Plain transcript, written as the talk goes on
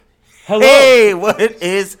Hello. Hey, what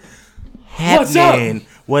is What's up? happening?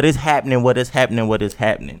 What is happening? What is happening? What is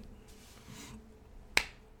happening?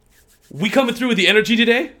 We coming through with the energy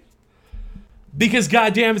today? Because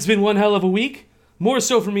goddamn, it's been one hell of a week. More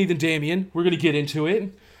so for me than Damien. We're going to get into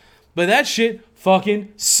it. But that shit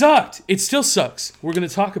fucking sucked. It still sucks. We're going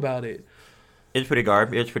to talk about it. It's pretty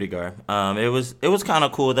garb. It was kind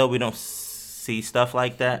of cool though. We don't see stuff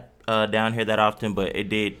like that down here that often, but it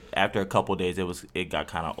did after a couple days. It got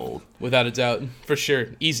kind of old. Without a doubt. For sure.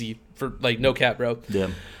 Easy. For like no cap, bro.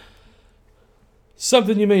 Yeah.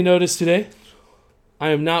 Something you may notice today.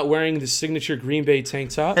 I am not wearing the signature Green Bay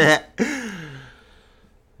tank top. That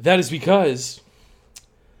is because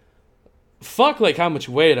fuck like how much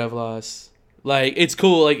weight I've lost. Like it's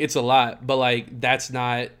cool, like it's a lot, but like that's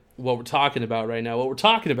not what we're talking about right now. What we're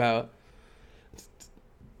talking about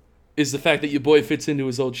is the fact that your boy fits into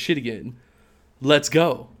his old shit again. Let's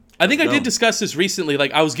go. I think I did discuss this recently.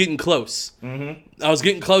 Like I was getting close. I was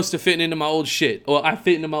getting close to fitting into my old shit. Well, I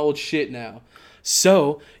fit into my old shit now.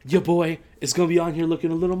 So your boy is gonna be on here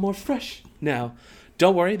looking a little more fresh now.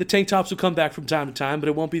 Don't worry, the tank tops will come back from time to time, but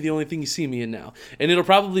it won't be the only thing you see me in now. And it'll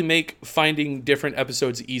probably make finding different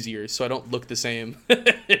episodes easier so I don't look the same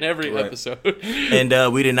in every episode.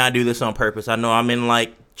 And we did not do this on purpose. I know I'm in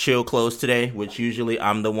like chill clothes today, which usually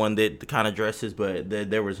I'm the one that kind of dresses, but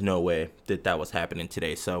there was no way that was happening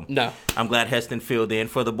today. So No. I'm glad Heston filled in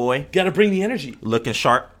for the boy. Gotta bring the energy. Looking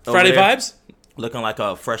sharp. Friday vibes? Looking like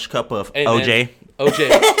a fresh cup of Hey, OJ. Man. OJ.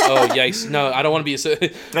 Oh, yikes. No, I don't want to be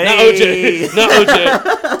not OJ. Not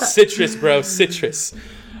OJ. Citrus, bro. Citrus.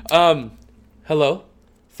 Hello.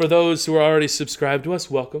 For those who are already subscribed to us,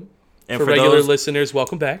 welcome. And for regular listeners,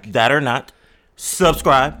 welcome back. That or not,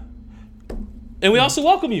 subscribe. And we also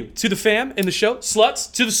welcome you to the fam and the show.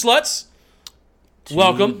 Sluts. To the sluts.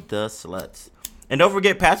 Welcome. The sluts. And don't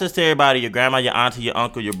forget, pass this to everybody. Your grandma, your auntie, your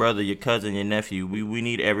uncle, your brother, your cousin, your nephew. We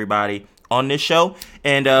need everybody on this show,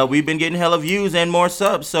 and we've been getting hella views and more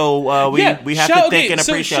subs, so we have to thank and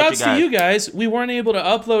appreciate you guys. Shouts to you guys. We weren't able to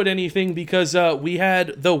upload anything because we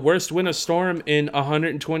had the worst winter storm in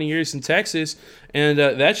 120 years in Texas, and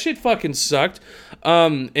that shit fucking sucked.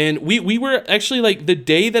 And we were actually like the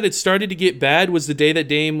day that it started to get bad was the day that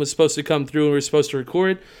Dame was supposed to come through and we were supposed to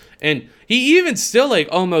record. And he even still like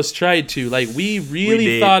almost tried to. Like we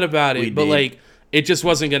really thought about it, but like it just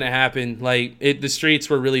wasn't gonna happen. Like the streets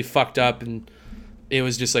were really fucked up, and it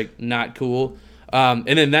was just like not cool. And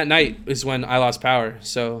then that night is when I lost power.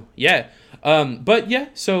 So yeah, but yeah.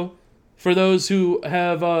 So for those who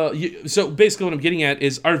have, so basically what I'm getting at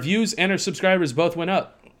is our views and our subscribers both went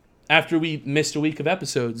up after we missed a week of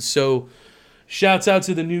episodes. So shouts out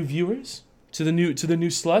to the new viewers, to the new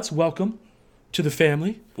sluts. Welcome to the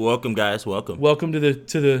family. Welcome, guys. Welcome. Welcome to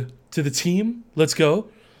the team. Let's go.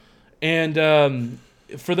 And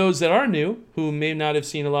for those that are new, who may not have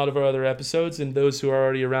seen a lot of our other episodes, and those who are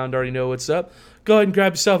already around already know what's up, go ahead and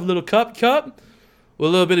grab yourself a little cup with a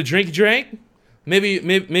little bit of drink, maybe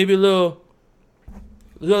a little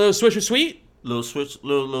Swisher Sweet. Little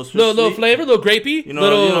flavor, little grapey,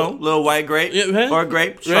 little white grape or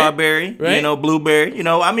grape, strawberry, right? Blueberry,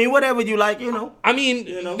 I mean, whatever you like, I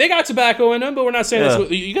mean, they got tobacco in them, but we're not saying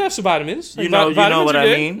that's you got some vitamins. You know what I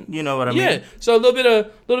mean. You know what I mean. Yeah. So a little bit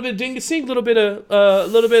of ding and sink, a little bit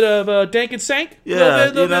of dank and sank.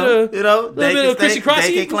 Yeah. A little bit of crissy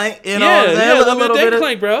crossy. Dank and clank. A little bit of dank and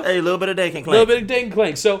clank, bro. Hey, a little bit of dank and clank. A little bit of dank and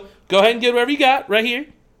clank. So go ahead and get whatever you got right here.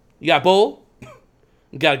 You got a bowl.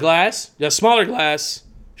 You got a glass, you got a smaller glass,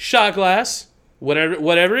 shot glass,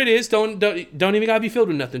 whatever it is. Don't even gotta be filled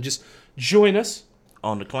with nothing. Just join us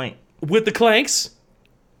on the clank with the clanks.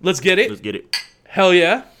 Let's get it. Let's get it. Hell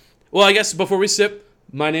yeah. Well, I guess before we sip,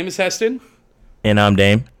 my name is Heston, and I'm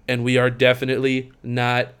Dame, and we are definitely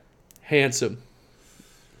not handsome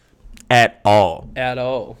at all. At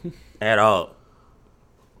all. At all.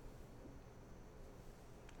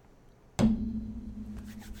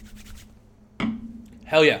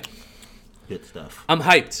 Hell yeah. Good stuff. I'm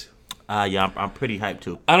hyped. Yeah, I'm pretty hyped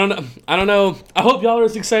too. I don't know. I hope y'all are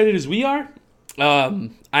as excited as we are.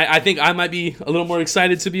 I think I might be a little more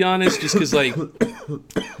excited, to be honest, just because like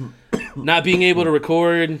not being able to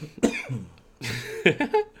record.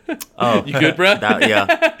 Oh, you good, bro? Yeah,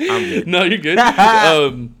 I'm good. No, you're good.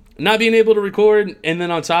 Not being able to record, and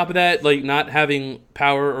then on top of that, like not having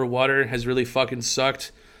power or water has really fucking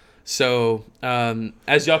sucked. So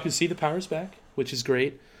as y'all can see, the power's back, which is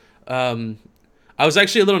great. I was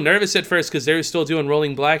actually a little nervous at first because they were still doing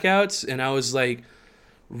rolling blackouts, and I was like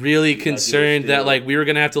really concerned that like we were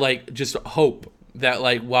gonna have to like just hope that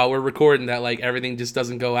like while we're recording that like everything just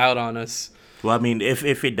doesn't go out on us. Well, I mean, if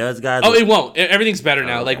it does, guys. Oh, it won't. Everything's better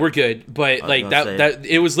now. Okay. Like, we're good. But like that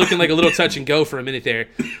it was looking like a little touch and go for a minute there.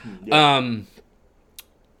 Yeah.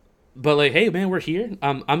 But like, hey man, we're here.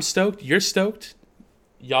 I'm stoked. You're stoked.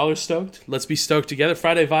 Y'all are stoked. Let's be stoked together.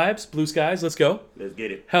 Friday vibes, blue skies. Let's go. Let's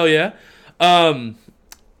get it. Hell yeah. I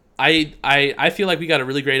feel like we got a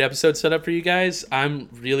really great episode set up for you guys. I'm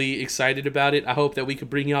really excited about it. I hope that we could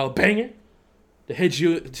bring y'all a banger to head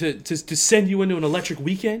you to send you into an electric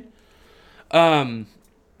weekend. I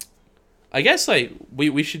guess like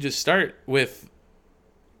we should just start with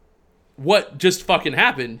what just fucking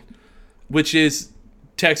happened, which is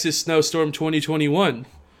Texas Snowstorm 2021.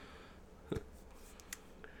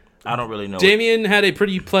 I don't really know. Damien had a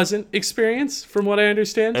pretty pleasant experience, from what I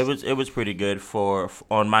understand. It was pretty good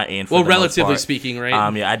on my end. Well, relatively speaking,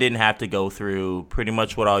 right? Yeah, I didn't have to go through pretty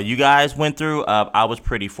much what all you guys went through. I was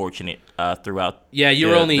pretty fortunate throughout. Yeah, you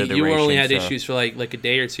were only had issues for like a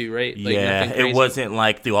day or two, right? Like, yeah, it wasn't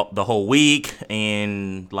like the whole week,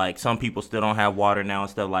 and like some people still don't have water now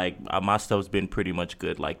and stuff. Like my stuff's been pretty much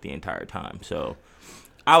good like the entire time. So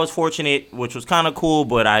I was fortunate, which was kind of cool,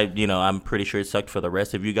 but I'm pretty sure it sucked for the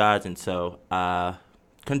rest of you guys, and so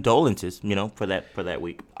condolences, for that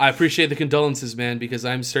week. I appreciate the condolences, man, because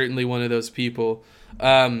I'm certainly one of those people.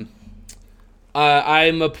 I'm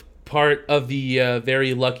a part of the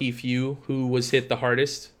very lucky few who was hit the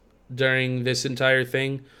hardest during this entire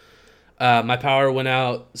thing. My power went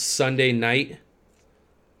out Sunday night.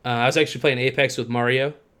 I was actually playing Apex with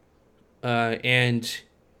Mario, and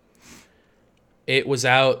it was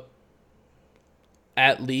out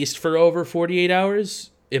at least for over 48 hours.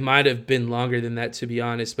 It might have been longer than that, to be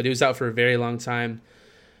honest, but it was out for a very long time.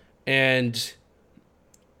 And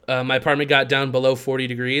my apartment got down below 40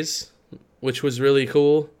 degrees, which was really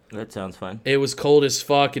cool. That sounds fun. It was cold as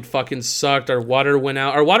fuck. It fucking sucked. Our water went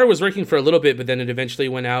out. Our water was working for a little bit, but then it eventually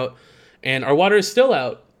went out. And our water is still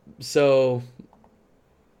out. So,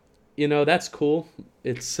 that's cool.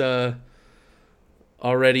 It's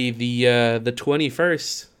already the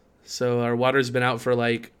 21st, so our water's been out for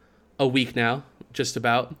like a week now, just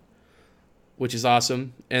about, which is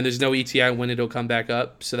awesome. And there's no ETI when it'll come back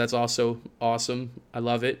up, so that's also awesome. I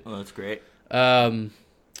love it. Oh, that's great. Yeah,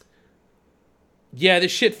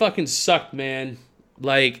 this shit fucking sucked, man.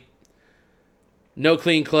 Like, no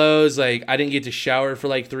clean clothes. Like, I didn't get to shower for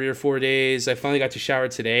like 3 or 4 days. I finally got to shower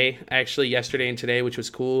today, actually, yesterday and today, which was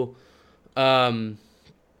cool.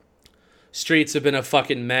 Streets have been a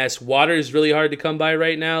fucking mess. Water is really hard to come by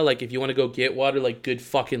right now. Like, if you want to go get water, like, good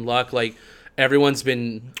fucking luck. Like, everyone's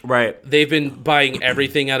been... Right. They've been buying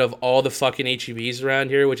everything out of all the fucking HEBs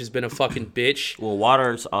around here, which has been a fucking bitch. Well,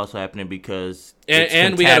 water's also happening because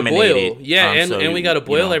and we gotta boil. Yeah, and we gotta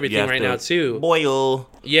boil everything right now, too. Boil.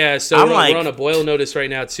 Yeah, so we're on a boil notice right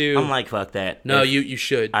now, too. I'm like, fuck that. No, you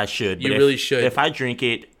should. I should. You really should. If I drink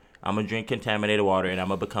it, I'm going to drink contaminated water, and I'm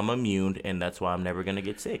going to become immune, and that's why I'm never going to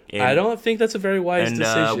get sick. And, I don't think that's a very wise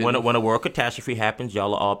decision. When a world catastrophe happens,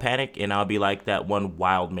 y'all all panic, and I'll be like that one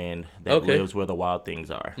wild man that lives where the wild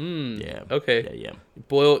things are. Yeah. Okay. Yeah.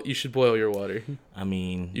 You should boil your water. I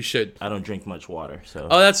mean... You should. I don't drink much water, so...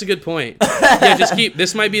 Oh, that's a good point. Yeah, just keep...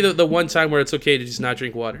 This might be the one time where it's okay to just not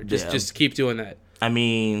drink water. Just keep doing that. I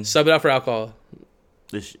mean... Sub it out for alcohol.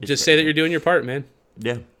 Just say that you're doing your part, man.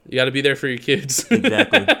 Yeah. You got to be there for your kids.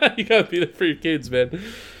 Exactly. You got to be there for your kids, man.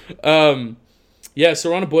 Yeah, so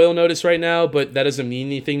we're on a boil notice right now, but that doesn't mean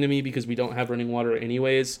anything to me because we don't have running water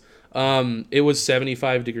anyways. It was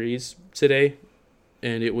 75 degrees today,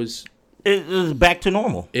 and it was back to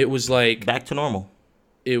normal. It was like... Back to normal.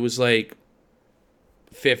 It was like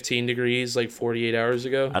 15 degrees like 48 hours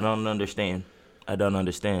ago. I don't understand.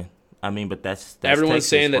 I mean, but that's everyone's Texas,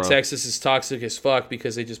 saying that bro. Texas is toxic as fuck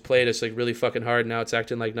because they just played us like really fucking hard. Now it's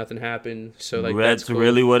acting like nothing happened. So like that's cool.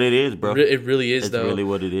 Really what it is, bro. It really is, though. It's really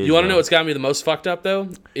what it is. You want to know what's got me the most fucked up though?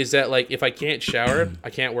 Is that like if I can't shower, I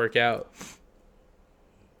can't work out.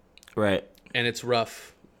 Right. And it's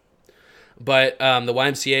rough. But the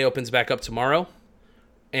YMCA opens back up tomorrow,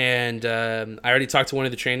 and I already talked to one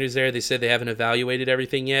of the trainers there. They said they haven't evaluated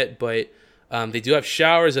everything yet, but they do have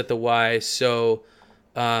showers at the Y. So.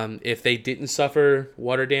 If they didn't suffer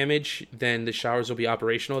water damage, then the showers will be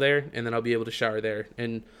operational there, and then I'll be able to shower there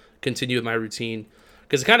and continue with my routine.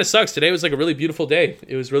 Because it kind of sucks. Today was like a really beautiful day.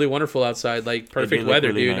 It was really wonderful outside, like perfect weather,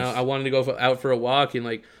 really dude. Nice. I wanted to go out for a walk and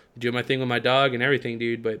like do my thing with my dog and everything,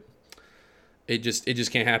 dude. But it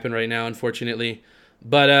just can't happen right now, unfortunately.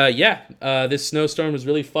 But this snowstorm was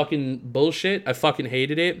really fucking bullshit. I fucking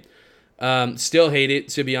hated it. Still hate it,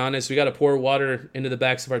 to be honest. We got to pour water into the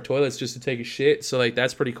backs of our toilets just to take a shit. So, like,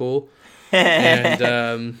 that's pretty cool.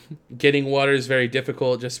 And getting water is very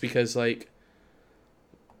difficult just because, like,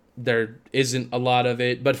 there isn't a lot of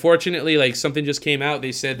it. But fortunately, like, something just came out.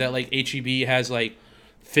 They said that, like, HEB has, like,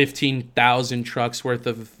 15,000 trucks worth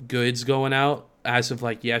of goods going out as of,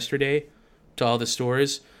 like, yesterday to all the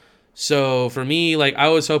stores. So for me, like, I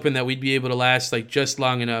was hoping that we'd be able to last, like, just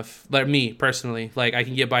long enough. Like, me personally, like, I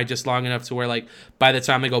can get by just long enough to where, like, by the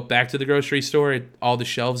time I go back to the grocery store, all the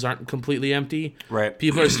shelves aren't completely empty. Right.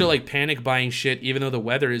 People are still, like, panic buying shit even though the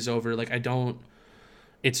weather is over. Like, I don't.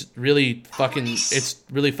 It's really fucking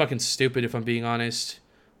stupid if I'm being honest.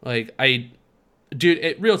 Like,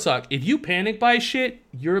 dude, real talk. If you panic buy shit,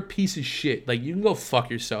 you're a piece of shit. Like, you can go fuck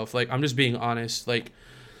yourself. Like, I'm just being honest. Like.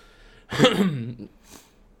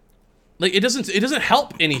 Like, it doesn't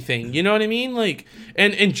help anything, you know what I mean? Like,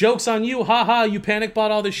 and jokes on you, haha, you panic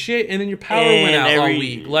bought all this shit, and then your power went out all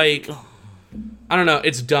week. Like, I don't know,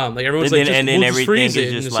 it's dumb. Like, everyone's like, just freeze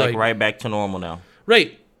it. Is just like right back to normal now.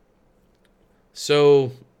 Right.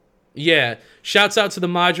 So, yeah, shouts out to the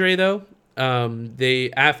Madre though.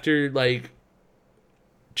 They, after like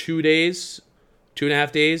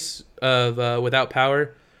 2.5 days of without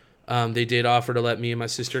power. They did offer to let me and my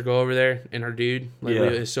sister go over there and her dude.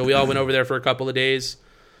 Like, so we all went over there for a couple of days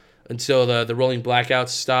until the rolling blackouts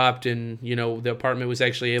stopped, and you know, the apartment was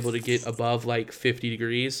actually able to get above like 50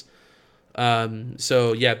 degrees.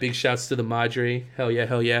 So yeah, big shouts to the Madre. Hell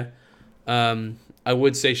yeah. I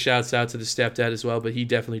would say shouts out to the stepdad as well, but he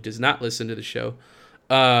definitely does not listen to the show.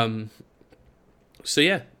 So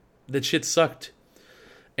yeah, that shit sucked.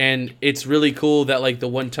 And it's really cool that, like, the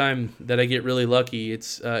one time that I get really lucky,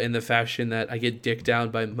 it's in the fashion that I get dicked down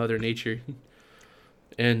by Mother Nature.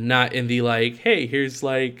 And not in the, like, hey, here's,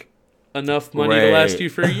 like, enough money to last you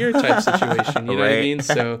for a year type situation. You know what I mean?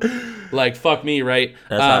 So, like, fuck me, right?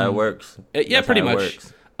 That's how it works. Yeah, pretty much.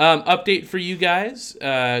 Update for you guys.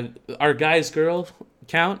 Our guys-girl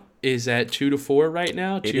count is at 2 to 4 right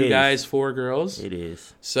now. Two guys, 4 girls. It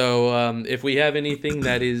is. So if we have anything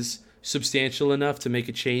that is substantial enough to make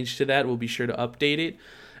a change to that, we'll be sure to update it.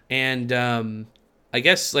 And I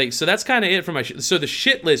guess, like, so that's kind of it for my so the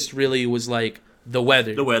shit list really was like the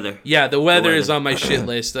weather. Yeah, the weather is on my shit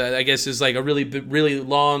list. I guess is like a really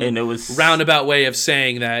long and it was roundabout way of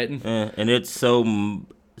saying that. And it's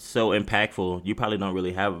so impactful. You probably don't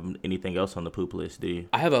really have anything else on the poop list, do you?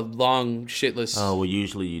 I have a long shit list. Oh, well,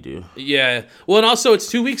 usually you do. Yeah. Well, and also it's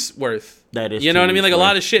 2 weeks worth. That is, you know what I mean? Like, a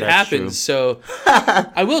lot of shit happens. So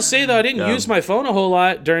I will say though, I didn't use my phone a whole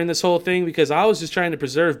lot during this whole thing because I was just trying to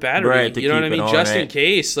preserve battery. Right, you know what I mean? Just in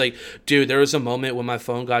case. Like, dude, there was a moment when my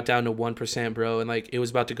phone got down to 1%, bro, and like it was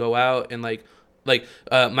about to go out, and like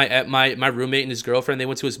my roommate and his girlfriend, they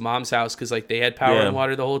went to his mom's house because like they had power and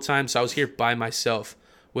water the whole time. So I was here by myself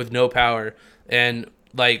with no power, and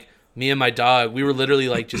like me and my dog, we were literally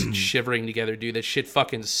like just shivering together, dude. That shit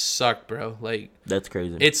fucking sucked, bro. Like, that's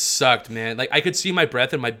crazy. It sucked, man. Like, I could see my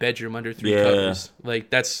breath in my bedroom under 3 covers. Like,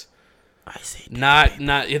 that's I see not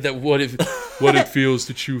that what it feels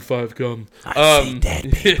to chew 5 gum. I see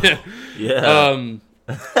dead people.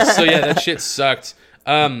 So yeah, that shit sucked.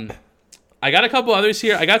 I got a couple others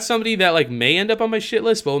here. I got somebody that like may end up on my shit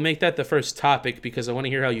list, but we'll make that the first topic because I want to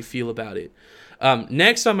hear how you feel about it.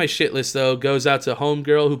 Next on my shit list, though, goes out to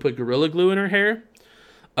homegirl who put Gorilla Glue in her hair.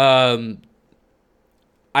 I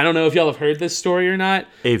don't know if y'all have heard this story or not.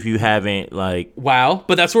 If you haven't, like... Wow.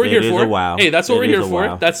 But that's what we're here for. Wow. Hey, that's what we're here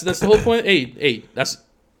for. That's the whole point. Hey, that's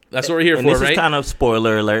what we're here for, right? This is kind of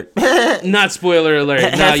spoiler alert. Not spoiler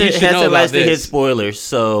alert. Nah, you should know about this. To hit spoilers,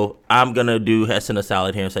 so I'm going to do Heston a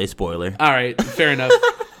solid here and say spoiler. All right, fair enough.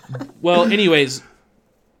 Well, anyways...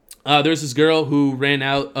 there's this girl who ran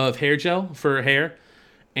out of hair gel for her hair,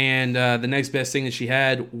 and the next best thing that she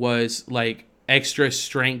had was like extra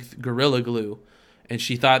strength Gorilla Glue, and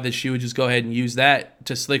she thought that she would just go ahead and use that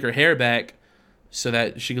to slick her hair back so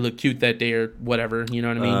that she could look cute that day or whatever, you know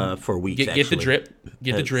what I mean? For weeks, get the drip.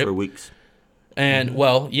 For weeks. And,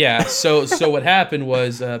 well, yeah, so what happened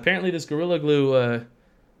was apparently this Gorilla Glue...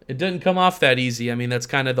 it doesn't come off that easy. I mean, that's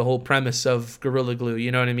kind of the whole premise of Gorilla Glue.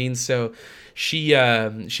 You know what I mean? So she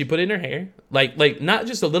put it in her hair, like not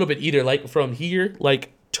just a little bit either, like from here,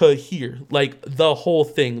 like to here, like the whole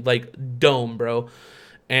thing, like dome, bro.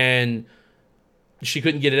 And she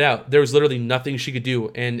couldn't get it out. There was literally nothing she could do,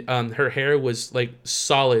 and her hair was like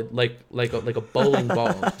solid, like a bowling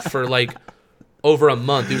ball for like over a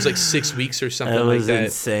month. It was like 6 weeks or something like that. That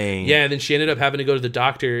was insane. Yeah, and then she ended up having to go to the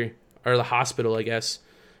doctor or the hospital, I guess.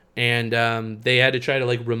 And they had to try to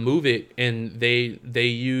like remove it, and they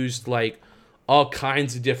used like all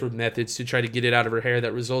kinds of different methods to try to get it out of her hair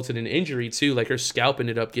that resulted in injury too. Like her scalp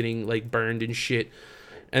ended up getting like burned and shit.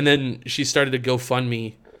 And then she started a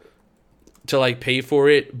GoFundMe to like pay for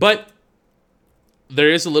it. But there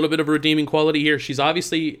is a little bit of a redeeming quality here. She's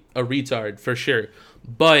obviously a retard for sure,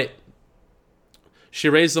 but she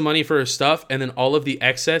raised the money for her stuff, and then all of the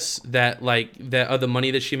excess that of the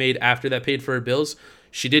money that she made after that paid for her bills,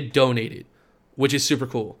 she did donate it, which is super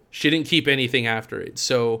cool. She didn't keep anything after it,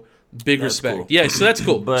 so big respect. Cool. Yeah, so that's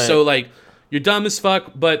cool. But so like, you're dumb as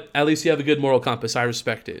fuck, but at least you have a good moral compass. I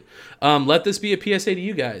respect it. Let this be a PSA to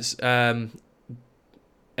you guys.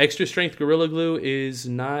 Extra strength Gorilla Glue is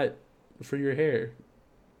not for your hair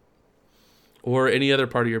or any other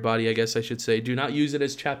part of your body, I guess I should say. Do not use it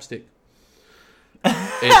as chapstick.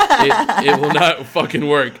 It will not fucking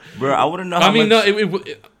work, bro. I want to know how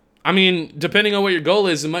much. I mean, depending on what your goal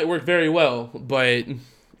is, it might work very well, but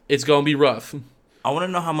it's gonna be rough. I want to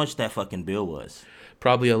know how much that fucking bill was.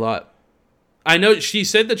 Probably a lot. I know she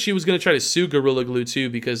said that she was gonna try to sue Gorilla Glue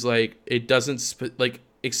too, because like it doesn't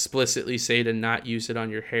explicitly say to not use it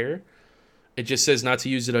on your hair. It just says not to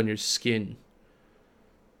use it on your skin.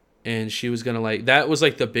 And she was gonna that was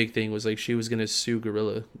like the big thing, was like she was gonna sue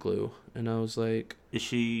Gorilla Glue, and I was like, is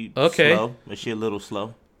she okay? Slow? Is she a little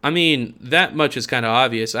slow? I mean, that much is kind of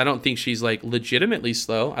obvious. I don't think she's like legitimately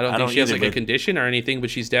slow. I don't think she has like a condition or anything,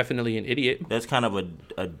 but she's definitely an idiot. That's kind of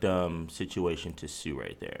a dumb situation to sue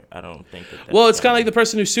right there. I don't think that. Well, it's kind of like the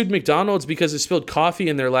person who sued McDonald's because it spilled coffee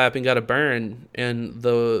in their lap and got a burn, and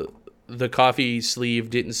the coffee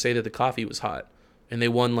sleeve didn't say that the coffee was hot, and they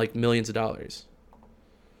won like millions of dollars.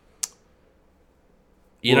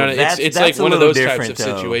 You know, it's like one of those types of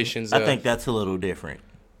situations. I think that's a little different.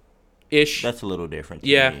 Ish. That's a little different.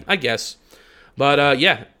 Yeah, me. I guess. But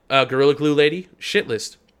Gorilla Glue lady, shit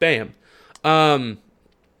list. Bam.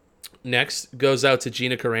 Next goes out to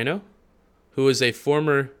Gina Carano, who is a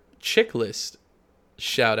former chick list.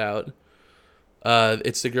 Shout out.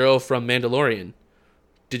 It's the girl from Mandalorian.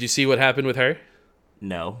 Did you see what happened with her?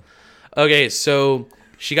 No. Okay, so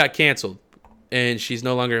she got canceled, and she's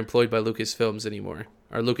no longer employed by Lucasfilms anymore.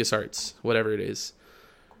 Or LucasArts, whatever it is.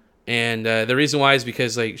 And the reason why is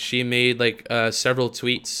because like she made several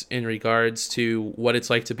tweets in regards to what it's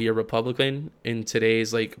like to be a Republican in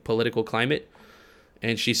today's like political climate.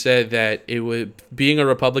 And she said that being a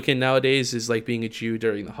Republican nowadays is like being a Jew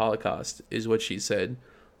during the Holocaust, is what she said.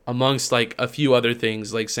 Amongst like a few other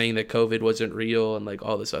things, like saying that COVID wasn't real and like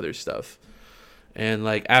all this other stuff. And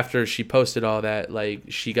like after she posted all that, like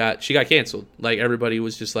she got canceled. Like everybody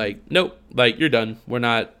was just like, nope, like you're done. We're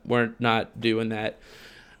not doing that.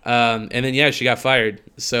 And then she got fired.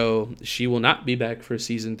 So she will not be back for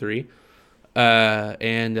season 3.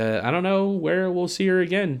 And I don't know where we'll see her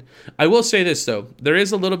again. I will say this though, there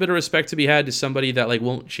is a little bit of respect to be had to somebody that like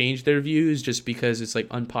won't change their views just because it's like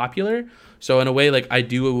unpopular. So in a way, like I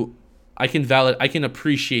can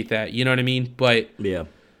appreciate that. You know what I mean? But yeah.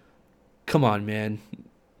 Come on, man.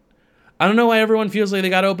 I don't know why everyone feels like they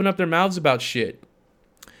got to open up their mouths about shit.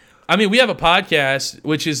 I mean, we have a podcast,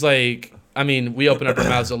 which is like, I mean, we open up our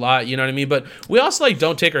mouths a lot, you know what I mean? But we also like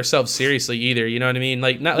don't take ourselves seriously either, you know what I mean?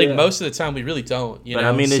 Like not like most of the time we really don't, you know?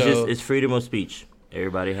 I mean, it's freedom of speech.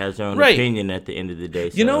 Everybody has their own opinion at the end of the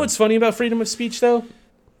day. So. You know what's funny about freedom of speech though?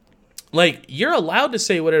 Like you're allowed to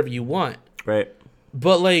say whatever you want. Right.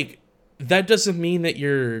 But like that doesn't mean that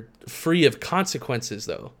you're free of consequences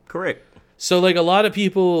though. Correct. So, like, a lot of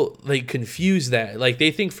people, like, confuse that. Like, they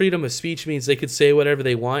think freedom of speech means they could say whatever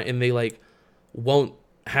they want and they, like, won't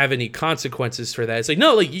have any consequences for that. It's like,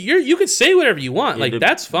 no, like, you could say whatever you want. Like,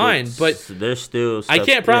 that's fine. But there's still stuff, I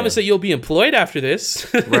can't promise that you'll be employed after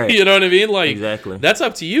this. Right. You know what I mean? Like, exactly. That's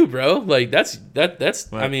up to you, bro. Like, that's right.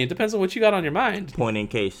 I mean, it depends on what you got on your mind. Point in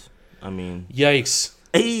case. I mean. Yikes.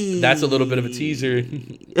 Hey. That's a little bit of a teaser.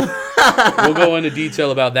 We'll go into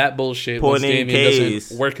detail about that bullshit once Damien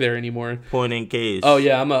doesn't work there anymore. Point in case. Oh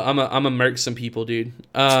yeah, I'm a murk some people, dude.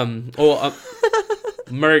 Murk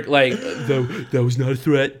like that was not a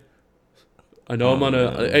threat. I know I'm on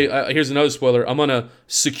a. Hey, here's another spoiler. I'm on a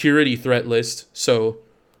security threat list, so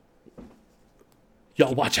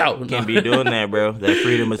y'all watch out. Can't be doing that, bro. That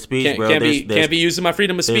freedom of speech, bro. Can't be using my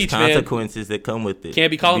freedom of speech, man. There's consequences that come with it. Can't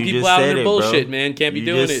be calling people out on their bullshit, man. Can't be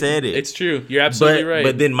doing it. You just said it. It's true. You're absolutely right.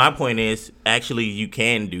 But then my point is, actually, you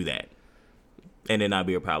can do that, and it not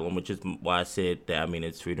be a problem, which is why I said that. I mean,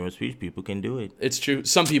 it's freedom of speech. People can do it. It's true.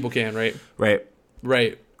 Some people can, right? Right.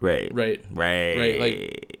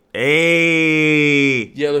 Like, hey,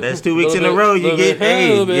 yeah, that's 2 weeks in a row. You get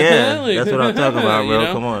that's what I'm talking about, bro. You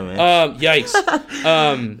know? Come on, man. Yikes.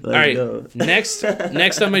 All right. Go.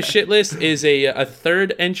 Next on my shit list is a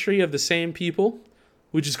third entry of the same people,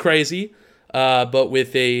 which is crazy, but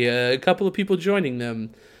with a couple of people joining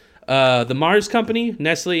them. The Mars Company,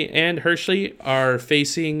 Nestle, and Hershey are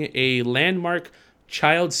facing a landmark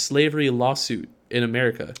child slavery lawsuit in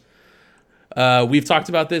America. We've talked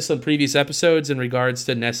about this on previous episodes in regards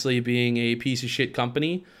to Nestle being a piece of shit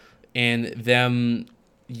company and them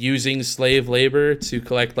using slave labor to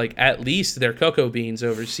collect like at least their cocoa beans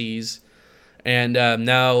overseas. And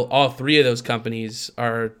now all three of those companies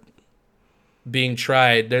are being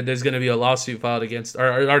tried. There's going to be a lawsuit filed against,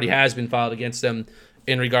 or it already has been filed against them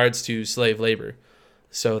in regards to slave labor.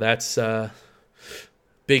 So that's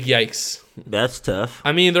big yikes. That's tough.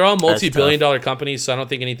 I mean, they're all multi-billion-dollar companies, so I don't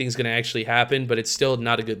think anything's going to actually happen, but it's still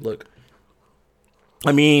not a good look.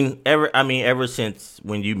 I mean, ever since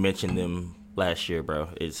when you mentioned them last year, bro,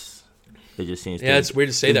 it just seems. Yeah, it's weird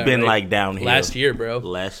to say that. It's been right? like downhill. Last year, bro.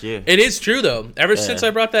 Last year. It is true though. Ever since I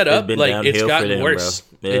brought that up, like it's gotten worse.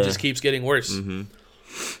 Yeah. It just keeps getting worse. Mm-hmm.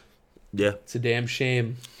 Yeah, it's a damn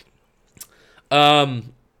shame.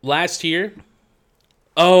 Last year.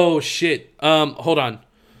 Oh shit. Hold on.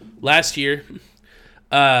 Last year,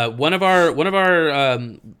 one of our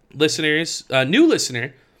listeners, new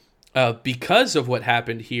listener, because of what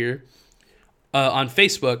happened here on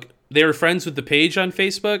Facebook, they were friends with the page on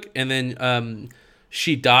Facebook, and then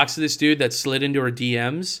she doxed this dude that slid into her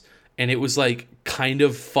DMs, and it was like kind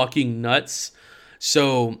of fucking nuts.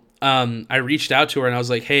 So I reached out to her and I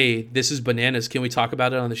was like, "Hey, this is bananas. Can we talk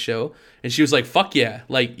about it on the show?" And she was like, "Fuck yeah!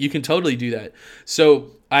 Like you can totally do that."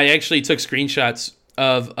 So I actually took screenshots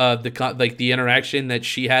of the interaction that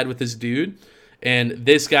she had with this dude, and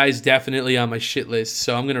this guy's definitely on my shit list.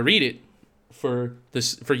 So I'm gonna read it for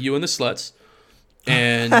you and the sluts,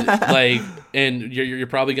 and and you're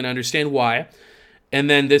probably gonna understand why. And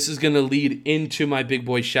then this is gonna lead into my big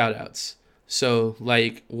boy shout outs. So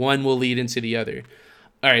like one will lead into the other.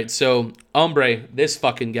 All right, so Hombre, this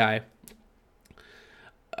fucking guy,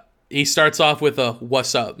 he starts off with a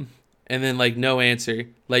 "what's up," and then like no answer,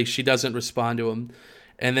 like she doesn't respond to him,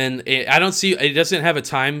 and then it doesn't have a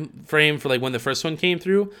time frame for like when the first one came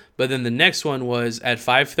through, but then the next one was at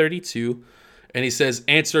 5:32, and he says,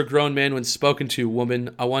 "Answer a grown man when spoken to,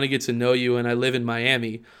 woman. I want to get to know you, and I live in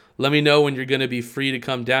Miami. Let me know when you're gonna be free to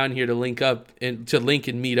come down here to link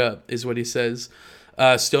and meet up," is what he says.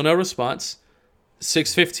 Still no response.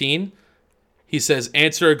 6:15, he says,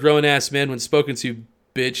 "Answer a grown-ass man when spoken to,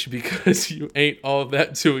 bitch, because you ain't all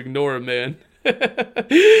that to ignore a man."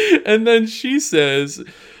 And then she says,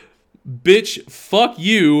 "Bitch, fuck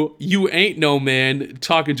you. You ain't no man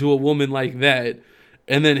talking to a woman like that."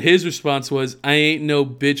 And then his response was, "I ain't no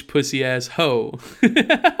bitch pussy ass hoe."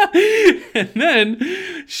 And then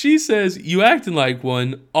she says, "You acting like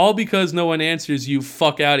one, all because no one answers you,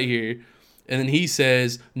 fuck out of here." And then he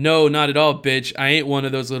says, "No, not at all, bitch. I ain't one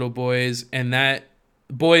of those little boys, and that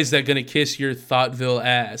boys that gonna kiss your Thoughtsville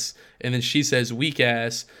ass." And then she says, "Weak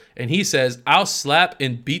ass." And he says, "I'll slap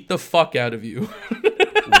and beat the fuck out of you."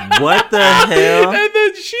 What the hell? And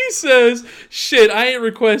then she says, "Shit, I ain't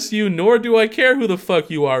request you, nor do I care who the fuck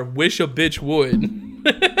you are. Wish a bitch would."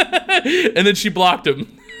 And then she blocked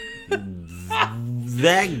him.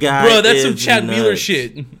 That guy, bro, that's some Chad nuts. Wheeler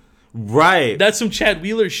shit. Right. That's some Chad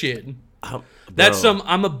Wheeler shit. That's some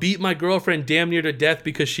 "I'ma beat my girlfriend damn near to death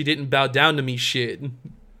because she didn't bow down to me" shit.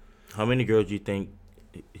 How many girls do you think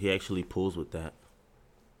he actually pulls with that?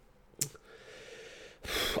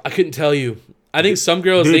 I couldn't tell you. I think some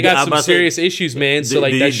girls, they got some serious issues, man. So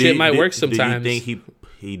like that shit might work sometimes. Do you think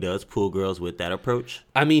he does pull girls with that approach?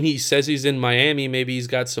 I mean, he says he's in Miami. Maybe he's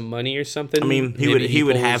got some money or something. I mean, he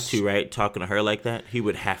would have to, right? Talking to her like that, he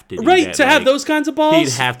would have to do right that, to have those kinds of balls. He'd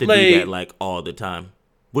have to do that like all the time,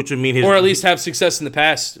 which would mean or at least have success in the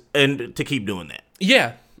past, and to keep doing that.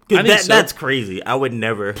 Yeah, I think so. That's crazy. I would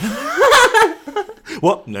never.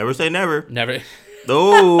 Well, never say never. Never.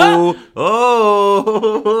 Oh.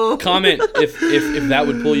 Comment if that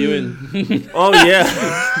would pull you in. Oh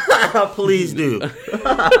yeah. Please do.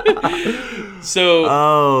 So.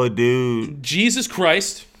 Oh, dude. Jesus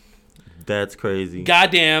Christ. That's crazy.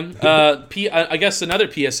 Goddamn. I guess another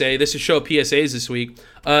PSA. This is show of PSAs this week.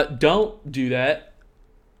 Don't do that.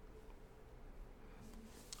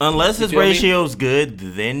 Unless his ratio's good,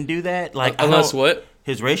 then do that. Like unless what?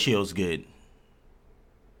 His ratio's good.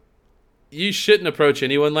 You shouldn't approach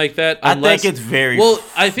anyone like that. I think it's very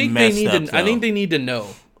I think they need to. I think they need to know,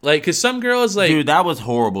 like, because some girls like. Dude, that was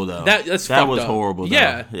horrible though. That was horrible. Though.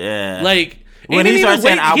 Yeah, yeah. Like when he started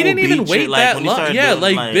saying, "I will beat you," he didn't even wait that long. Yeah,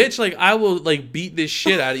 like bitch, like I will like beat this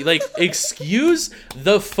shit out of you. Like, excuse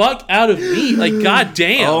the fuck out of me. Like,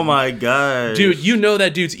 goddamn. Oh my god, dude, you know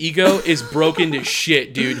that dude's ego is broken to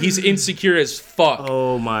shit, dude. He's insecure as fuck.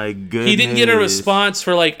 Oh my goodness. He didn't get a response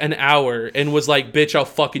for like an hour and was like, "Bitch, I'll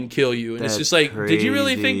fucking kill you." And That's it's just like, crazy. Did you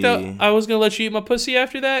really think that I was gonna let you eat my pussy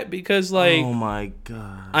after that? Because like, oh my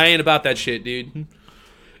god, I ain't about that shit, dude.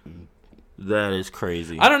 That is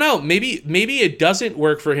crazy. I don't know. Maybe it doesn't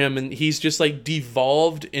work for him, and he's just like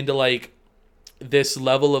devolved into like this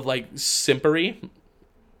level of like simpery.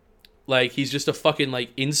 Like he's just a fucking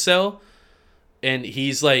like incel, and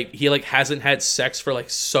he's like he like hasn't had sex for like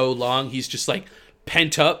so long. He's just like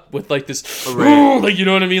pent up with like this, like, you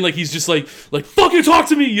know what I mean? Like he's just like fucking talk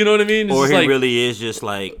to me. You know what I mean? It's or he like, really is just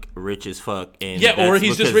like rich as fuck. And yeah, or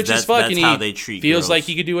he's just rich as fuck, and how he they treat feels girls. like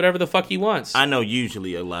he could do whatever the fuck he wants. I know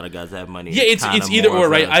usually a lot of guys have money. Yeah, it's either or,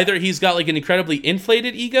 right? Either he's got like an incredibly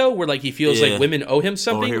inflated ego where like he feels like women owe him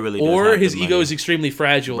something, or his ego is extremely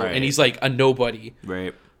fragile and he's like a nobody.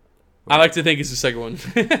 Right. I like to think it's the second one.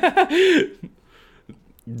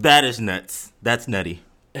 That is nuts. That's nutty.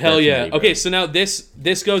 Hell That's yeah. nutty, Okay, so now this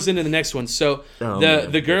goes into the next one. So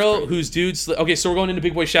the girl whose dudes. Okay, so we're going into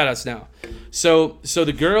big boy shoutouts now. So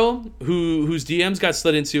the girl whose DMs got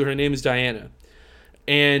slid into, her name is Diana,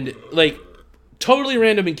 and like totally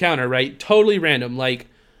random encounter, right? Totally random. Like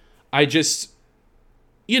I just,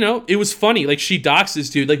 it was funny. Like she doxed this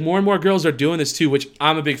dude. Like more and more girls are doing this too, which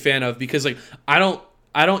I'm a big fan of because like I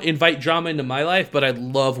don't invite drama into my life, but I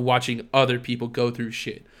love watching other people go through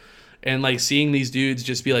shit. And like seeing these dudes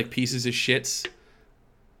just be like pieces of shits,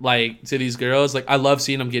 like to these girls, like I love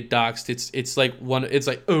seeing them get doxxed. It's like it's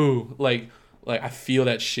like ooh, like I feel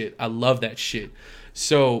that shit. I love that shit.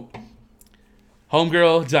 So,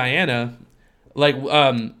 homegirl Diana, like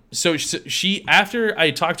so she after I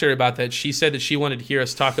talked to her about that, she said that she wanted to hear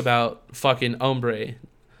us talk about fucking hombre,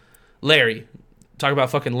 Larry, talk about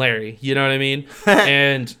fucking Larry. You know what I mean?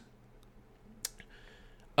 And.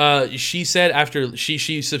 She said after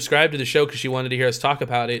she subscribed to the show because she wanted to hear us talk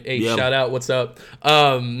about it. Hey, shout out, what's up?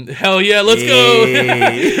 Hell yeah, let's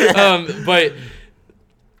go. But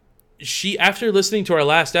she, after listening to our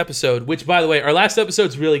last episode, which by the way, our last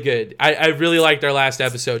episode's really good. I really liked our last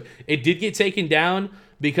episode. It did get taken down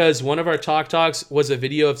because one of our talks was a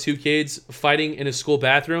video of two kids fighting in a school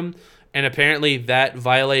bathroom. And apparently that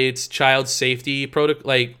violates child safety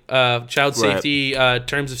safety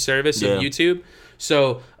terms of service of YouTube.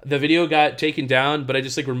 So the video got taken down, but I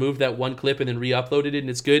just like removed that one clip and then re-uploaded it,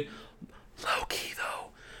 and it's good. Low key though,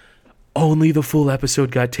 only the full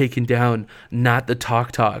episode got taken down, not the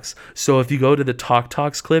talks. So if you go to the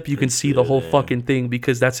talks clip, you can see the whole fucking thing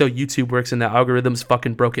because that's how YouTube works, and the algorithm's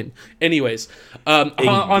fucking broken. Anyways,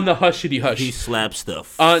 on the hushity hush, he slaps the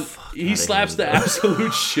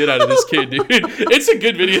absolute shit out of this kid, dude. It's a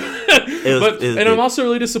good video. I'm also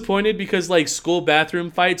really disappointed because like school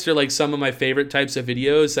bathroom fights are like some of my favorite types of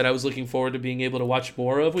videos that I was looking forward to being able to watch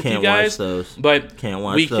more of with you guys. Watch those. But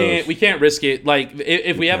we can't risk it. Like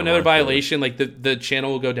if we have another violation, like the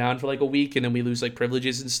channel will go down for like a week and then we lose like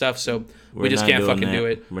privileges and stuff. So we just can't fucking do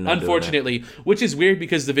it. Unfortunately, which is weird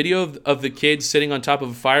because the video of the kids sitting on top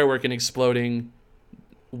of a firework and exploding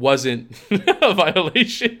wasn't a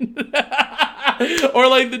violation. Or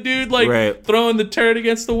like the dude like throwing the turd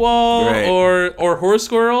against the wall, or horse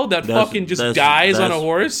squirrel that fucking just dies on a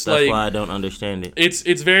horse. That's like, why I don't understand it.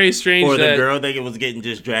 It's very strange. Or that, the girl that was getting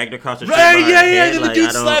just dragged across the street. Then the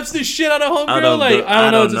dude slaps the shit out of homegirl. Like I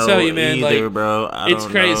don't know what to tell you, man. Either, like, bro. It's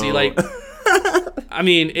crazy. Know. Like. I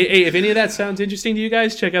mean, if any of that sounds interesting to you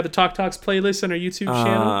guys, check out the Talks playlist on our YouTube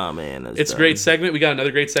channel. Oh, man. It's a great segment. We got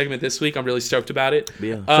another great segment this week. I'm really stoked about it.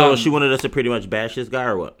 Yeah. So she wanted us to pretty much bash this guy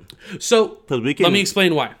or what? So let me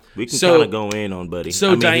explain why. We can kind of go in on Buddy.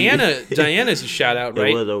 So Diana's a shout out,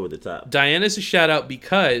 right? It was over the top. Diana's a shout out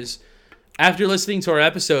because after listening to our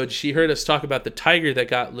episode, she heard us talk about the tiger that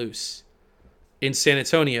got loose in San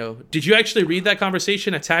Antonio. Did you actually read that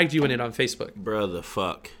conversation? I tagged you in it on Facebook. Brother,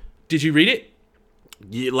 fuck. Did you read it?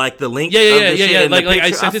 You like the link? Yeah. Like I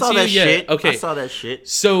sent it to you. Shit. Okay. I saw that shit.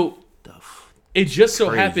 So it just so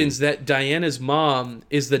happens that Diana's mom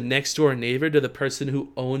is the next door neighbor to the person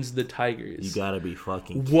who owns the tigers. You gotta be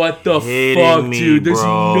fucking what the fuck, dude? There's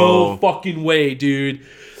no fucking way, dude.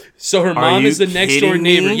 So her mom is the next door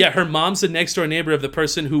neighbor. Yeah, her mom's the next door neighbor of the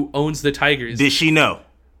person who owns the tigers. Did she know?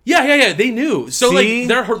 Yeah. They knew. So like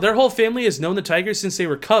their whole family has known the tigers since they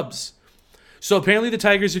were cubs. So apparently the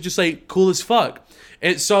tigers are just like cool as fuck.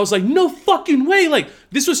 And so I was like, no fucking way. Like,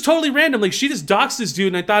 this was totally random. Like, she just doxed this dude,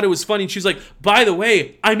 and I thought it was funny. And she was like, by the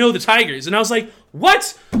way, I know the tigers. And I was like,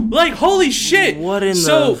 what? Like, holy shit. What in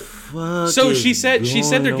the fuck So she said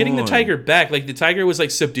they're getting the tiger back. Like, the tiger was, like,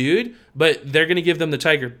 subdued, but they're going to give them the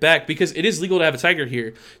tiger back because it is legal to have a tiger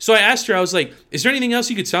here. So I asked her, I was like, is there anything else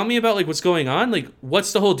you could tell me about, like, what's going on? Like,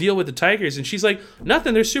 what's the whole deal with the tigers? And she's like,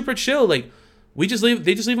 nothing. They're super chill. Like, they just leave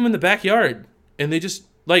them in the backyard. And they just,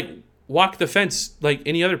 like, walk the fence like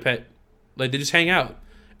any other pet. Like, they just hang out.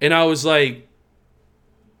 And I was like,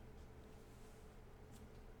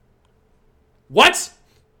 what?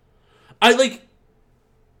 I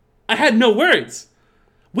had no words.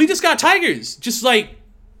 We just got tigers, just like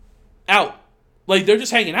out, like they're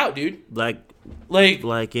just hanging out, dude. Like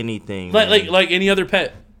anything, like any other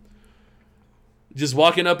pet, just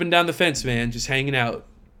walking up and down the fence, man, just hanging out.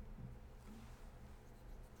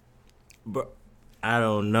 Bro, I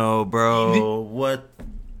don't know, bro. What?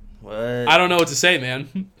 I don't know what to say,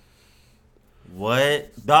 man.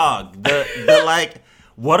 What, dog? The like,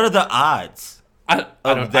 what are the odds I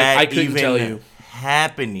couldn't tell you.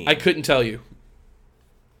 Happening. I couldn't tell you.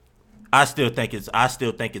 I still think it's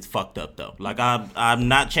fucked up though. Like I'm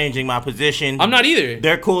not changing my position. I'm not either.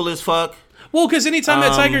 They're cool as fuck. Well, because anytime that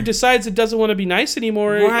tiger decides it doesn't want to be nice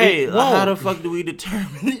anymore, right? How the fuck do we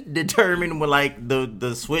determine when like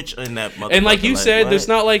the switch in that motherfucker? And like you said, there's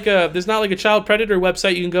not like a child predator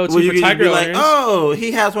website you can go to for tiger owners. Like, oh,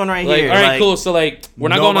 he has one right here. All right, cool. So like we're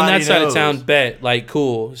not going on that side of town. Bet, like,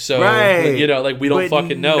 cool. So like we don't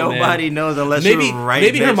fucking know. Nobody knows unless maybe you're right.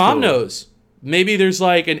 Maybe her mom to knows. Maybe there's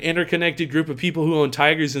like an interconnected group of people who own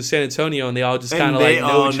tigers in San Antonio, and they all just kind of like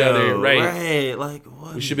know each other, right? Right. Like,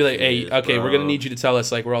 what? We should be like, hey, okay, we're gonna need you to tell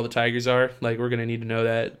us like where all the tigers are. Like, we're gonna need to know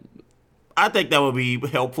that. I think that would be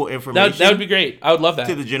helpful information. That would be great. I would love that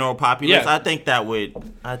to the general populace. Yeah. I think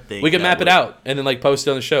we could map it out and then like post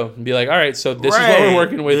it on the show and be like, all right, so this is what we're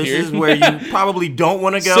working with here. This is where you probably don't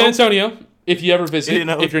want to go. San Antonio. If you ever visit,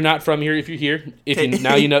 if you're not from here, if you're here,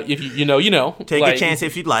 now you know. If you know. Take a chance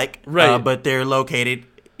if you'd like. Right. But they're located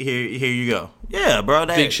here. Here you go. Yeah, bro.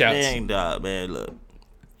 Big shouts. Man, look.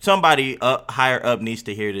 Somebody higher up needs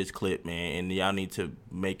to hear this clip, man, and y'all need to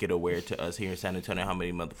make it aware to us here in San Antonio how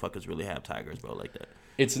many motherfuckers really have tigers, bro, like that.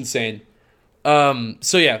 It's insane.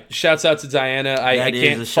 So yeah, shouts out to Diana. I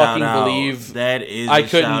can't fucking believe that is I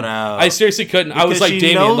couldn't. Shout out. I seriously couldn't. Because I was like,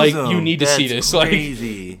 Damien, like you need to see this.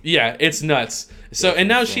 Crazy. Like, yeah, it's nuts. So and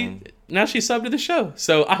now she subbed to the show.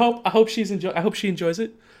 So I hope she enjoys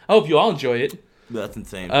it. I hope you all enjoy it. That's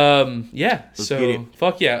insane. Yeah. So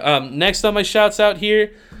fuck yeah. Next on my shouts out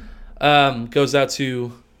here, goes out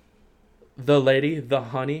to the lady, the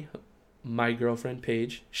honey, my girlfriend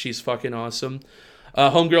Paige. She's fucking awesome.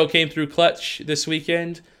 Homegirl came through clutch this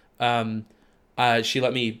weekend. She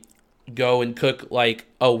let me go and cook like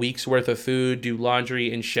a week's worth of food, do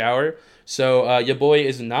laundry, and shower. So your boy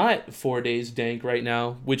is not 4 days dank right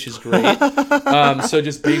now, which is great. So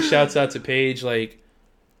just big shouts out to Paige. Like,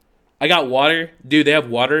 I got water. Dude, they have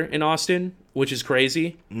water in Austin, which is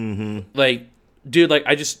crazy. Mm-hmm. Like, dude, like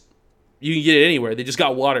you can get it anywhere. They just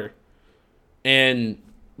got water. And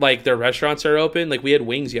like their restaurants are open. Like we had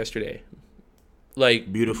wings yesterday.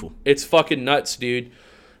 Like, beautiful. It's fucking nuts, dude.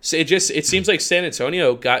 So it seems like San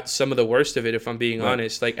Antonio got some of the worst of it, if I'm being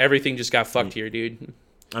honest. Like everything just got fucked here, dude.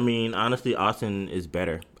 I mean, honestly, Austin is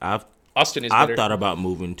better. Austin is better. I've thought about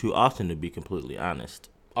moving to Austin, to be completely honest.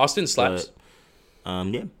 Austin slaps. But,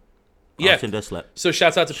 yeah. Austin does slap. So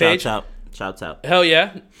shouts out to Paige. Shouts out. Hell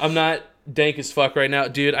yeah. I'm not dank as fuck right now.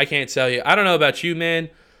 Dude, I can't tell you. I don't know about you, man.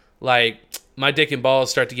 Like, my dick and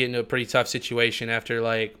balls start to get into a pretty tough situation after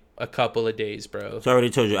like a couple of days, bro. So I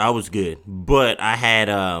already told you I was good, but I had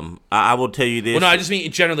I will tell you this. Well, no, I just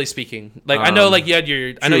mean generally speaking. Like I know, like you had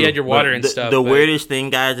your water and stuff. The weirdest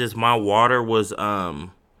thing, guys, is my water was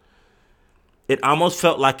it almost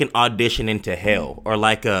felt like an audition into hell, or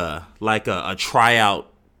like a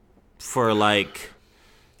tryout for like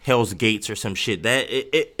Hell's Gates or some shit. That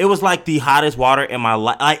it was like the hottest water in my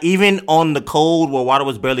life. Like even on the cold where water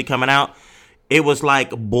was barely coming out. It was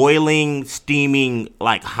like boiling, steaming,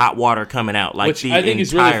 like hot water coming out. Like which I think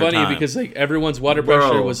is really funny time. Because like everyone's water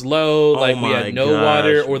pressure was low. Like we had no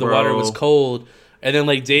water, or the water was cold. And then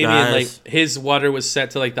like Damien, like his water was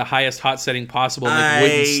set to like the highest hot setting possible, and like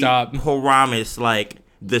wouldn't stop. Promise, like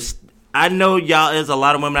this. I know y'all. There's a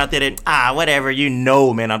lot of women out there that whatever,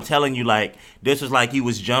 man. I'm telling you, like this was like he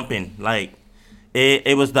was jumping, like.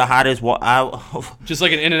 It was the hottest water. Just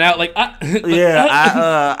like an in and out, like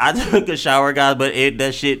yeah. I took a shower, guys, but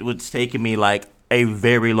that shit was taking me like a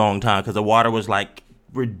very long time because the water was like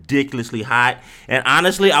ridiculously hot. And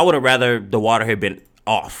honestly, I would have rather the water had been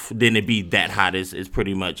off than it be that hot. Is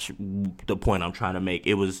pretty much the point I'm trying to make.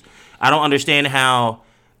 It was. I don't understand how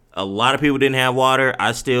a lot of people didn't have water.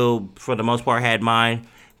 I still, for the most part, had mine,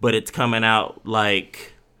 but it's coming out like.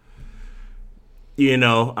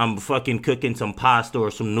 I'm fucking cooking some pasta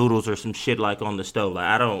or some noodles or some shit like on the stove.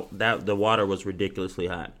 Like the water was ridiculously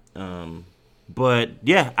hot. But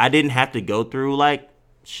yeah, I didn't have to go through like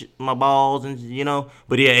my balls and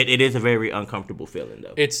But yeah, it is a very uncomfortable feeling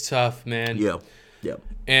though. It's tough, man. Yeah.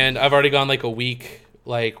 And I've already gone like a week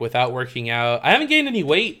like without working out. I haven't gained any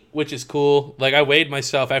weight, which is cool. Like I weighed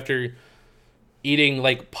myself after eating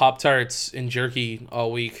like Pop-Tarts and jerky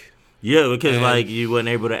all week. Yeah, because like you weren't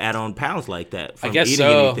able to add on pounds like that from I guess eating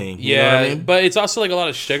so. anything. Yeah, you know what I mean? But it's also like a lot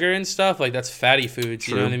of sugar and stuff. Like that's fatty foods.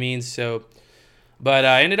 True. You know what I mean? So, but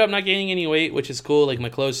I ended up not gaining any weight, which is cool. Like my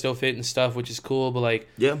clothes still fit and stuff, which is cool. But like,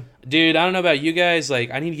 Yeah. dude, I don't know about you guys. Like,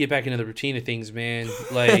 I need to get back into the routine of things, man.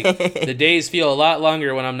 Like the days feel a lot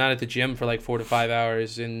longer when I'm not at the gym for like 4 to 5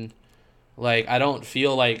 hours, and like I don't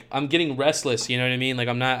feel like I'm getting restless. You know what I mean? Like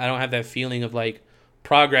I don't have that feeling of like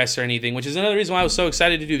progress or anything, which is another reason why I was so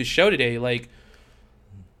excited to do the show today. Like,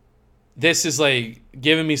 this is like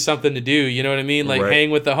giving me something to do, you know what I mean? Like hang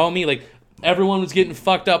with the homie. Like everyone was getting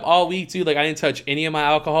fucked up all week, dude. Like I didn't touch any of my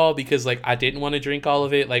alcohol because like I didn't want to drink all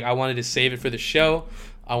of it. Like I wanted to save it for the show.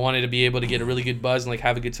 I wanted to be able to get a really good buzz and like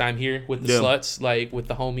have a good time here with the sluts, like with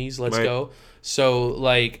the homies. Let's go. So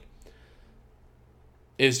like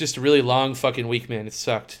it was just a really long fucking week, man. It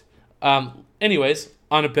sucked. Anyways,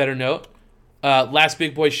 on a better note, last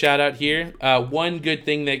big boy shout out here. One good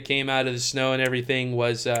thing that came out of the snow and everything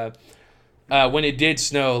was when it did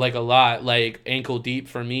snow, like a lot, like ankle deep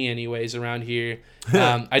for me anyways around here.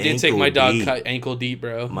 I did take my dog ankle deep,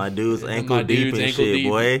 bro. My dude's ankle deep and shit,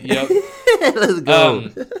 boy. Yep. Let's go.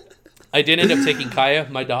 I did end up taking Kaya,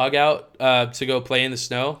 my dog, out to go play in the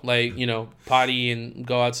snow, like, you know, potty and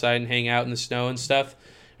go outside and hang out in the snow and stuff.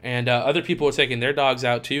 And other people were taking their dogs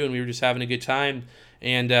out too, and we were just having a good time.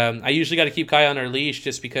 And I usually got to keep Kaya on her leash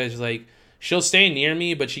just because, like, she'll stay near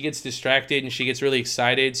me, but she gets distracted and she gets really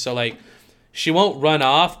excited. So, like, she won't run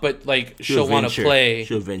off, but, like, she'll want to play.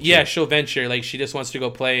 She'll venture. Yeah, she'll venture. Like, she just wants to go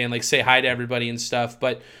play and, like, say hi to everybody and stuff.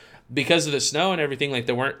 But because of the snow and everything, like,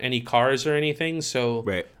 there weren't any cars or anything. So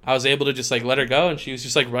I was able to just, like, let her go. And she was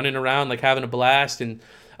just, like, running around, like, having a blast. And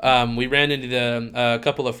we ran into a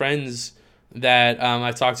couple of friends that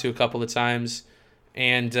I've talked to a couple of times.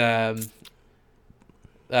 And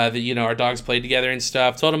you know, our dogs played together and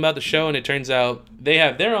stuff. Told them about the show, and it turns out they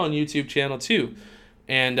have their own YouTube channel too.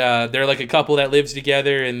 And they're like a couple that lives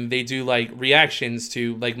together, and they do like reactions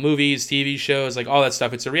to like movies, TV shows, like all that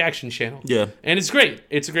stuff. It's a reaction channel. Yeah. And it's great.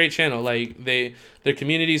 It's a great channel. Like their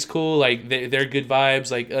community's cool. Like they're good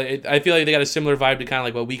vibes. Like I feel like they got a similar vibe to kind of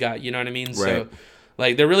like what we got. You know what I mean? Right. So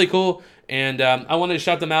like they're really cool. And I wanted to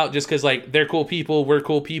shout them out just because like they're cool people. We're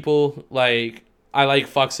cool people. Like I like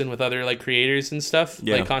fucking with other like creators and stuff,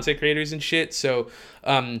 like content creators and shit. So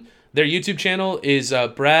their YouTube channel is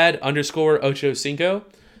Brad_Ocho5.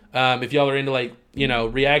 If y'all are into like, you know,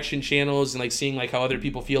 reaction channels and like seeing like how other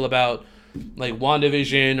people feel about like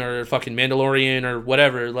WandaVision or fucking Mandalorian or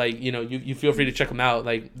whatever, like, you know, you feel free to check them out.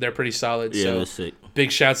 Like they're pretty solid. Yeah, so that's sick. Big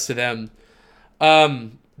shouts to them.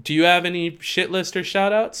 Do you have any shit list or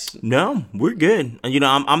shout outs? No, we're good. You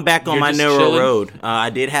know, I'm back on my narrow road. I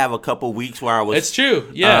did have a couple weeks where I was. It's true,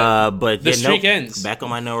 yeah. But the streak ends. Back on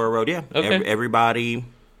my narrow road, yeah. Okay. Everybody,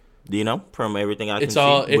 you know, from everything I can see.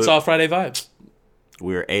 It's all Friday vibes.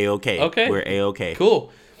 We're A-okay. Okay. We're A-okay.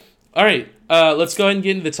 Cool. All right, let's go ahead and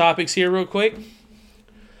get into the topics here real quick.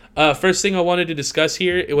 First thing I wanted to discuss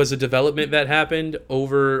here, it was a development that happened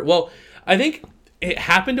over, well, I think it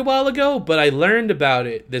happened a while ago, but I learned about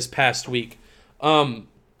it this past week. Breakdancing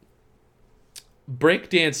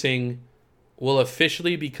will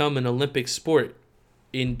officially become an Olympic sport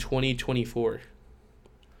in 2024.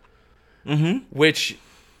 Which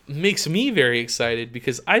makes me very excited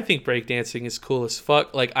because I think breakdancing is cool as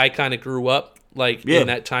fuck. Like, I kind of grew up like in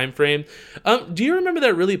that time frame. Do you remember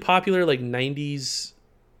that really popular like 90s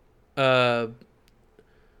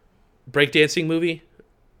breakdancing movie?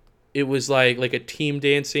 It was like a team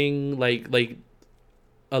dancing like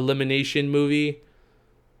elimination movie.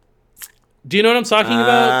 Do you know what I'm talking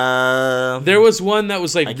about? There was one that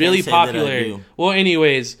was like really popular. Well,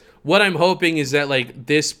 anyways, what I'm hoping is that like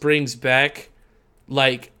this brings back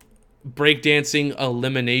like breakdancing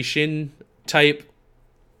elimination type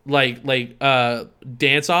like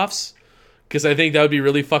dance offs. Because I think that would be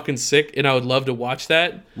really fucking sick, and I would love to watch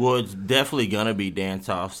that. Well, it's definitely gonna be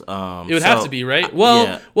dance-offs. It would have to be, right?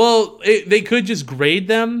 They could just grade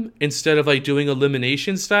them instead of like doing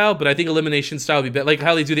elimination style. But I think elimination style would be better, like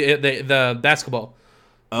how they do the basketball.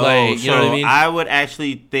 Oh, like, you know what I mean? I would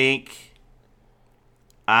actually think.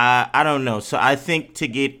 I don't know. So I think to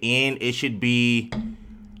get in, it should be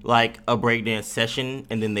like a breakdance session,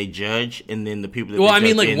 and then they judge, and then the people that I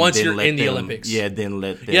mean, like once you're in the Olympics, then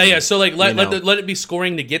let them, so like let it be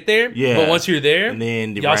scoring to get there, but once you're there, and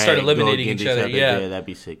then y'all start eliminating each other. Yeah, that'd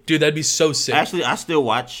be sick, dude. That'd be so sick. Actually, I still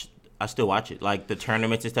watch I still watch it. Like the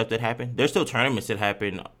tournaments and stuff that happen. There's still tournaments that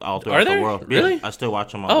happen all throughout Are there? the world. Really? Yeah, I still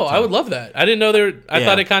watch them all Oh, the time. I would love that. I didn't know there. I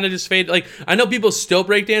thought it kind of just faded. Like I know people still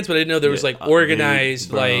breakdance, but I didn't know there was like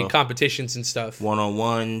organized like competitions and stuff.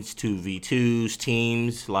 1-on-1s, 2v2s,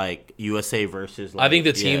 teams, like USA versus. Like, I think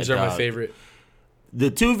the teams are my favorite. The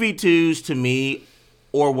 2v2s to me,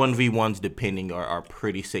 or 1v1s depending, are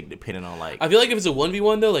pretty sick depending on like. I feel like if it's a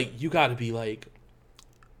 1v1 though, like you got to be like,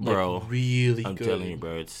 bro, really I'm good. telling you,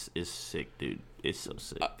 bro, it's sick, dude. It's so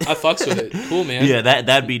sick. I fucks with it. Cool, man. Yeah,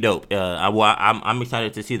 that'd be dope. I'm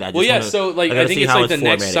excited to see that. So like I think it's like the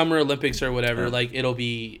next Summer Olympics or whatever. Like I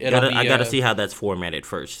gotta see how that's formatted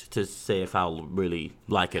first to say if I'll really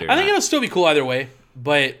like it or not. I think not. it'll still be cool either way.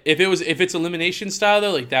 But if it's elimination style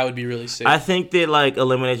though, like that would be really sick. I think that like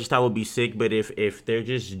elimination style would be sick, but if they're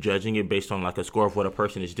just judging it based on like a score of what a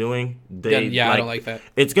person is doing, then I don't like that.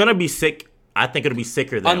 It's gonna be sick. I think it'll be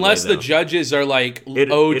sicker that unless way, the judges are like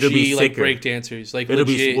OG like break dancers, like it'll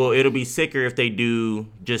legit. It'll be sicker if they do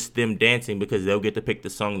just them dancing because they'll get to pick the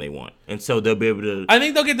song they want, and so they'll be able to. I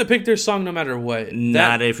think they'll get to pick their song no matter what.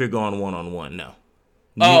 Not if you're going 1-on-1,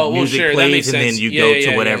 no. Music sure, that makes sense. And then you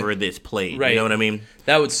go to whatever this played. Right. You know what I mean?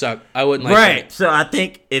 That would suck. I wouldn't like that. Right. So I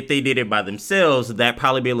think if they did it by themselves, that'd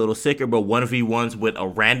probably be a little sicker. But 1v1s with a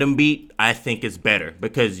random beat, I think is better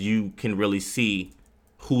because you can really see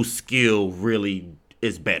whose skill really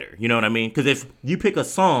is better. You know what I mean? Because if you pick a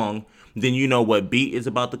song, then you know what beat is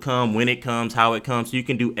about to come, when it comes, how it comes. So you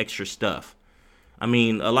can do extra stuff. I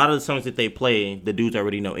mean, a lot of the songs that they play, the dudes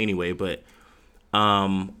already know anyway, but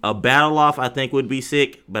a battle off I think would be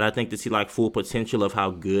sick, but I think to see like full potential of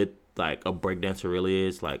how good like a breakdancer really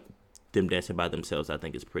is, like them dancing by themselves, I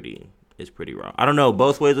think is pretty raw. I don't know,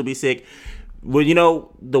 both ways will be sick. Well, you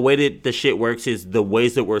know, the way that the shit works is the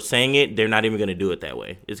ways that we're saying it, they're not even going to do it that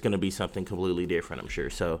way. It's going to be something completely different, I'm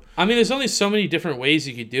sure. So I mean, there's only so many different ways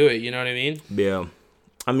you could do it, you know what I mean? Yeah.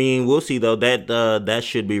 I mean, we'll see though. That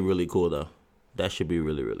should be really cool though. That should be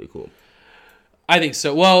really, really cool. I think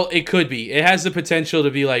so. Well, it could be. It has the potential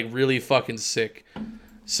to be like really fucking sick.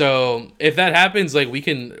 So if that happens, like we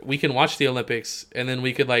can watch the Olympics and then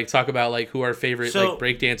we could like talk about like who our favorite like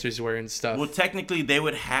break dancers were and stuff. Well, technically they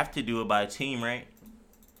would have to do it by team, right?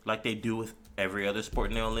 Like they do with every other sport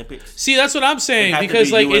in the Olympics. See, that's what I'm saying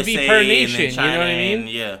because like it'd be per nation. You know what I mean?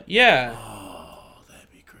 Yeah. Oh,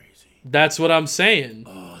 that'd be crazy. That's what I'm saying.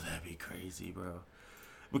 Oh, that'd be crazy, bro.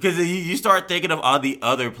 Because you start thinking of all the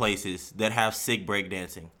other places that have sick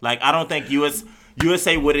breakdancing. Like, I don't think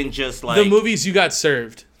USA wouldn't just, like... The movies You Got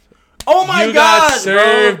Served. Oh, my God, You Got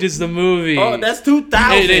Served, bro. Is the movie. Oh, that's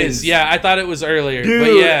 2000. It is. Yeah, I thought it was earlier. Dude,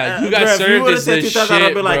 but yeah, You Got Served is the shit,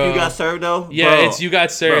 I'd be like, bro. You Got Served, though? Yeah, bro. it's You Got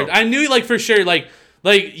Served. Bro. I knew, like, for sure, like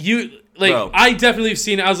you... Like, bro. I definitely have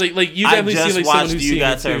seen it. I was like you definitely seen like someone who's seen it. You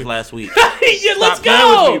Got Served last week. Yeah, let's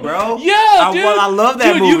go, me, bro. Yeah, dude. I love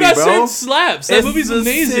that movie, You Got bro. Served slaps. That movie's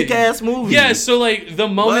amazing. Sick ass movie. Yeah, so like the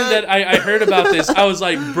moment that I heard about this, I was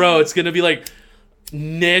like, bro, it's gonna be like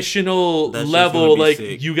national level, like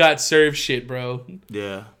sick. You Got Served shit, bro.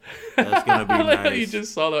 Yeah. That's gonna be nice. How you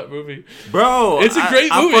just saw that movie, bro. It's a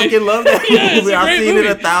great movie. I fucking love that movie. Yeah, it's a I've great seen movie.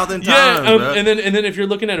 it 1,000 times. Yeah, bro. and then if you're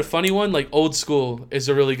looking at a funny one, like Old School is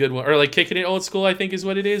a really good one, or like Kicking It Old School, I think is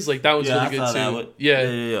what it is. Like that one's really good too. That one.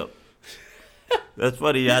 Yeah. That's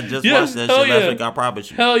funny. I just watched that shit last week. I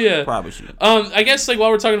promise you. Hell yeah. Promise you. I guess like while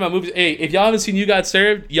we're talking about movies, hey, if y'all haven't seen You Got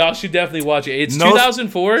Served, y'all should definitely watch it. It's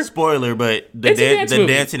 2004. Spoiler, but the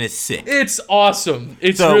dancing is sick. It's awesome.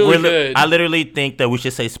 It's really good. I literally think that we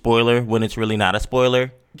should say spoiler when it's really not a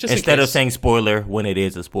spoiler, instead of saying spoiler when it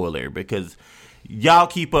is a spoiler, because y'all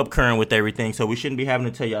keep up current with everything, so we shouldn't be having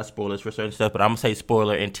to tell y'all spoilers for certain stuff. But I'm gonna say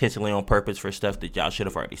spoiler intentionally on purpose for stuff that y'all should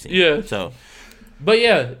have already seen. Yeah. So. But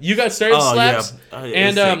yeah, You Got Served slaps. Yeah.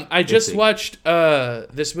 And I just watched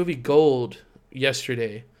this movie Gold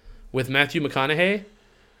yesterday with Matthew McConaughey.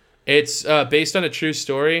 It's based on a true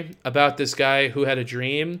story about this guy who had a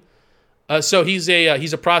dream. So he's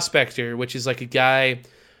a prospector, which is like a guy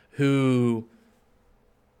who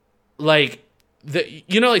like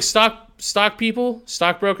like stock people,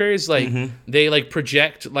 stockbrokers, like they like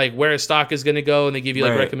project like where a stock is gonna go and they give you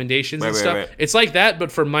like recommendations and stuff. Right. It's like that,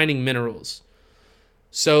 but for mining minerals.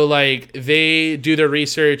 So like they do their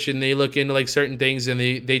research and they look into like certain things and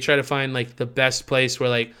they try to find like the best place where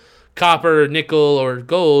like copper, nickel, or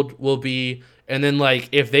gold will be, and then like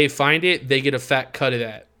if they find it, they get a fat cut of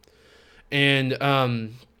that. And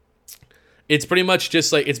it's pretty much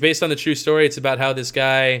just like it's based on the true story. It's about how this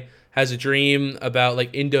guy has a dream about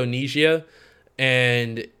like Indonesia,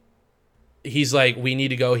 and he's like, we need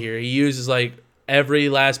to go here. He uses like every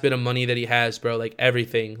last bit of money that he has, bro, like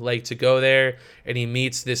everything, like to go there, and he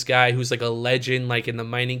meets this guy who's like a legend, like in the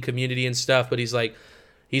mining community and stuff, but he's like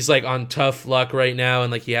on tough luck right now,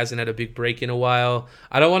 and like he hasn't had a big break in a while.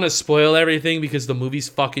 I don't want to spoil everything because the movie's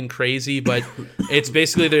fucking crazy, but it's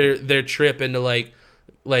basically their trip into like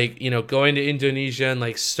going to Indonesia and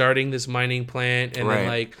like starting this mining plant, and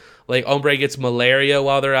then like Ombre gets malaria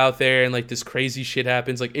while they're out there, and like this crazy shit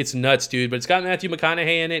happens. Like it's nuts, dude. But it's got Matthew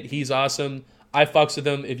McConaughey in it. He's awesome. I fucks with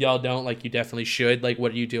him. If y'all don't, like, you definitely should. Like,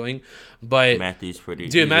 what are you doing? But Matthew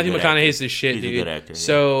McConaughey's the shit, he's dude. He's a good actor.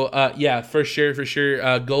 So, yeah, for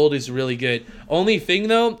sure. Gold is really good. Only thing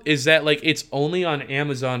though is that like it's only on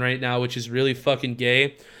Amazon right now, which is really fucking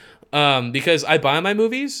gay. Because I buy my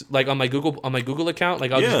movies like on my Google account.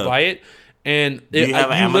 Like I'll just buy it, and you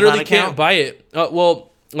literally can't buy it. Well.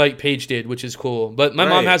 Like Paige did, which is cool. But my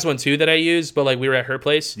mom has one too that I use, but like we were at her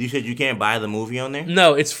place. You said you can't buy the movie on there?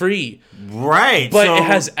 No, it's free. Right. But it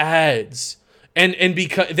has ads. And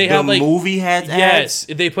because they have like the movie has ads? Yes,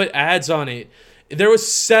 they put ads on it. There was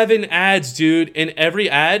 7 ads, dude, and every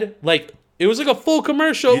ad, like it was like a full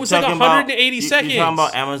commercial. It was like 180 seconds. You're talking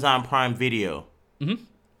about Amazon Prime Video. Mm-hmm.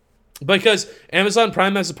 Because Amazon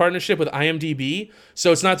Prime has a partnership with IMDb,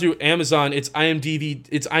 so it's not through Amazon, it's IMDb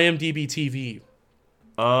TV.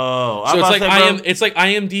 Oh, so it's like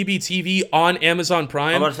IMDb TV on Amazon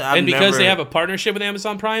Prime, and because they have a partnership with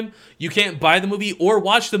Amazon Prime, you can't buy the movie or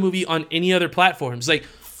watch the movie on any other platforms. Like,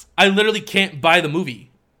 I literally can't buy the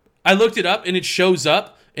movie. I looked it up, and it shows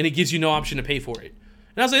up, and it gives you no option to pay for it.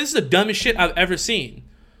 And I was like, this is the dumbest shit I've ever seen.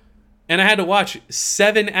 And I had to watch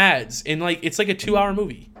 7 ads, and like it's like a 2-hour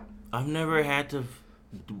movie. I've never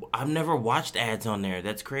watched ads on there.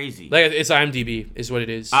 That's crazy. Like it's IMDb is what it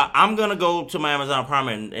is. I'm gonna go to my Amazon Prime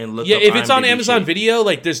and look. Yeah, up if it's IMDb on Amazon Video,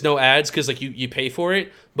 like there's no ads because like you pay for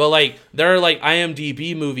it. But like there are like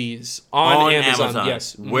IMDb movies on Amazon.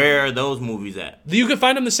 Yes. Where are those movies at? You can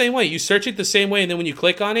find them the same way. You search it the same way, and then when you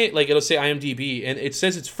click on it, like it'll say IMDb, and it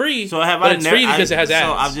says it's free. So it's free because it has ads.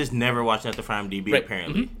 So I've just never watched that from IMDb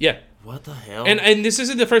apparently. Mm-hmm. Yeah. What the hell? And this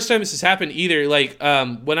isn't the first time this has happened either. Like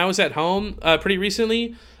when I was at home pretty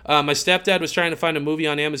recently. My stepdad was trying to find a movie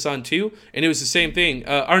on Amazon too, and it was the same thing.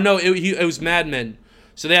 It was Mad Men.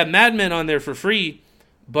 So they have Mad Men on there for free,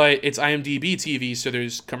 but it's IMDb TV, so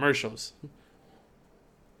there's commercials.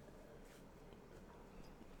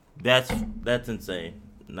 That's insane.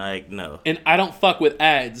 Like, no. And I don't fuck with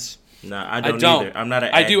ads. No, I don't either. I'm not an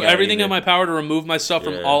ad I do guy everything either. in my power to remove myself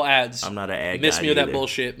from all ads. I'm not an ad guy Miss me with that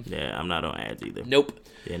bullshit. Yeah, I'm not on ads either. Nope.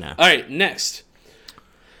 Yeah, nah. All right, next.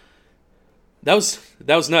 That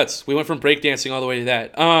was nuts. We went from breakdancing all the way to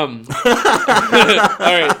that. All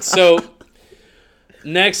right, so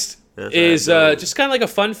next is just kind of like a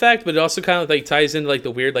fun fact, but it also kind of like ties into like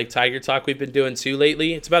the weird like tiger talk we've been doing too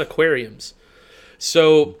lately. It's about aquariums.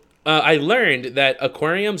 So I learned that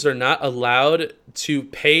aquariums are not allowed to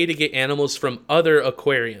pay to get animals from other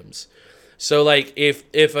aquariums. So like if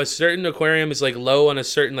a certain aquarium is like low on a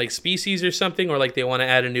certain like species or something, or like they want to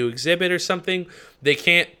add a new exhibit or something, they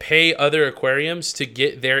can't pay other aquariums to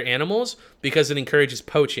get their animals because it encourages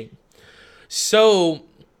poaching. So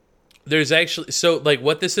there's actually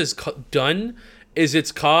what this has done is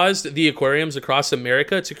it's caused the aquariums across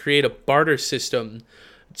America to create a barter system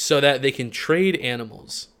so that they can trade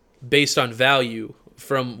animals based on value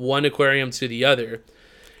from one aquarium to the other.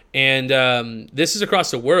 And this is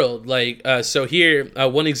across the world. So here,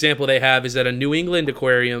 one example they have is that a New England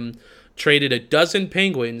aquarium traded a dozen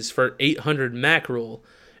penguins for 800 mackerel.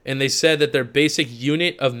 And they said that their basic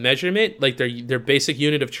unit of measurement, like their basic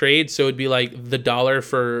unit of trade, so it'd be like the dollar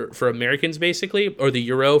for Americans basically, or the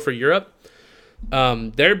euro for Europe.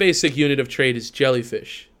 Their basic unit of trade is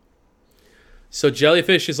jellyfish. So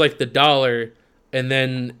jellyfish is like the dollar, and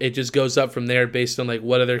then it just goes up from there based on like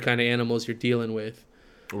what other kind of animals you're dealing with.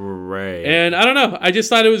 Right. And I don't know. I just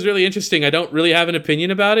thought it was really interesting. I don't really have an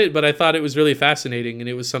opinion about it, but I thought it was really fascinating, and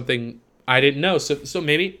it was something I didn't know. So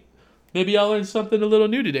maybe I'll learn something a little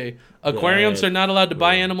new today. Aquariums are not allowed to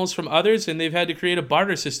buy animals from others, and they've had to create a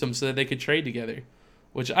barter system so that they could trade together,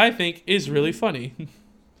 which I think is really funny.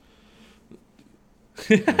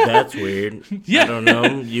 That's weird. Yeah. I don't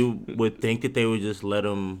know. You would think that they would just let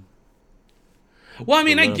them... Well, I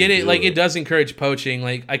mean, I get it. Like, it does encourage poaching.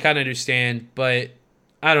 Like, I kind of understand, but...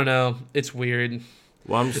 I don't know. It's weird.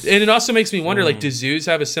 Well, and it also makes me wonder, like, do zoos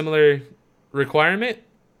have a similar requirement?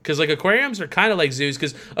 Because, like, aquariums are kind of like zoos.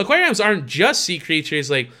 Because aquariums aren't just sea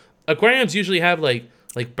creatures. Like, aquariums usually have, like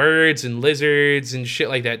birds and lizards and shit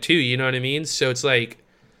like that, too. You know what I mean? So it's like...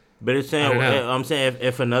 But it's saying... I'm saying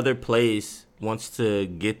if another place wants to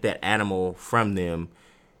get that animal from them,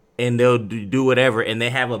 and they'll do whatever, and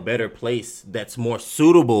they have a better place that's more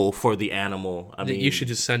suitable for the animal. I mean, you should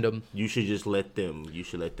just send them. You should just let them. You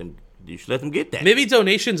should let them get that. Maybe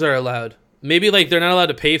donations are allowed. Maybe like they're not allowed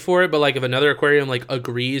to pay for it, but like if another aquarium like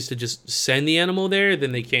agrees to just send the animal there,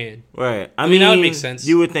 then they can. Right. I mean that would make sense.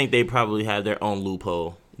 You would think they probably have their own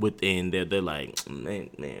loophole within there. They're like, man,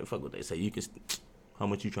 fuck what they say. You can. How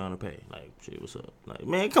much you trying to pay? Like, shit, what's up? Like,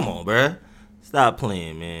 man, come on, bruh. Stop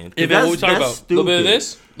playing, man. Hey, man, what we talking about? A little bit of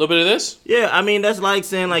this? A little bit of this? Yeah, I mean, that's like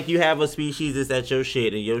saying, like, you have a species that's at your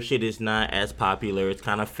shit, and your shit is not as popular. It's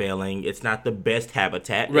kind of failing. It's not the best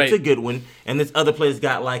habitat. Right. It's a good one. And this other place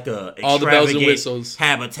got, like, a all the bells and whistles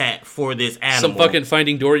habitat for this animal. Some fucking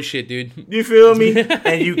Finding Dory shit, dude. You feel me?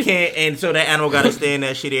 And you can't, and so that animal got to stay in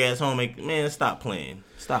that shitty-ass home. And, man, stop playing.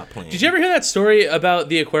 Stop playing. Did you ever hear that story about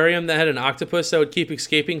the aquarium that had an octopus that would keep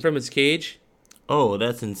escaping from its cage? Oh,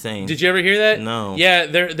 that's insane. Did you ever hear that? No. Yeah,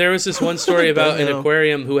 there was this one story about an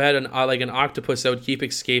aquarium who had an octopus that would keep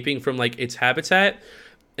escaping from like its habitat,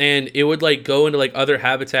 and it would like go into like other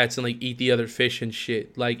habitats and like eat the other fish and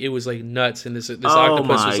shit. Like it was like nuts, and this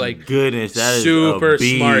octopus was like goodness, that is super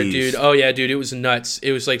smart, dude. Oh yeah, dude, it was nuts.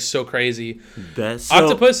 It was like so crazy.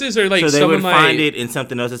 Octopuses are like so they some would of my find it in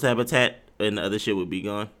something else's habitat, and the other shit would be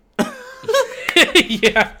gone.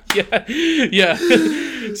 yeah.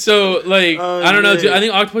 So like I don't know, dude. I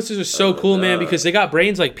think octopuses are so cool, man, because they got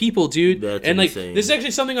brains like people, dude. That's and like insane. this is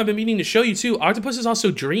actually something I've been meaning to show you too. Octopuses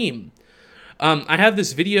also dream. I have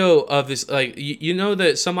this video of this, like you know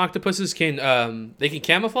that some octopuses can they can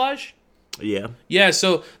camouflage. Yeah.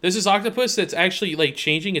 So there's this octopus that's actually like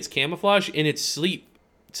changing its camouflage in its sleep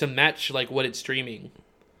to match like what it's dreaming.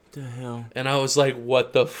 The hell? And I was like,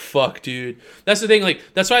 what the fuck, dude? That's the thing, like,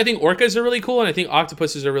 that's why I think orcas are really cool, and I think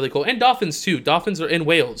octopuses are really cool. And dolphins, too. Dolphins are in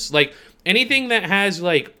whales. Like, anything that has,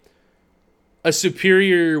 like, a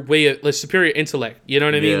superior superior intellect. You know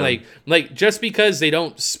what I mean? Like, just because they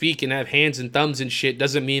don't speak and have hands and thumbs and shit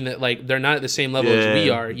doesn't mean that, like, they're not at the same level as we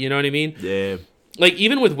are. You know what I mean? Yeah. Like,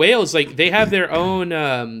 even with whales, like, they have their own,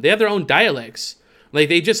 dialects. Like,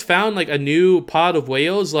 they just found, like, a new pod of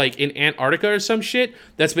whales, like, in Antarctica or some shit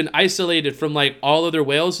that's been isolated from, like, all other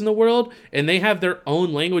whales in the world, and they have their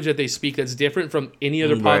own language that they speak that's different from any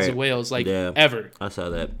other pods of whales, like, ever. I saw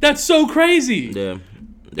that. That's so crazy! Yeah.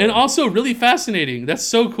 And also really fascinating. That's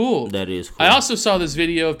so cool. That is cool. I also saw this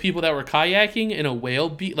video of people that were kayaking, and a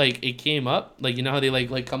whale like, it came up. Like, you know how they,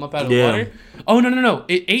 like come up out of the water? Oh, no.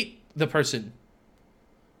 It ate the person.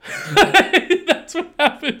 That's what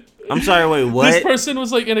happened. I'm sorry, wait, what? This person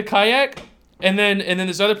was like in a kayak, and then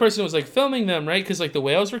this other person was like filming them, right? Because like the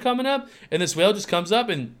whales were coming up, and this whale just comes up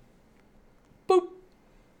and boop,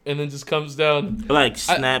 and then just comes down. Like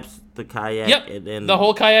snaps the kayak. Yep, and then the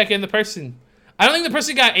whole kayak and the person. I don't think the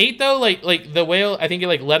person got ate though. Like the whale, I think it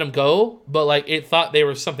like let him go, but like it thought they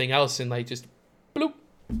were something else and like just bloop.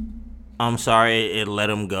 I'm sorry, it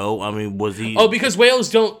let him go. I mean, was he? Oh, because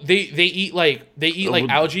whales don't. They eat like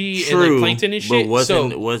algae and like plankton and shit.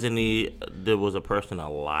 But wasn't he? There was a person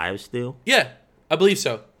alive still. Yeah, I believe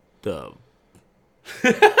so. A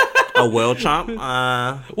whale chomp.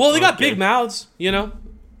 Well, they got big mouths, you know.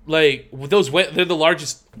 Like those, they're the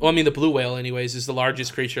largest. Well, I mean, the blue whale, anyways, is the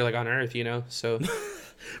largest creature like on Earth, you know. So,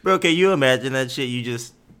 bro, can you imagine that shit? You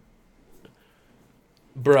just.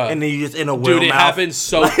 Bruh. And then you just in a whale Dude, it mouth. happens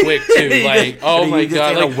so quick, too. Like, oh my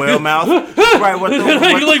God. In a whale mouth. Right, what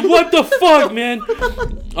the fuck, man?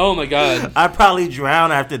 Oh my God. I'd probably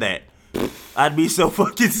drown after that. I'd be so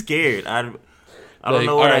fucking scared. I don't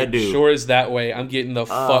know what I'd do. Sure is that way. I'm getting the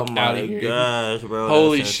fuck out of here. Oh my gosh, bro.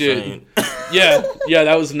 Holy shit. Yeah,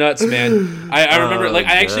 that was nuts, man. I remember, like,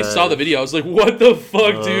 I actually saw the video. I was like, what the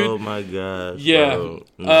fuck, dude? Oh my gosh. Yeah.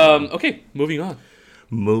 Bro. Okay, moving on.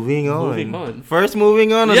 Moving on. First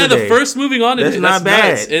moving on. Yeah, the first moving on. That's not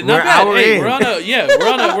bad. Not bad. Hey, we're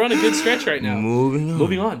on a good stretch right now.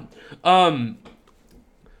 Moving on.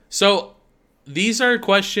 So these are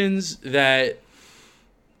questions that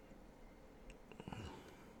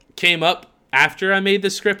came up after I made the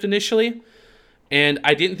script initially, and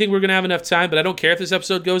I didn't think we were gonna have enough time. But I don't care if this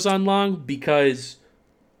episode goes on long because,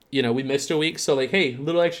 you know, we missed a week. So like, hey, a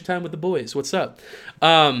little extra time with the boys. What's up?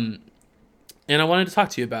 And I wanted to talk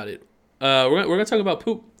to you about it. We're gonna talk about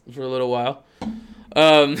poop for a little while.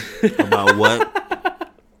 About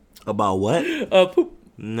what? About what? Poop.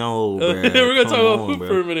 No, bruh. We're gonna talk about poop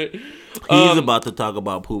for a minute. He's about to talk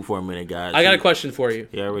about poop for a minute, guys. I got a question for you.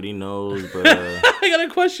 He already knows, bro. I got a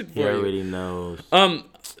question for you. He already knows.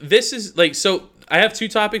 This is like, so I have two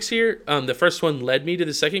topics here. The first one led me to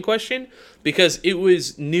the second question because it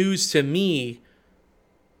was news to me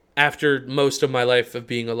after most of my life of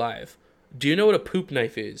being alive. Do you know what a poop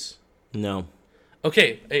knife is? No.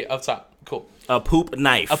 Okay, hey, up top. Cool. A poop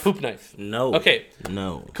knife. A poop knife. No. Okay.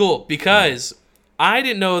 No. Cool, because I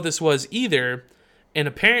didn't know this was either, and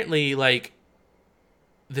apparently, like,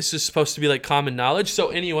 this is supposed to be, like, common knowledge. So,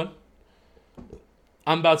 anyone,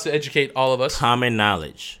 I'm about to educate all of us. Common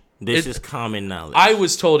knowledge. This is common knowledge. I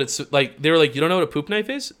was told it's, like, they were like, you don't know what a poop knife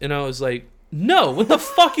is? And I was like, no, what the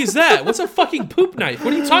fuck is that? What's a fucking poop knife?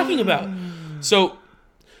 What are you talking about? So,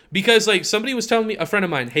 because, like, somebody was telling me, a friend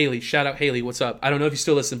of mine, Haley, shout out Haley, what's up? I don't know if you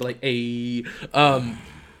still listen, but, like, hey.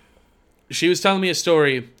 She was telling me a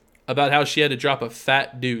story about how she had to drop a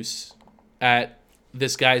fat deuce at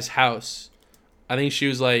this guy's house. I think she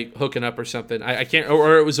was, like, hooking up or something. I can't,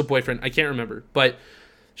 or it was a boyfriend. I can't remember. But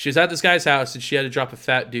she was at this guy's house, and she had to drop a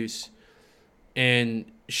fat deuce.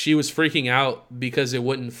 And she was freaking out because it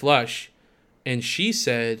wouldn't flush. And she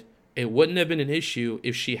said it wouldn't have been an issue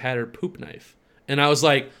if she had her poop knife. And I was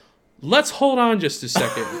like, let's hold on just a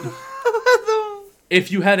second.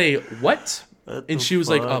 If you had a what? And she was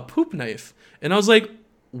like, a poop knife. And I was like,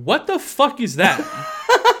 what the fuck is that?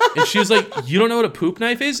 And she was like, you don't know what a poop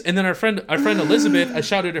knife is? And then our friend Elizabeth, I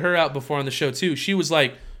shouted her out before on the show too. She was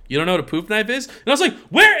like, you don't know what a poop knife is? And I was like,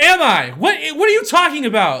 where am I? What are you talking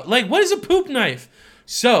about? Like, what is a poop knife?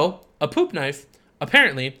 So, a poop knife,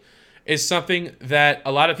 apparently, is something that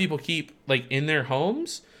a lot of people keep, like, in their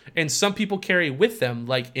homes, and some people carry with them,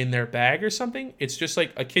 like, in their bag or something. It's just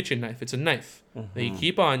like a kitchen knife. It's a knife that you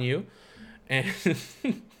keep on you, and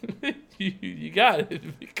you got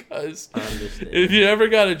it, because if you ever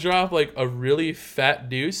got to drop, like, a really fat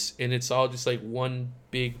deuce, and it's all just, like, one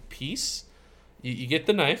big piece, you get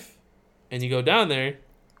the knife, and you go down there,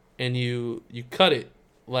 and you cut it,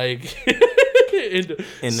 like, into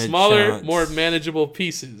smaller, chunks, more manageable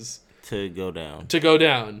pieces. To go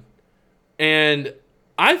down. And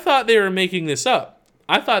I thought they were making this up.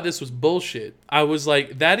 I thought this was bullshit. I was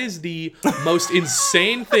like, that is the most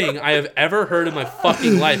insane thing I have ever heard in my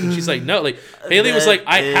fucking life. And she's like, no. Like, Haley was like,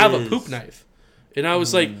 I have a poop knife. And I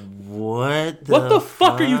was like, what the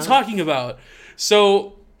fuck are you talking about?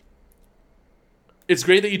 So, it's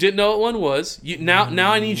great that you didn't know what one was. Now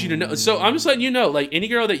I need you to know. So I'm just letting you know, like, any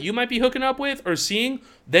girl that you might be hooking up with or seeing,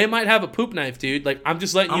 they might have a poop knife, dude. Like, I'm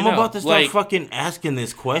just letting you know. I'm about to start fucking asking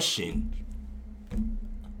this question.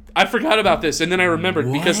 I forgot about this, and then I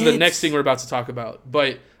remembered because of the next thing we're about to talk about.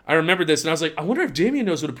 But I remembered this, and I was like, I wonder if Damien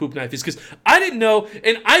knows what a poop knife is, because I didn't know,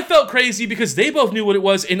 and I felt crazy because they both knew what it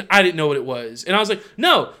was, and I didn't know what it was. And I was like,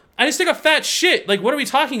 no, I just take a fat shit. Like, what are we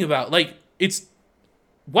talking about? Like, it's...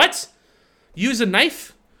 What? Use a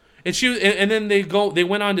knife? And then they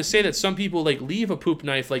went on to say that some people, like, leave a poop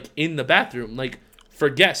knife, like, in the bathroom, like, for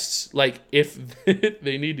guests, like, if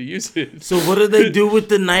they need to use it. So what do they do with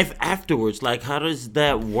the knife afterwards? Like, how does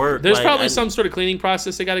that work? There's probably some sort of cleaning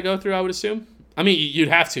process they got to go through, I would assume. I mean, you'd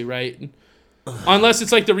have to, right? Unless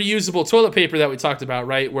it's like the reusable toilet paper that we talked about,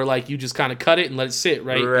 right? Where, like, you just kind of cut it and let it sit,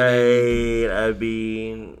 right? Right. I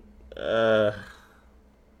mean, a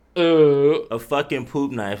fucking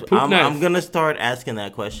poop knife. I'm gonna start asking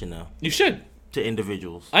that question now. You should. To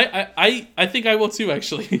individuals. I think I will too,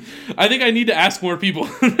 actually. I think I need to ask more people.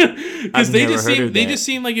 Because they just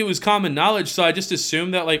seem like it was common knowledge, so I just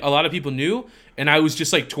assumed that, like, a lot of people knew, and I was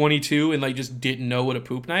just, like, 22 and, like, just didn't know what a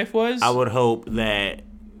poop knife was. I would hope that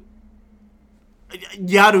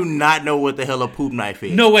y'all do not know what the hell a poop knife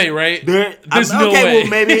is. No way, right? There's no way. Well,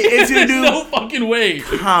 maybe if you do, no fucking way.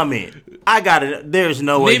 Comment. I got it. There's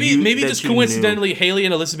no way. Maybe just coincidentally, Haley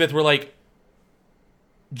and Elizabeth were like,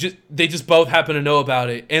 they just both happen to know about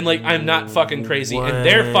it, and, like, I'm not fucking crazy, and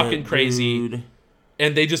they're fucking crazy, dude.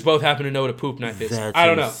 And they just both happen to know what a poop knife is. I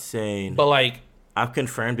don't know. Insane. But, like, I've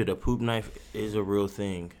confirmed it. A poop knife is a real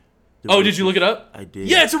thing. Did you look it up? I did.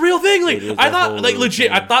 Yeah, it's a real thing. Like, I thought, like,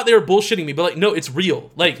 legit, thing. I thought they were bullshitting me, but, like, no, it's real.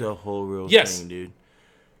 Like, it's a whole real thing, dude.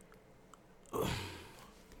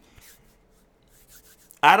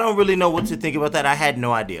 I don't really know what to think about that. I had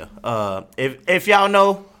no idea. If y'all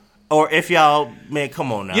know, or if y'all, man,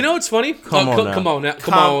 come on now. You know what's funny? Come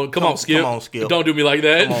on, Skip. Don't do me like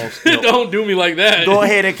that. Come on, Skip. Don't do me like that. Go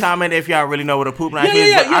ahead and comment if y'all really know what a poop knife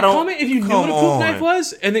is. Yeah. Comment if you knew what a poop knife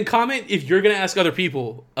was, and then comment if you're gonna ask other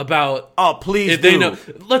people about. Oh, please if they know.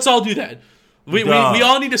 Let's all do that. We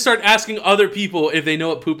all need to start asking other people if they know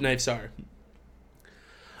what poop knives are.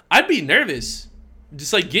 I'd be nervous.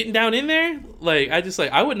 Just, like, getting down in there, like,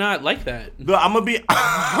 I would not like that. But I'm gonna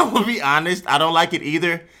be honest. I don't like it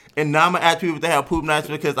either. And now I'm gonna ask people if they have poop knives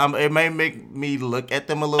because it may make me look at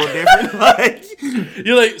them a little different. Like,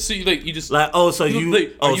 you're like, so you just like, so you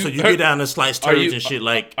get down and slice turds and shit.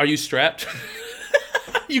 Like, are you strapped?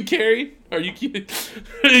 You carry? Are you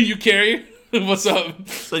carry? What's up?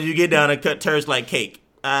 So you get down and cut turds like cake.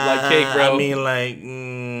 Like cake, bro. I mean, like,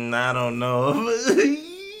 I don't know.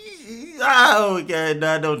 Oh, God,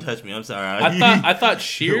 no, don't touch me. I'm sorry. I thought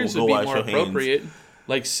shears would be more appropriate.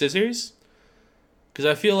 Like scissors? Because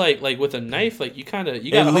I feel like with a knife, like you gotta hope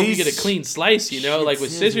you get a clean slice, you know? Like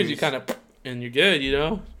with scissors, you kind of, and you're good, you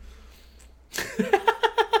know?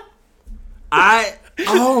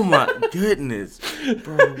 Oh my goodness,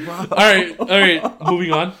 bro. All right,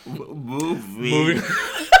 moving on. Moving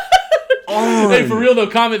on. Hey, for real though,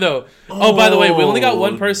 comment though. Oh, by the way, we only got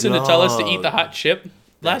one person to tell us to eat the hot chip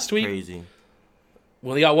last week. Crazy. We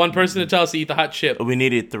only got one person to tell us to eat the hot chip. We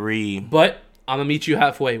needed 3. But I'm gonna meet you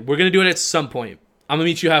halfway. We're gonna do it at some point. I'm gonna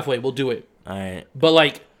meet you halfway. We'll do it. All right. But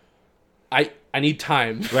like, I need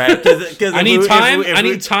time. Right. Cause I need time. I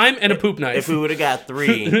need time and a poop knife. If we would have got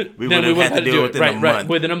 3, we would have had to do it within a month. Right,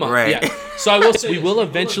 within a month. Right. Yeah. So I will say we will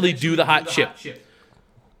eventually do the hot chip.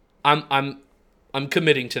 I'm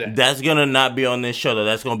committing to that. That's gonna not be on this show though.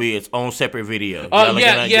 That's gonna be its own separate video.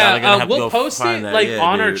 We'll post it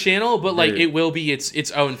on our channel, but like it will be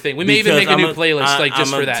its own thing. We may even make a new playlist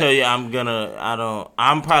just for that. Tell you, I'm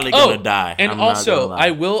probably gonna die. And also,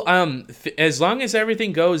 I will as long as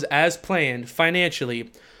everything goes as planned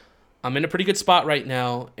financially, I'm in a pretty good spot right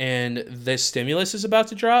now, and this stimulus is about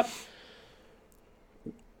to drop.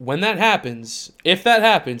 When that happens, if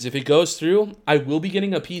it goes through, I will be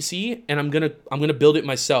getting a PC, and I'm gonna build it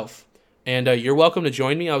myself. And you're welcome to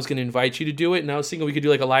join me. I was gonna invite you to do it, and I was thinking we could do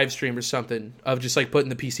like a live stream or something of just like putting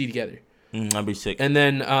the PC together. I'd be sick. And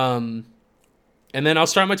then I'll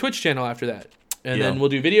start my Twitch channel after that, and then we'll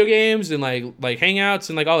do video games and like hangouts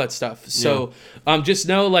and like all that stuff. So just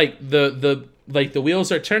know like the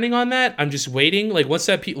wheels are turning on that. I'm just waiting. Like once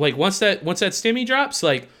that stimmy drops,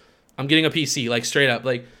 like. I'm getting a PC, like straight up,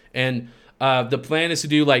 like, and the plan is to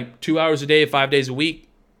do like 2 hours a day, 5 days a week,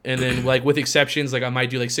 and then like with exceptions, like I might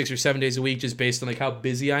do like 6 or 7 days a week, just based on like how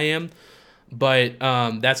busy I am. But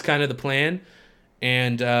that's kind of the plan,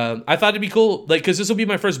 and I thought it'd be cool, like, because this will be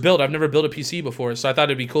my first build. I've never built a PC before, so I thought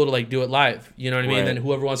it'd be cool to like do it live. You know what I mean? And then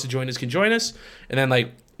whoever wants to join us can join us, and then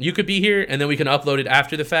like you could be here, and then we can upload it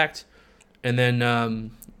after the fact, and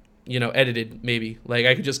then. Edited maybe. Like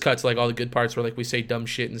I could just cut to like all the good parts where like we say dumb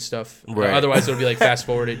shit and stuff. Right. Otherwise it'll be like fast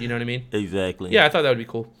forwarded. You know what I mean? Exactly. Yeah, I thought that would be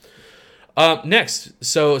cool. Next,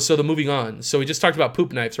 so the moving on. So we just talked about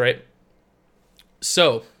poop knives, right?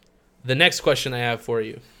 So the next question I have for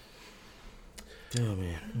you. Oh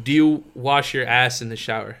man. Do you wash your ass in the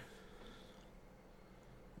shower?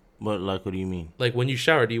 What do you mean? Like when you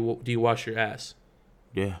shower, do you wash your ass?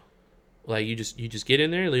 Yeah. Like you just get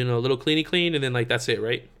in there, a little clean, and then like that's it,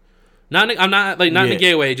 right? I'm not in a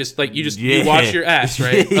gay way. Just like you wash your ass,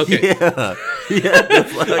 right? Okay. Yeah.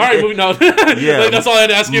 All right, moving on. Yeah, like, that's all I had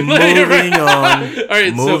to ask you. Moving on. All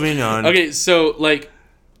right, moving on. Okay, so like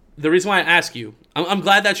the reason why I ask you, I'm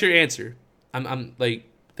glad that's your answer. I'm like,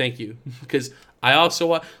 thank you, because I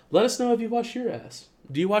also let us know if you wash your ass.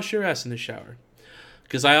 Do you wash your ass in the shower?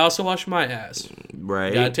 Because I also wash my ass. Right.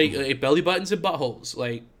 You gotta take belly buttons and buttholes,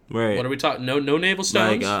 like. Right. What are we talking? No navel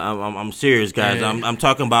stones. Like I'm serious, guys. I'm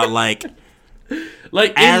talking about like in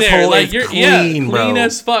there, like you're clean, clean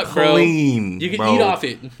as fuck, bro. Clean, you can eat off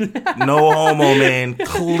it. No homo, man.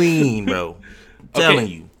 Clean, bro. Telling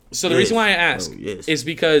you. So the reason why I ask is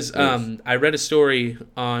because I read a story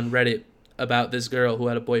on Reddit about this girl who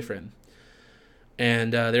had a boyfriend,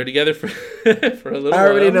 and they were together for a little while. I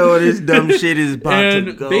already know this dumb shit is about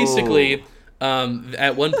to go. Basically,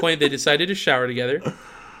 at one point they decided to shower together.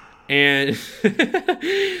 And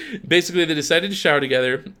basically, they decided to shower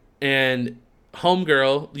together. And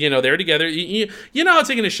homegirl, they were together. You know how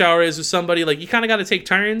taking a shower is with somebody. Like, you kind of got to take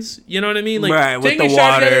turns. You know what I mean? Like, right, taking with the a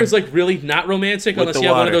shower water. together is, like, really not romantic unless you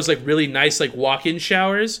have one of those, like, really nice, like, walk-in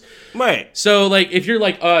showers. Right. So, like, if you're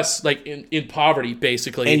like us, like, in poverty,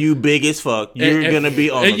 basically. And you big as fuck. You're going to be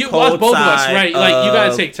on the cold both side of us, right? Like, you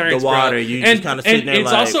got to take turns, the water. Bro. You just kind of sitting there,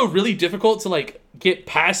 it's also really difficult to, like, get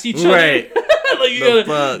past each other. Right. Like you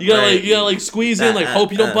gotta squeeze in, like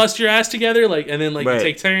hope you don't bust your ass together, like, and then like you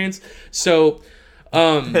take turns. So,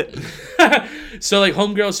 so like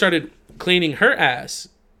homegirl started cleaning her ass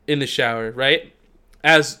in the shower, right?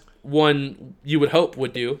 As one you would hope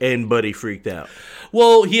would do. And buddy freaked out.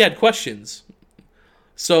 Well, he had questions.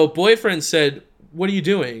 So boyfriend said, "What are you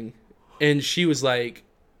doing?" And she was like,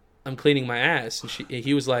 "I'm cleaning my ass." And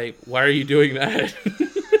he was like, "Why are you doing that?"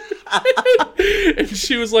 And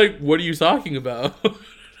she was like, "What are you talking about?"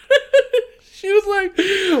 She was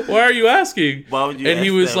like, "Why are you asking?" Why would you and ask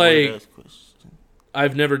he was that like,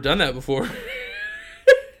 "I've never done that before."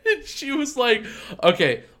 And she was like,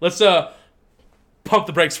 "Okay, let's pump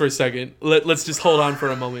the brakes for a second. Let's just hold on for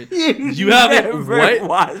a moment. You haven't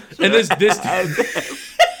what?" And this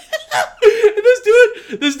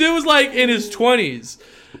This dude was like in his 20s,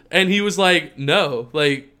 and he was like, no,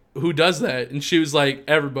 like, who does that? And she was like,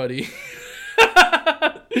 everybody.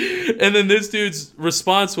 And then this dude's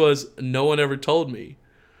response was, no one ever told me.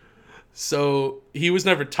 So he was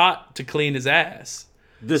never taught to clean his ass.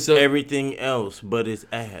 So everything else but his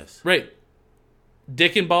ass. Right.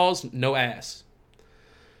 Dick and balls, no ass.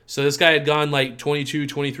 So this guy had gone like 22,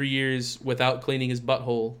 23 years without cleaning his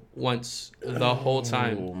butthole once the whole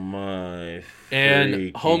time. Oh my.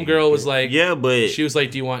 And homegirl was like, yeah, but she was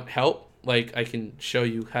like, do you want help? Like, I can show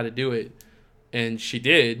you how to do it. And she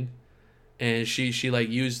did. And she like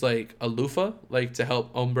used like a loofah like to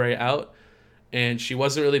help hombre out. And she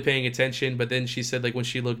wasn't really paying attention, but then she said like when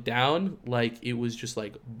she looked down, like it was just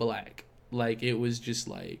like black. Like it was just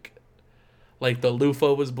like the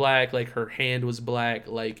loofah was black, like her hand was black,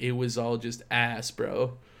 like it was all just ass,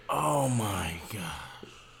 bro. Oh my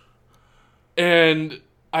god. And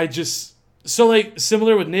I just so like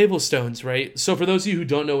similar with navel stones, right? So for those of you who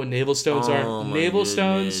don't know what navel stones are, navel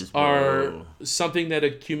stones are something that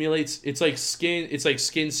accumulates. It's like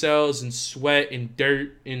skin cells and sweat and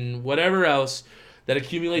dirt and whatever else that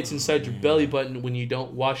accumulates inside your belly button when you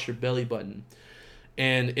don't wash your belly button.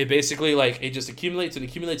 And it basically like it just accumulates and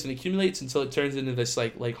accumulates and accumulates until it turns into this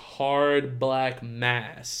like hard black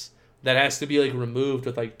mass that has to be like removed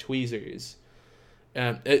with like tweezers.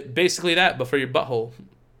 Basically that, but for your butthole.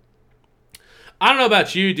 I don't know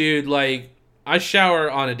about you, dude. Like, I shower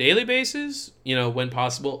on a daily basis, you know, when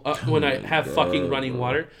possible, when I have fucking running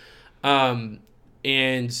water. And,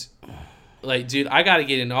 like, dude, I got to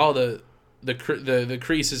get in all the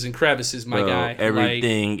creases and crevices, my guy.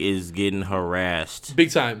 Everything is getting harassed. Big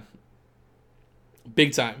time.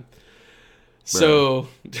 Big time. So,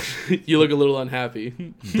 you look a little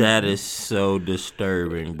unhappy. That is so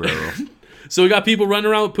disturbing, bro. So we got people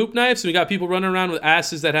running around with poop knives, and we got people running around with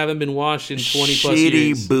asses that haven't been washed in 20 plus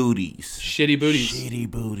years. Shitty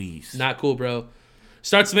booties. Not cool, bro.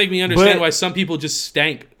 Starts to make me understand why some people just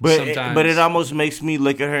stank sometimes. But it almost makes me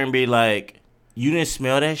look at her and be like, you didn't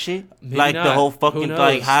smell that shit? Maybe like not. The whole fucking,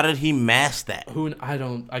 like, how did he mask that?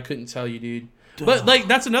 I couldn't tell you, dude. But, like,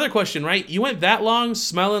 that's another question, right? You went that long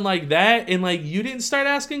smelling like that, and, like, you didn't start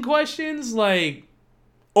asking questions? Like...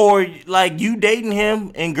 Or, like, you dating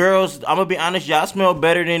him, and girls, I'm going to be honest, y'all smell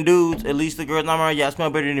better than dudes. At least the girls I'm around, y'all smell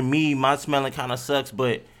better than me. My smelling kind of sucks,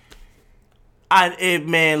 but...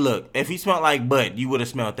 Man, look, if he smelled like butt, you would have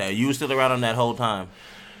smelled that. You were still around him that whole time.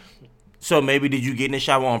 So maybe did you get in the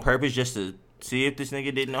shower on purpose just to see if this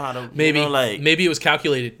nigga didn't know how to... Maybe. You know, like, maybe it was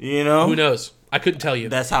calculated. You know? Who knows? I couldn't tell you.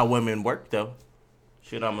 That's how women work, though.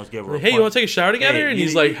 Should almost give her a hey, you want to take a shower together? And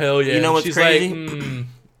he's like, hell yeah. You know what's She's crazy? Like,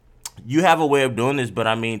 You have a way of doing this, but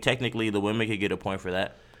I mean, technically, the women could get a point for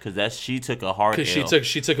that because she took a hard L. Because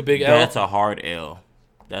she took a big L. That's a hard L.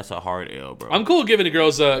 That's a hard L, bro. I'm cool giving the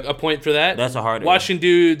girls a point for that. That's a hard L. Watching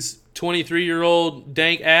dudes 23-year-old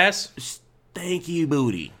dank ass, stanky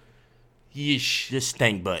booty. Yeesh. Just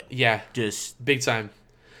stank butt. Yeah. Just big time.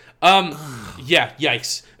 Yeah.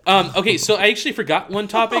 Yikes. Okay, so I actually forgot one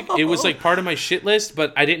topic. It was like part of my shit list,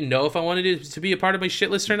 but I didn't know if I wanted it to be a part of my shit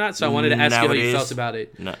list or not. So I wanted to ask you how you felt about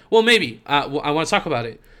it. No. Well, maybe. I want to talk about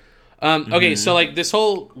it. Okay, so like this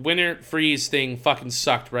whole winter freeze thing fucking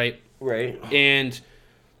sucked, right? Right. And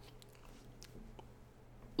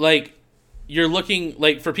like you're looking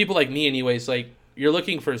like for people like me, anyways. Like you're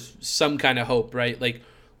looking for some kind of hope, right? Like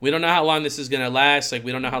we don't know how long this is gonna last. Like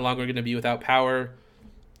we don't know how long we're gonna be without power.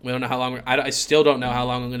 We don't know how long... I still don't know how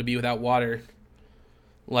long I'm going to be without water.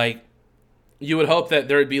 Like, you would hope that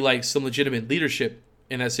there would be, like, some legitimate leadership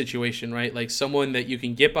in that situation, right? Like, someone that you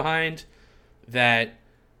can get behind that,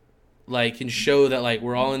 like, can show that, like,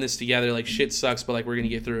 we're all in this together. Like, shit sucks, but, like, we're going to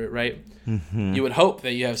get through it, right? Mm-hmm. You would hope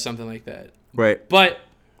that you have something like that. Right. But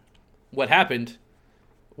what happened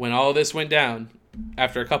when all of this went down,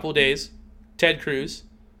 after a couple of days, Ted Cruz,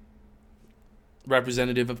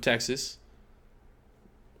 representative of Texas...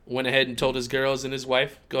 went ahead and told his girls and his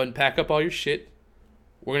wife, go ahead and pack up all your shit.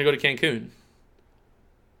 We're going to go to Cancun.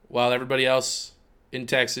 While everybody else in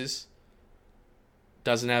Texas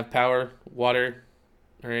doesn't have power, water,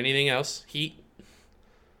 or anything else, heat,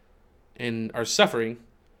 and are suffering,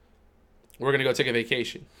 we're going to go take a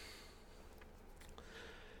vacation.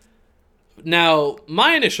 Now,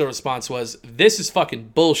 my initial response was, this is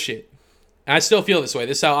fucking bullshit. And I still feel this way.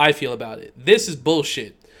 This is how I feel about it. This is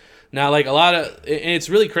bullshit. Now, like, and it's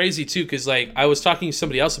really crazy, too, because, like, I was talking to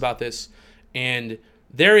somebody else about this, and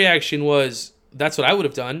their reaction was, that's what I would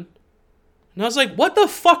have done. And I was like, what the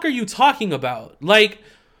fuck are you talking about? Like,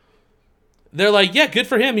 they're like, yeah, good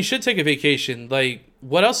for him. He should take a vacation. Like,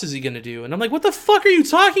 what else is he gonna do? And I'm like, what the fuck are you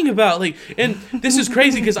talking about? Like, and this is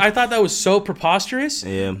crazy because I thought that was so preposterous.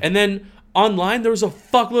 Yeah. And then online there was a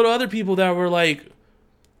fuckload of other people that were like,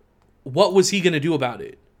 what was he gonna do about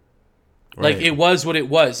it? Right. Like, it was what it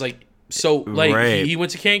was. Like, so like Right. he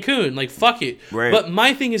went to Cancun. Like, fuck it. Right. But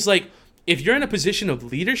my thing is like, if you're in a position of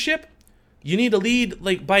leadership, you need to lead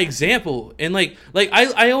like by example. And like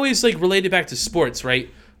I always like relate it back to sports, right?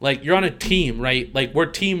 Like, you're on a team, right? Like, we're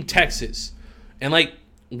Team Texas. And, like,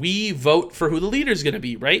 we vote for who the leader's going to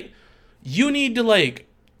be, right? You need to, like,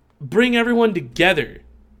 bring everyone together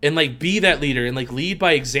and, like, be that leader and, like, lead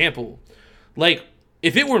by example. Like,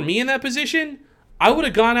 if it were me in that position, I would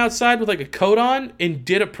have gone outside with, like, a coat on and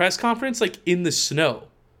did a press conference, like, in the snow.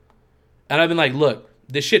 And I've been like, look,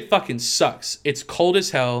 this shit fucking sucks. It's cold as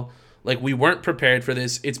hell. Like, we weren't prepared for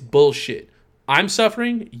this. It's bullshit. I'm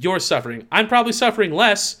suffering. You're suffering. I'm probably suffering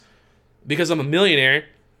less because I'm a millionaire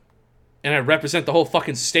and I represent the whole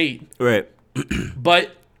fucking state. Right.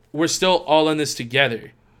 But we're still all in this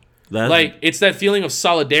together. Like, it's that feeling of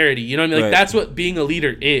solidarity. You know what I mean? Like, Right. that's what being a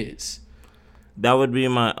leader is. That would be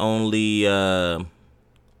my only So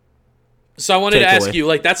I wanted to ask takeaway. you,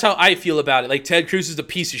 like, that's how I feel about it. Like, Ted Cruz is a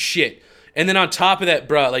piece of shit. And then on top of that,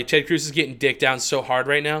 bro, like, Ted Cruz is getting dicked down so hard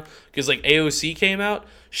right now because, like, AOC came out.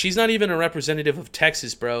 She's not even a representative of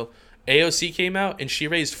Texas, bro. AOC came out and she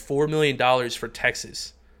raised $4 million for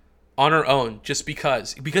Texas on her own just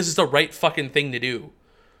because it's the right fucking thing to do.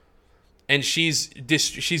 And she's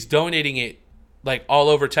donating it like all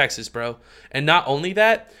over Texas, bro. And not only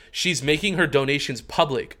that, she's making her donations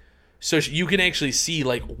public so you can actually see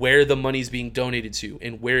like where the money's being donated to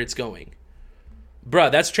and where it's going.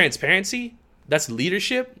 Bruh, that's transparency, that's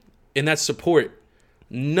leadership, and that's support.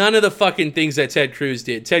 None of the fucking things that Ted Cruz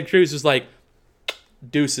did. Ted Cruz was like,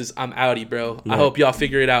 deuces, I'm outie, bro. I hope y'all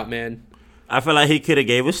figure it out, man. I feel like he could have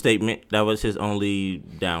gave a statement. That was his only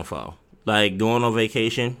downfall. Like, going on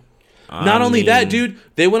vacation. Not only that, dude,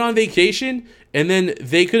 they went on vacation, and then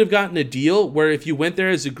they could have gotten a deal where if you went there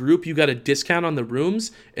as a group, you got a discount on the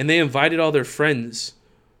rooms, and they invited all their friends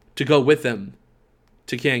to go with them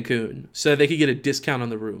to Cancun so that they could get a discount on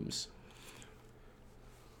the rooms.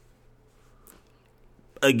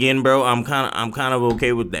 Again, bro, I'm kind of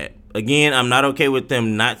okay with that. Again, I'm not okay with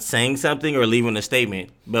them not saying something or leaving a statement.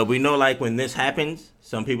 But we know, like, when this happens,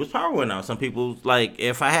 some people's power went out. Some people's, like,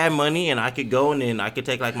 if I had money and I could go and then I could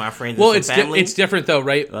take, like, my friends and some family. It's different, though,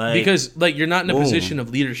 right? Like, because, like, you're not in a position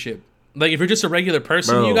of leadership. Like, if you're just a regular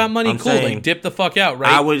person, Bro, you got money, I'm cool. saying, Like, dip the fuck out,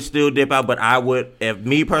 right? I would still dip out, but I would, if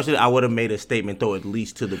me personally, I would have made a statement, though, at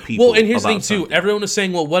least to the people. Well, and here's the thing, about too. something. Everyone was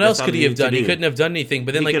saying, well, what That's else could he have done? He do. couldn't have done anything.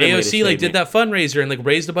 But then, He like, could have made a AOC, like, did statement. that fundraiser and, like,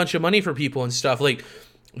 raised a bunch of money for people and stuff. Like,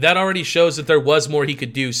 that already shows that there was more he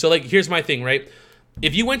could do. So, like, here's my thing, right?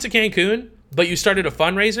 If you went to Cancun, but you started a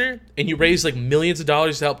fundraiser and you raised, like, millions of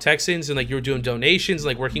dollars to help Texans and, like, you were doing donations and,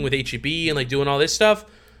 like, working with HEB and, like, doing all this stuff,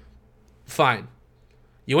 fine.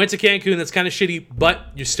 You went to Cancun, that's kind of shitty, but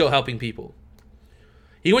you're still helping people.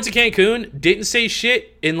 He went to Cancun, didn't say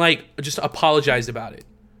shit, and, like, just apologized about it.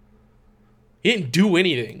 He didn't do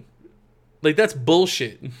anything. Like, that's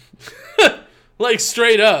bullshit. Like,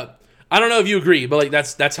 straight up. I don't know if you agree, but, like,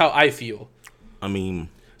 that's how I feel. I mean...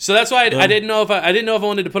 So that's why I didn't know if I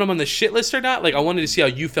wanted to put him on the shit list or not. Like, I wanted to see how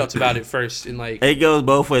you felt about it first, and like It goes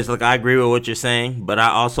both ways. Like, I agree with what you're saying, but I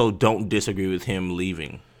also don't disagree with him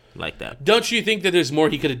leaving like that. Don't you think that there's more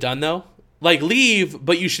he could have done though? Like, leave,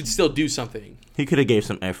 but you should still do something. He could have gave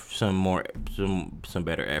some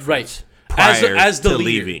better efforts. Right. Prior As the to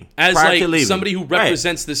leader, leaving. as Prior to like leaving. somebody who Right.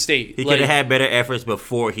 represents the state. He like, could have had better efforts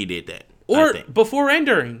before he did that. I or think. before and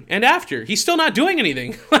during and after. He's still not doing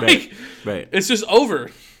anything. Like, Right. it's just over.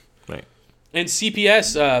 Right. And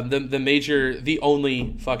CPS, the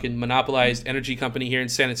only fucking monopolized energy company here in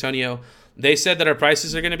San Antonio, they said that our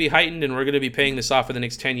prices are going to be heightened and we're going to be paying this off for the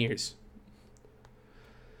next 10 years.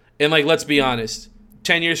 And, like, let's be honest.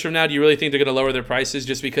 10 years from now, do you really think they're going to lower their prices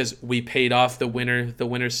just because we paid off the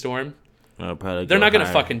winter storm? They're not going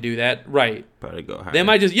to fucking do that. Right. Probably go higher. They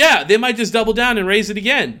might just double down and raise it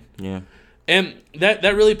again. Yeah. And that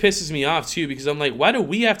really pisses me off, too, because I'm like, why do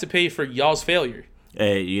we have to pay for y'all's failure?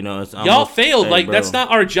 Hey, you know, it's almost, Y'all failed. hey, like, bro, that's not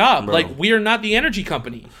our job. bro. Like, we are not the energy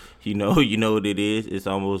company. You know what it is? It's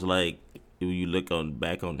almost like when you look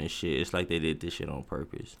back on this shit, it's like they did this shit on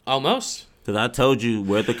purpose. Almost. Because I told you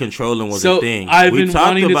weather controlling was So a thing. I've been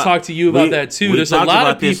wanting to talk to you about that too. There's a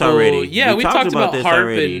lot of people. Already. Yeah, we talked about this HARP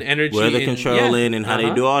already. and energy, weather controlling and how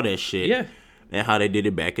they do all that shit. Yeah, and how they did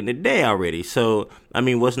it back in the day already. So I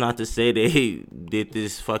mean, what's not to say they did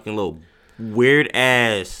this fucking little weird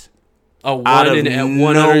ass a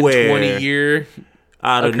 120 year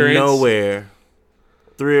out of occurrence. nowhere.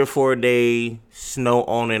 3 or 4 day snow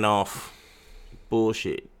on and off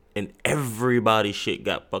bullshit, and everybody's shit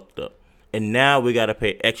got fucked up. And now we gotta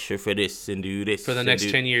pay extra for this and do this for the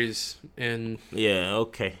next 10 years. And yeah,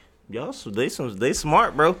 okay, y'all, so they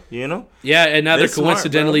smart, bro. You know. Yeah, and now they're smart,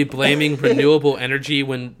 coincidentally blaming renewable energy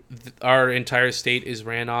when our entire state is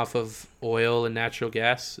ran off of oil and natural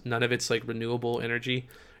gas. None of it's like renewable energy.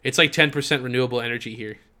 It's like 10% renewable energy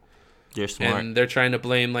here. They're smart. And they're trying to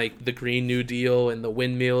blame like the Green New Deal and the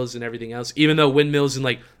windmills and everything else, even though windmills in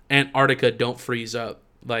like Antarctica don't freeze up.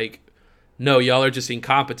 Like, no, y'all are just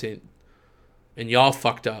incompetent and y'all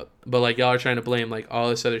fucked up. But like y'all are trying to blame like all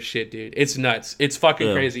this other shit, dude. It's nuts. It's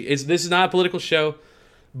fucking crazy. This is not a political show,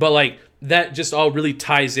 but like that just all really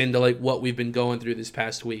ties into like what we've been going through this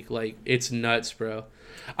past week. Like, it's nuts, bro.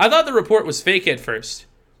 I thought the report was fake at first.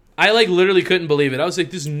 I like literally couldn't believe it. I was like,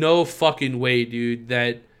 there's no fucking way, dude,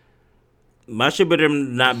 that my shit better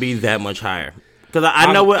not be that much higher. Because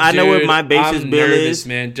I know what my basis bill is.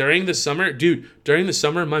 Man, during the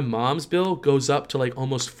summer, my mom's bill goes up to like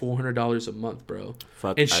almost $400 a month, bro.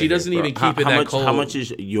 Fuck, and she doesn't even keep it that cold. How much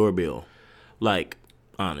is your bill? Like,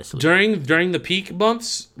 honestly. During the peak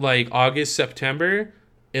months, like August, September,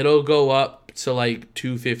 it'll go up to like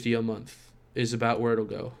 $250 a month is about where it'll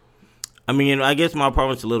go. I mean, I guess my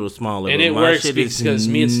apartment's a little smaller. And it works because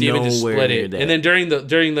me and Steven just split it. And then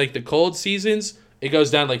during like the cold seasons, it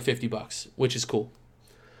goes down like $50, which is cool.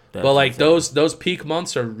 But like those peak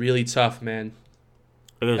months are really tough, man.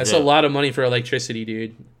 That's a lot of money for electricity,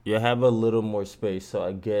 dude. You have a little more space, so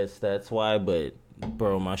I guess that's why. But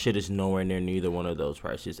bro, my shit is nowhere near neither one of those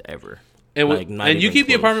prices ever. And and you keep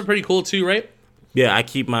the apartment pretty cool too, right? Yeah, I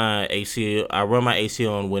keep my AC. I run my AC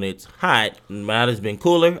on when it's hot. Now it's been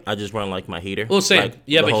cooler, I just run like my heater. Well, same. Like,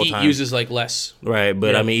 yeah, but heat uses like less. Right,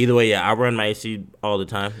 but I mean, either way, yeah, I run my AC all the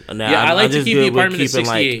time. Now, yeah, I like to keep the apartment at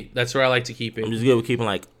 68. Like, that's where I like to keep it. I'm just good with keeping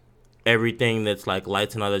like everything that's like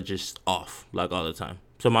lights and all that just off, like all the time.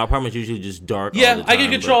 So my apartment's usually just dark. Yeah, all the time, I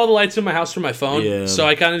can control all the lights in my house from my phone. Yeah. So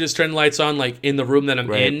I kind of just turn the lights on like in the room that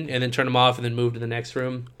I'm in, and then turn them off, and then move to the next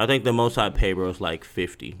room. I think the most I pay, bro, is like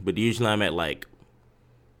 50, but usually I'm at like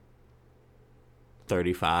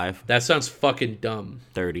 35. That sounds fucking dumb.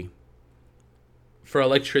 30. For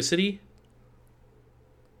electricity?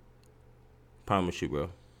 Promise you, bro.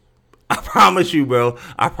 I promise you, bro.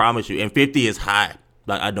 I promise you. And 50 is high.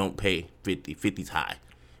 Like, I don't pay 50. 50's high.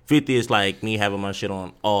 50 is like me having my shit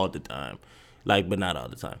on all the time. Like, but not all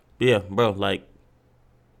the time. But yeah, bro, like.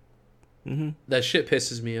 That shit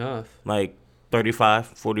pisses me off. Like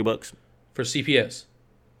 $35, $40. For CPS?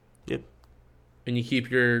 Yep. And you keep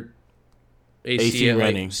your AC at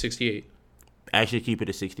running. Like 68. Actually, keep it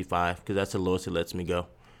at 65 because that's the lowest it lets me go.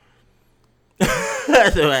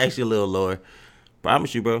 That's actually a little lower.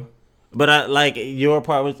 Promise you, bro. But I like your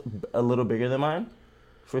apartment's a little bigger than mine,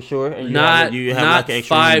 for sure. And you have not like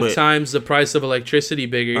extra 5 times the price of electricity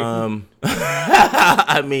bigger.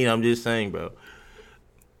 I mean, I'm just saying, bro.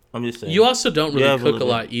 I'm just saying. You also don't really cook a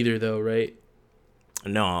lot either, though, right?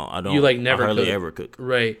 No, I don't. You like never hardly ever cook.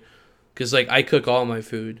 Right. Because, like, I cook all my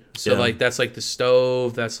food. So, like, that's, like, the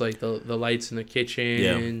stove. That's, like, the lights in the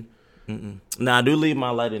kitchen. Yeah. Now, I do leave my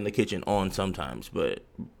light in the kitchen on sometimes, but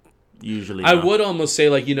usually I would almost say,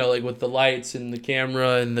 like, you know, like, with the lights and the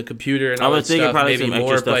camera and the computer and all that stuff, maybe probably some more,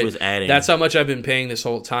 extra stuff but was adding. That's how much I've been paying this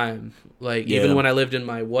whole time. Like, even when I lived in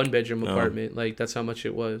my one-bedroom apartment, like, that's how much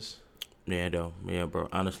it was. Yeah, though. Yeah, bro.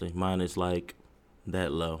 Honestly, mine is, like,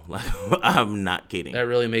 that low. Like, I'm not kidding. That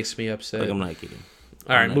really makes me upset. Like, I'm not kidding.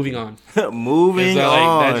 All right, moving on. Moving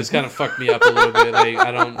on. That just kind of fucked me up a little bit. Like,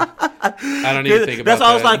 I don't even think about that. That's why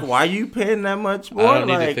I was like, why are you paying that much more? I don't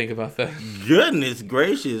need to think about that. Goodness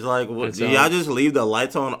gracious. Like, what, do y'all just leave the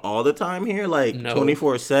lights on all the time here? Like,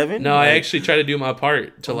 24/7? No, like, I actually try to do my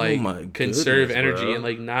part to, like, conserve energy and,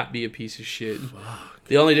 like, not be a piece of shit. Fuck.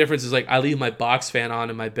 The only difference is, like, I leave my box fan on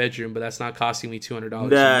in my bedroom, but that's not costing me $200 a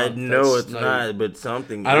month. No, it's not, but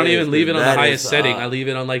something I don't even leave it on the highest setting. I leave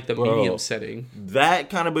it on, like, the medium setting. That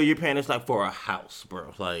kind of bill you're paying is, like, for a house,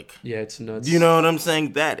 bro. Like, yeah, it's nuts. You know what I'm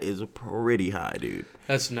saying? That is pretty high, dude.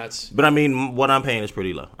 That's nuts. But, I mean, what I'm paying is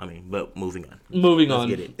pretty low. I mean, but moving on. Let's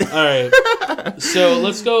get it. All right. So,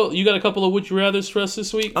 let's go. You got a couple of Would You Rathers for us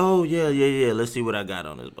this week? Oh, yeah. Let's see what I got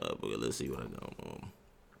on this book. Let's see what I got on.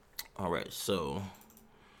 All right, so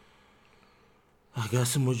I got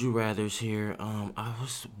some Would You Rathers here. I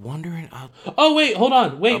was wondering. Oh wait, hold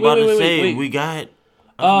on. Wait. We got.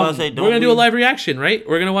 I was about to say, we're gonna do a live reaction, right?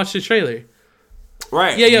 We're gonna watch the trailer.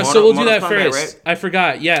 Right. Yeah. So we'll do that first. Right? I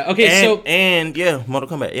forgot. Yeah. Okay. Mortal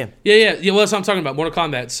Kombat. Yeah. Yeah. Well, that's what I'm talking about. Mortal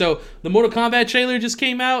Kombat. So the Mortal Kombat trailer just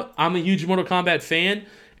came out. I'm a huge Mortal Kombat fan,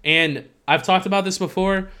 and I've talked about this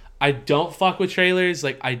before. I don't fuck with trailers.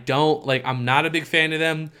 Like, I'm not a big fan of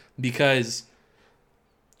them because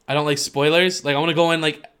I don't like spoilers. Like, I want to go in,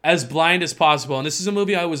 like, as blind as possible. And this is a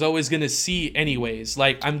movie I was always going to see anyways.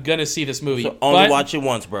 Like, I'm going to see this movie. So only watch it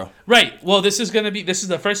once, bro. Right. Well, this is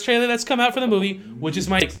the first trailer that's come out for the movie, which is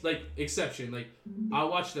my, like, exception. Like,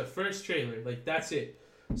 I'll watch the first trailer. Like, that's it.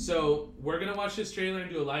 So, we're going to watch this trailer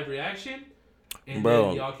and do a live reaction. And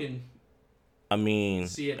then y'all can...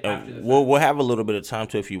 see it after the fact. We'll have a little bit of time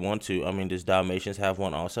to if you want to. I mean, does Dalmatians have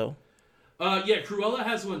one also? Yeah, Cruella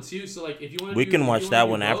has one too. So like, if you want, we can watch that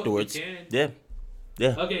one afterwards.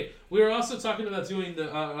 Yeah. Okay, we were also talking about doing the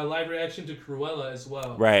a live reaction to Cruella as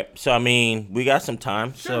well. Right. So I mean, we got some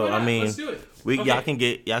time. Sure, so I mean, let's do it. Y'all can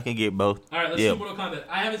get both. All right, let's do Mortal Kombat.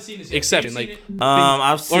 I haven't seen this yet. Exception, like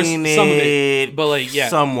I've seen it, some of it, but like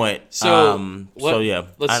somewhat. So yeah,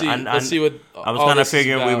 let's see. Let's see what I was kind of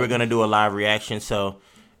figuring we were gonna do a live reaction. So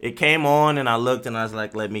it came on, and I looked, and I was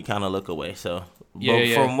like, let me kind of look away. So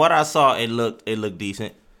from what I saw, it looked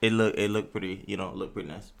decent. It looked pretty, looked pretty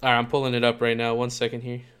nice. All right, I'm pulling it up right now. 1 second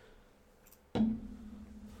here.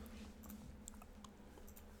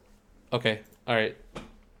 Okay. All right.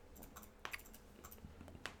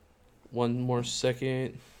 One more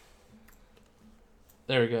second.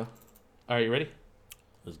 There we go. All right, you ready?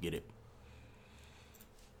 Let's get it.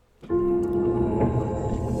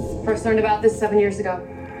 First learned about this 7 years ago.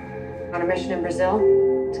 On a mission in Brazil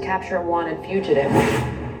to capture a wanted fugitive.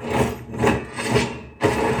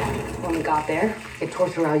 When we got there, it tore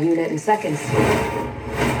through our unit in seconds.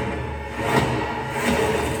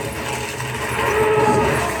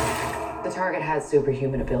 The target had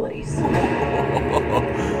superhuman abilities.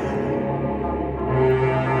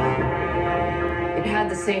 It had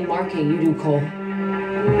the same marking you do, Cole.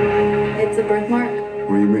 It's a birthmark.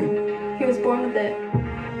 What do you mean? He was born with it.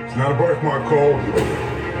 It's not a birthmark, Cole.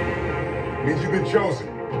 It means you've been chosen.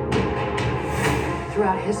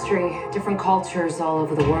 Throughout history, different cultures all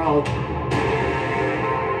over the world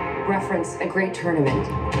reference a great tournament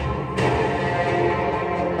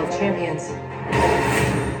of champions.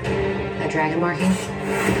 That dragon marking?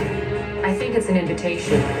 I think it's an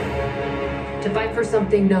invitation to fight for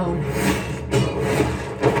something known.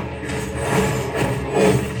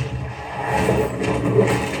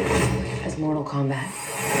 As Mortal Kombat.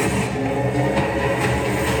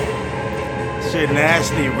 Shit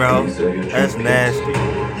nasty, bro. That's nasty.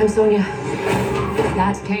 I'm Sonya.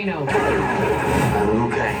 That's Kano. I'm Liu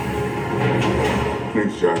Kang.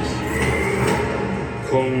 Thanks, Jax.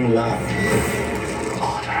 Kung Lao.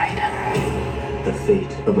 All right. The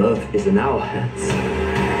fate of Earth is in our hands.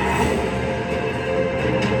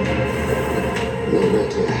 No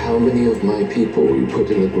matter how many of my people you put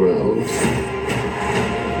in the ground.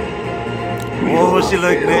 Oh,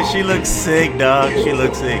 she looks sick, dog. She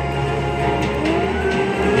looks sick.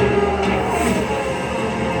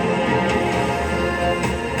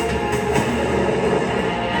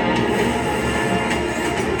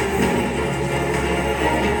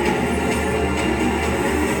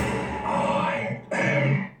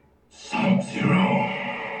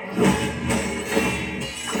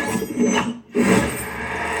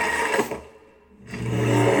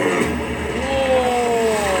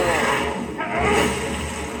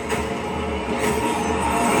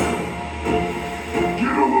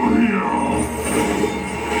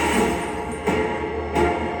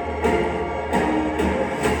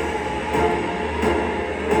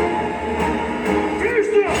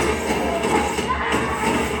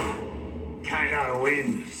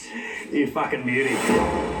 You fucking beauty.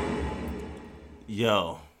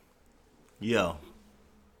 Yo.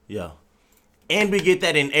 And we get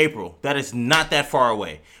that in April. That is not that far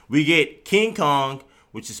away. We get King Kong,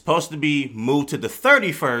 which is supposed to be moved to the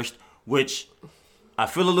 31st, which I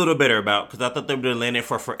feel a little bitter about because I thought they were going to land it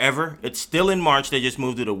for forever. It's still in March. They just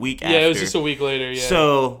moved it a week after. Yeah, it was just a week later, yeah.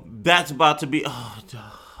 So that's about to be... Oh,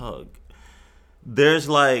 dog. There's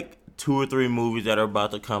like 2 or 3 movies that are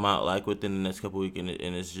about to come out like within the next couple weeks, and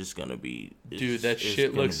it's just gonna be. Dude, that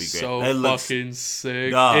shit looks so fucking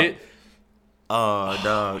sick. Dog.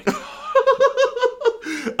 Dog.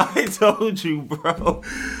 I told you, bro.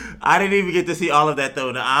 I didn't even get to see all of that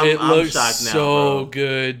though. I'm shocked now. So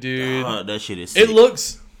good, dude. That shit is sick. It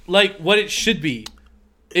looks like what it should be.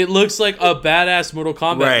 It looks like a badass Mortal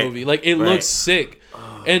Kombat movie. Like it looks sick,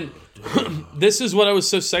 and. This is what I was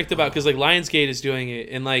so psyched about because like Lionsgate is doing it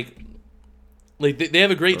and like they have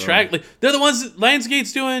a great track. Like they're the ones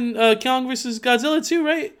Lionsgate's doing Kong versus Godzilla too,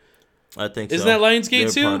 right? I think Isn't that Lionsgate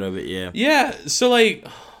They're too? part of it, yeah. Yeah. So like,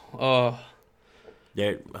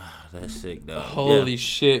 that's sick, dog. Holy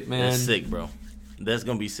shit, man! That's sick, bro. That's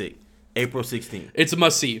gonna be sick. April 16th. It's a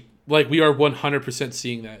must see. Like, we are 100%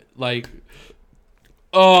 seeing that. Like,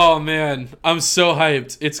 oh, man. I'm so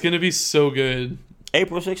hyped. It's going to be so good.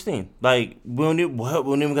 April 16th. Like, we don't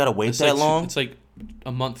even got to wait that long? It's like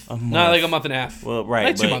a month. Not like a month and a half. Well, right.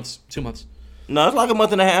 Like 2 months. 2 months. No, it's like a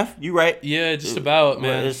month and a half. You right. Yeah, just about,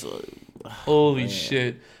 man. Holy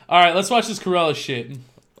shit. All right, let's watch this Cruella shit.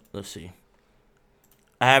 Let's see.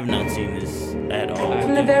 I have not seen this at all.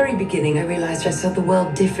 From the very beginning, I realized I saw the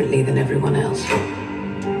world differently than everyone else.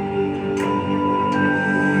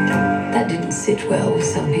 That didn't sit well with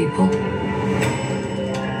some people.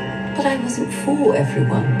 But I wasn't for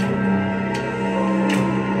everyone.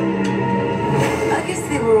 I guess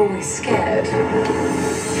they were always scared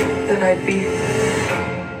that I'd be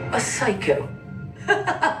a psycho.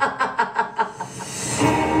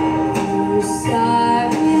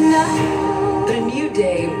 But a new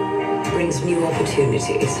day brings new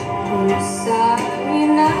opportunities. And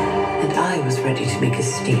I was ready to make a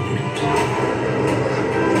statement.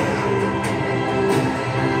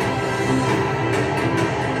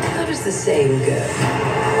 How does the saying go?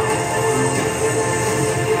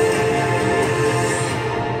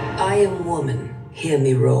 I am woman, hear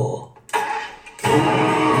me roar.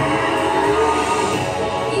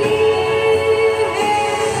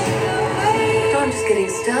 I'm just getting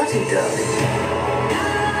started, darling.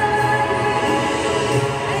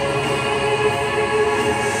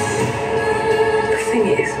 The thing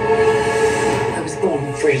is, I was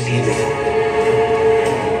born brilliant,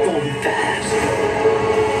 born bad,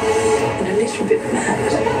 and a little bit mad.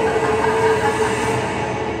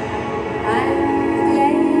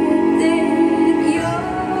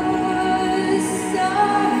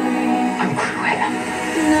 I'm Cruella.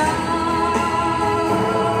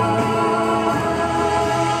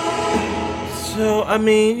 So, I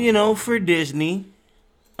mean, you know, for Disney,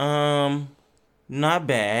 not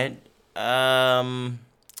bad. I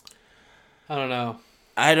don't know.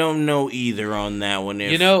 I don't know either on that one.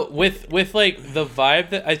 You know, with like the vibe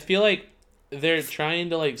that I feel like they're trying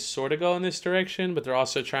to like sort of go in this direction, but they're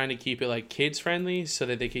also trying to keep it like kids friendly so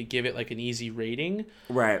that they could give it like an easy rating.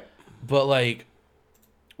 Right. But like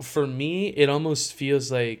for me, it almost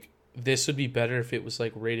feels like this would be better if it was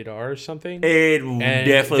like rated R or something. It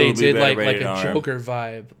definitely would be better like rated a R. Joker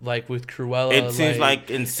vibe, like with Cruella. It seems like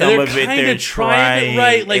in some of it they're trying.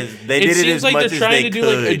 Like they did it as much as they could. It seems like they're trying to do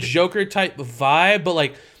like a Joker type vibe, but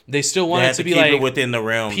like they still want it to be like within the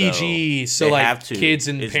realm PG, though. so they like kids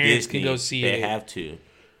and parents Disney. can go see they it. They have to.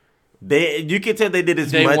 You can tell they did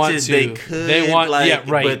as they much as they could. They want, like, yeah,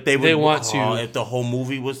 right. But they want to. If the whole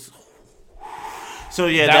movie was. So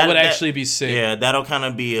yeah, that would actually be sick. Yeah, that'll kind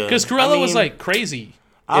of be a. Because Cruella was like crazy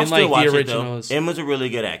I'll in like watch the originals. Emma's a really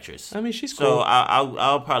good actress. I mean, she's cool. So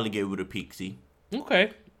I'll probably give it a peek-see.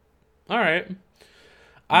 Okay, all right.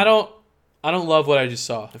 I don't love what I just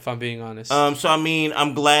saw, if I'm being honest. So I mean,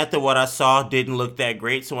 I'm glad that what I saw didn't look that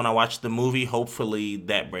great. So when I watch the movie, hopefully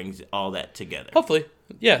that brings all that together. Hopefully,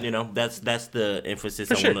 yeah. You know, that's the emphasis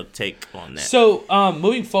I want to take on that. So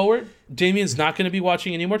moving forward, Damien's not going to be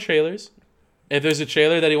watching any more trailers. If there's a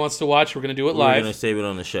trailer that he wants to watch, we're going to do it live. We're going to save it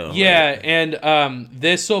on the show. Yeah, right? and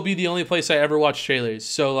this will be the only place I ever watch trailers.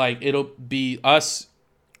 So, like, it'll be us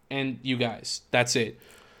and you guys. That's it.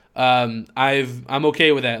 I'm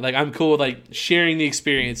okay with that. Like, I'm cool with, like, sharing the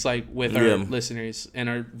experience, like, with our listeners and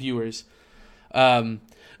our viewers. Basically,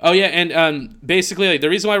 like, the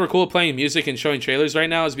reason why we're cool with playing music and showing trailers right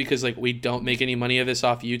now is because, like, we don't make any money of this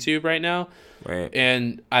off YouTube right now. Right.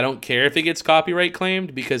 And I don't care if it gets copyright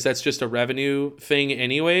claimed because that's just a revenue thing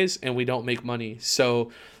anyways, and we don't make money.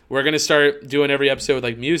 So we're going to start doing every episode with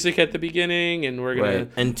like music at the beginning, and we're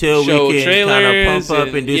going to until show we can kind of pump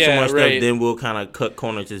up and do some more right. stuff, then we'll kind of cut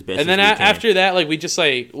corners as best and then as we can. After that, like we just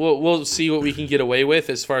like we'll see what we can get away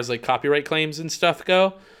with as far as like copyright claims and stuff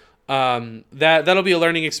go. That'll be a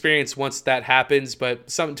learning experience once that happens,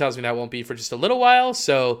 but something tells me that won't be for just a little while,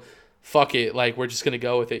 so fuck it. Like we're just going to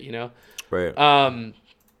go with it, you know? Right.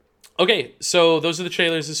 Okay, so those are the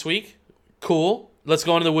trailers this week. Cool. Let's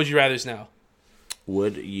go on to the Would You Rathers now.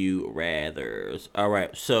 Would you rathers? All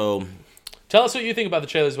right, so tell us what you think about the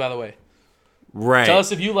trailers, by the way. Right. Tell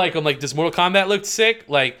us if you like them. Like, does Mortal Kombat look sick?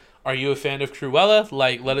 Like, are you a fan of Cruella?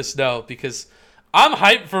 Like, let us know because I'm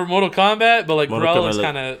hyped for Mortal Kombat, but like Cruella is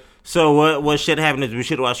kind of. So what should happen is we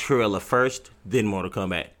should watch Cruella first, then Mortal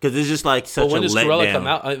Kombat, because it's just like such a letdown. When does Cruella come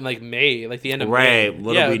out? Like May, like the end of May. Right.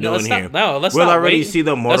 What are we doing here? Let's we'll not already wait. see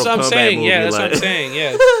the Mortal Kombat movie. Yeah, that's what I'm saying.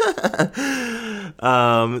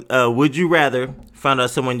 Yeah. Would you rather find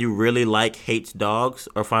out someone you really like hates dogs,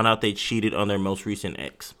 or find out they cheated on their most recent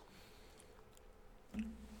ex?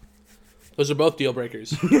 Those are both deal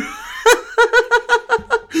breakers.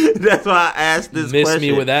 That's why I asked this Miss question.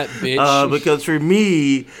 me with that, bitch. Because for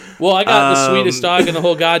me, well, I got the sweetest dog in the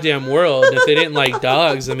whole goddamn world. If they didn't like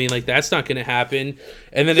dogs, I mean, like, that's not going to happen.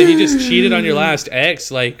 And then if you just cheated on your last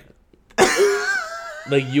ex, like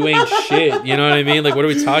you ain't shit. You know what I mean? Like, what are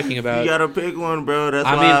we talking about? you gotta pick one, bro. That's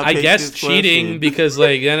I why mean, I I picked guess this cheating question. because,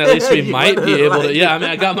 like, then at least we might be able to. Yeah, I mean,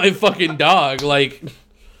 I got my fucking dog. Like,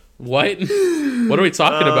 what? What are we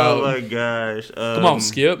talking about? Oh my gosh! Come on,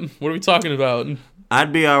 Skip. What are we talking about?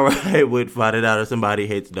 I'd be alright with finding out if somebody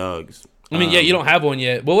hates dogs. I mean, yeah, you don't have one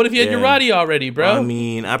yet. Well, what if you had your Roddy already, bro? I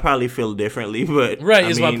mean, I probably feel differently, but right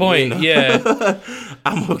is my point. Yeah,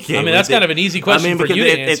 I'm okay. I mean, that's kind of an easy question for you to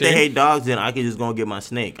answer. If they hate dogs, then I could just go and get my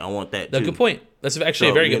snake. I want that too. That's a good point. That's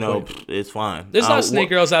actually a very good point. It's fine. There's a lot of snake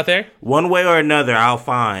girls out there. One way or another, I'll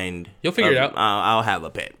find. You'll figure it out. I'll have a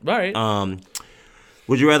pet. All right.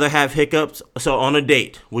 Would you rather have hiccups? So on a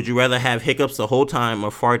date, would you rather have hiccups the whole time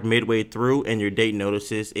or fart midway through and your date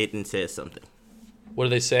notices it and says something? What do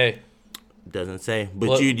they say? Doesn't say, but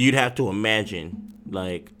Well, you'd have to imagine,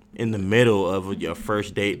 like, in the middle of your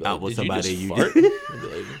first date out with somebody you you just fart?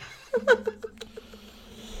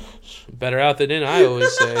 Better out than in, I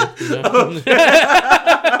always say. You know?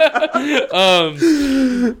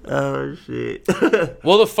 Oh shit!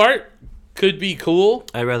 Well, the fart could be cool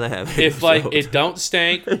I'd rather have if hiccups like the whole it don't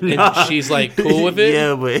stank and she's like cool with it.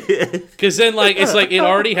 Yeah, but Because then, like, it's like it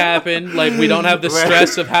already happened. Like, we don't have the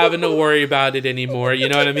stress of having to worry about it anymore. You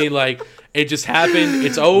know what I mean? Like, it just happened.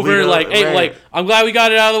 It's over. Like, hey, right. like, I'm glad we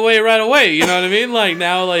got it out of the way right away. You know what I mean? Like,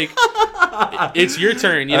 now, like, it's your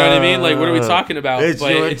turn. You know what I mean? Like, what are we talking about? it's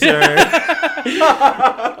your turn.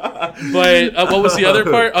 But what was the other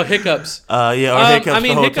part? Oh, hiccups. Or hiccups. I mean,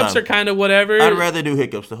 the whole hiccups time. are kind of whatever. I'd rather do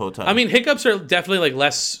hiccups the whole time. I mean, hiccups are definitely like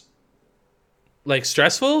less. Like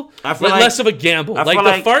stressful, I feel less like- of a gamble. I Like feel the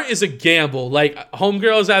like- fart is a gamble. Like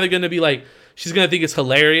homegirl is either gonna be like she's gonna think it's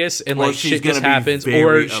hilarious and Or like she's shit just gonna be happens,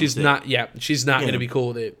 very or she's upset. not. Yeah, she's not Yeah. gonna be cool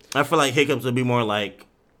with it. I feel like hiccups would be more like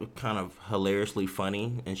kind of hilariously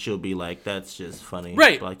funny, and she'll be like, "That's just funny."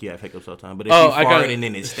 Right. Like you have hiccups all the time, but if Oh, you I fart got- and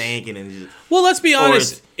then it stank and then it's just, Well, let's be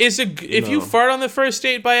honest. it's, If you know. fart on the first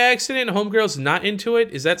date by accident and homegirl's not into it,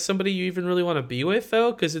 is that somebody you even really want to be with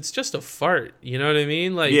though? Because it's just a fart. You know what I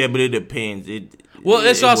mean? Like yeah, but it depends. Well,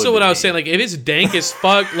 that's it also would what I was depend. saying. Like, if it's dank as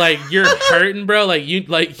fuck, like you're hurting, bro. Like you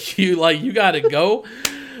gotta go.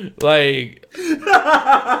 Like,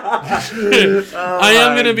 I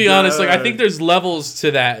am gonna be honest. Like, I think there's levels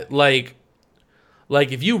to that. Like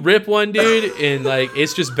if you rip one dude and like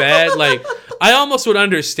it's just bad. Like, I almost would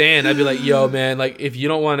understand. I'd be like, yo, man. Like, if you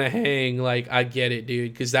don't want to hang, like, I get it,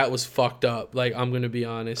 dude, because that was fucked up. Like, I'm gonna be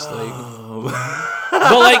honest. Like.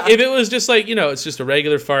 But like if it was just like, you know, it's just a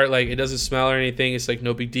regular fart, like it doesn't smell or anything, it's like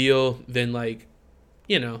no big deal, then like,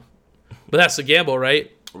 you know. But that's the gamble, right?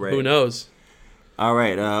 Right. Who knows? All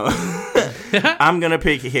right, I'm gonna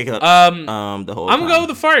pick hiccups. The whole I'm time. gonna go with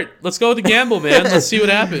the fart. Let's go with the gamble, man. Let's see what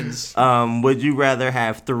happens. Would you rather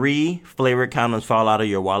have 3 flavored condoms fall out of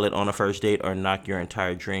your wallet on a first date, or knock your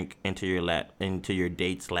entire drink into your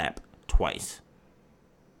date's lap twice?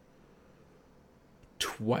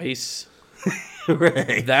 Twice.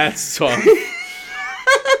 Right. That's tough.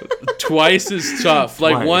 Twice is tough.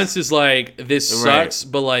 Like Twice. once is like this sucks,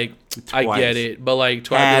 but like I Twice. get it. But like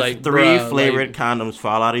twice, Have like 3 bruh, flavored like, condoms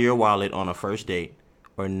fall out of your wallet on a first date,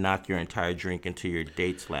 or knock your entire drink into your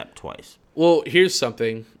date's lap twice. Well, here's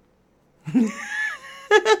something.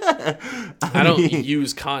 I don't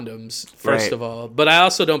use condoms, first Right. of all. But I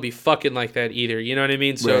also don't be fucking like that either. You know what I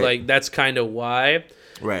mean? So, Right. like, that's kind of why.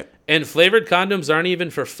 Right. And flavored condoms aren't even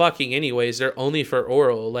for fucking anyways. They're only for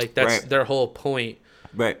oral. Like, that's Right. their whole point.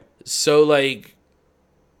 Right. So, like,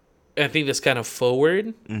 I think that's kind of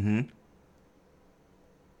forward. Mm-hmm.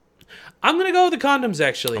 I'm going to go with the condoms,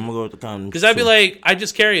 actually. I'm gonna go with the condoms. Because I'd be too. like, I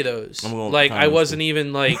just carry those. I'm going with Like, the I condoms, wasn't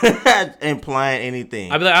even, like... implying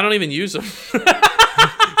anything. I'd be like, I don't even use them.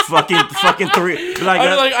 fucking 3. Like, I'd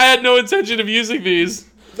be like, I had no intention of using these.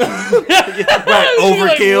 right,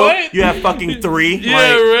 overkill. what? You have fucking 3. Yeah,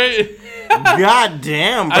 like, right. God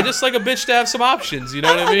damn. I just like a bitch to have some options. You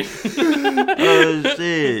know what I mean? Oh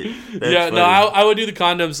shit. That's Yeah, no, funny. I would do the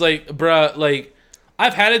condoms. Like, bruh, like,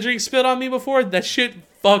 I've had a drink spilled on me before. That shit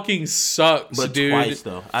fucking sucks, But dude. twice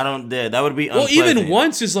though, I don't. That would be. Well, Unpleasant. even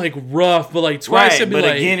once is like rough, but like twice, Right, I'd be but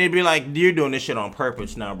like, again, it'd be like you're doing this shit on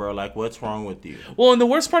purpose now, bro. Like, what's wrong with you? well, and the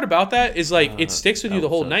worst part about that is like it sticks with you that the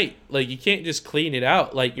whole would suck. night. Like, you can't just clean it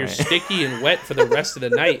out. Like, you're Right. sticky and wet for the rest of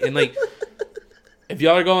the night, and like. If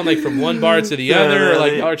y'all are going like from one bar to the other, or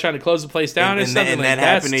like y'all are trying to close the place down or And something, that like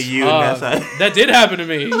happened to that's you, and tough. that's how- That did happen to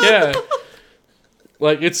me. Yeah.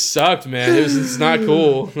 Like, it sucked, man. It's not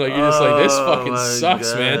cool. Like, you're just like, this fucking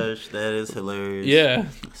sucks, man. That is hilarious. Yeah.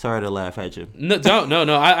 Sorry to laugh at you. No, don't.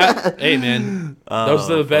 No. Hey, man. Those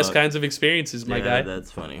are the best kinds of experiences, my guy.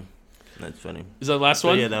 That's funny. That's funny. Is that the last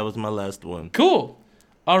one? Yeah, that was my last one. Cool.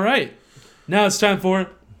 All right. Now it's time for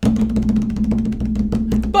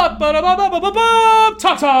Talk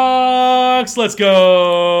Talks. Let's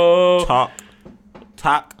go. Talks.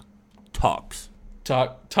 Talk Talks.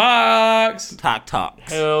 Talk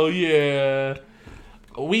Talks. Hell yeah.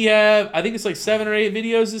 We have, I think it's like 7 or 8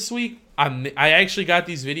 videos this week. I actually got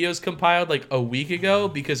these videos compiled like a week ago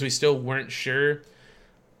because we still weren't sure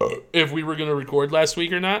if we were going to record last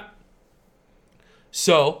week or not.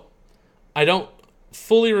 So, I don't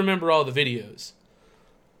fully remember all the videos.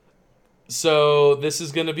 So, this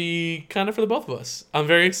is going to be kind of for the both of us. I'm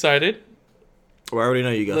very excited. Well, I already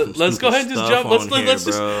know you got some let's go ahead and just jump. Let's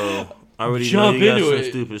just I already jump know you got into some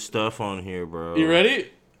it. stupid stuff on here, bro. You ready?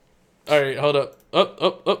 All right, hold up.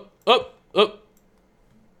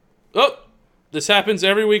 Up. This happens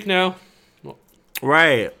every week now.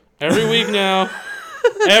 Right. Every week now.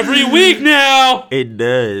 Every week now. It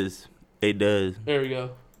does. It does. There we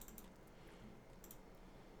go.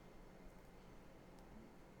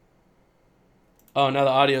 Oh, now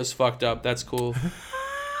the audio's fucked up. That's cool. Who's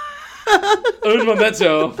my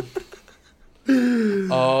mezzo?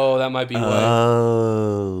 Oh, that might be why.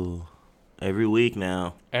 Oh. Every week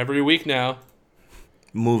now. Every week now.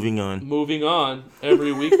 Moving on. Moving on.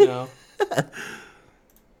 Every week now.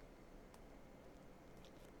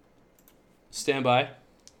 Stand by.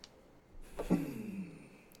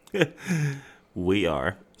 We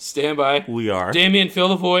are. Stand by. We are. Damien, fill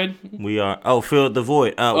the void. We are. Oh, fill the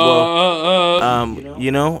void. I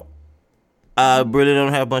really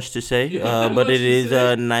don't have much to say, but it is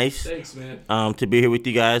nice Thanks, man. to be here with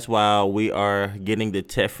you guys while we are getting the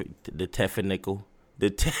technical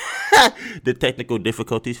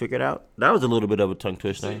difficulties figured out. That was a little bit of a tongue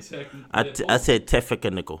twister. I said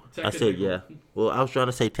technical. I said, yeah. Well, I was trying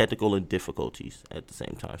to say technical and difficulties at the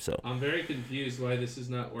same time. So I'm very confused why this is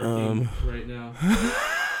not working right now.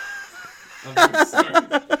 I'm very sorry.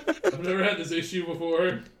 I've never had this issue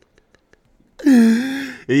before.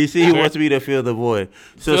 You see, he wants me to fill the void.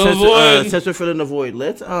 So since we're filling the void,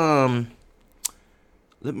 let's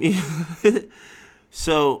let me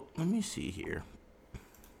see here.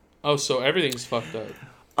 Oh, so everything's fucked up.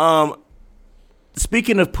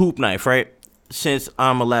 Speaking of poop knife, right? Since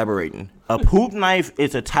I'm elaborating, a poop knife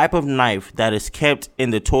is a type of knife that is kept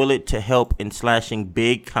in the toilet to help in slashing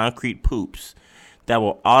big concrete poops that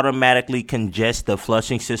will automatically congest the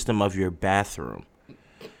flushing system of your bathroom.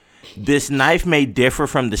 This knife may differ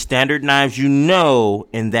from the standard knives you know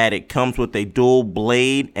in that it comes with a dual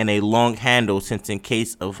blade and a long handle, since in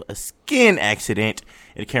case of a skin accident,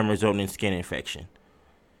 it can result in skin infection.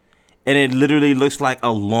 And it literally looks like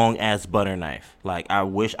a long-ass butter knife. Like, I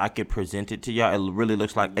wish I could present it to y'all. It really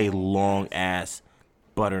looks like a long-ass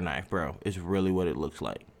butter knife, bro. It's really what it looks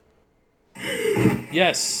like.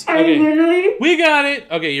 Yes. Okay. We got it.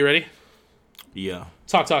 Okay, you ready? Yeah.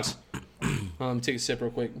 Talks. Take a sip real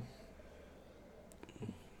quick.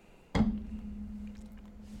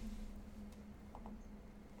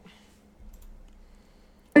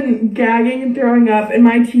 Gagging and throwing up, and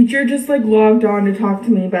my teacher just like logged on to talk to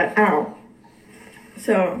me, but ow.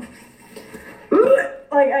 So,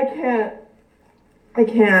 like I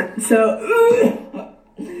can't. So,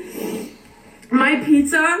 my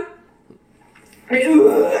pizza. I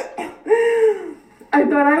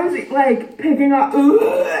thought I was like picking up.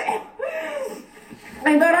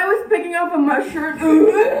 I thought I was picking up a mushroom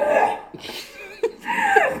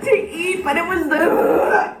to eat, but it was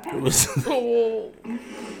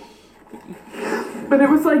but it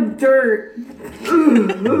was like dirt.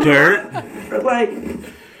 Dirt? Like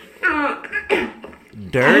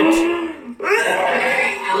dirt?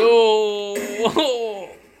 Oh.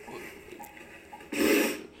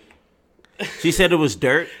 She said it was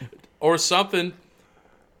dirt? Or something.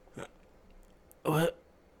 What?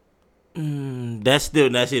 That's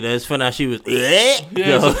it. That's funny how she was. Yeah,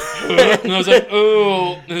 and I was like,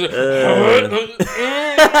 oh.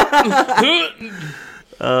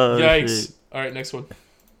 Yikes. Shit. All right, next one.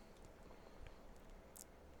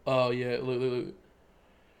 Oh, yeah. Look.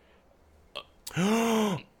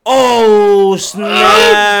 Oh,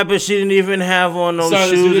 snap. But she didn't even have on no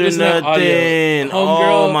shoes or nothing.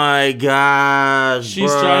 Oh, my gosh.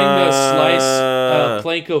 She's trying to slice a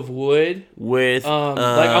plank of wood with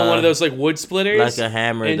like on one of those like wood splitters, like a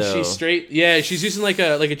hammer, and though. she's using like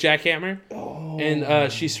a jackhammer,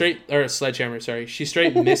 and she straight, or a sledgehammer, sorry, she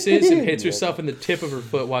straight misses and hits herself in the tip of her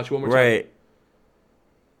foot. Watch one more time. Right.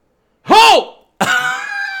 Oh!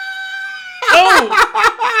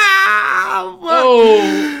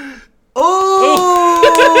 Oh,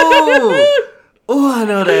 I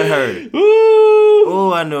know that hurt.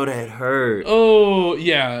 Oh, I know that hurt. Oh,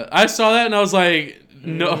 yeah. I saw that and I was like,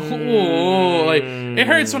 no. Like, it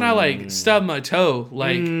hurts when I, like, stub my toe,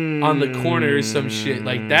 like, on the corner or some shit.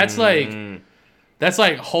 Like, that's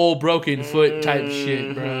like whole broken foot type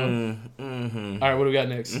shit, bro. All right, what do we got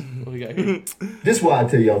next? What do we got here? This is why I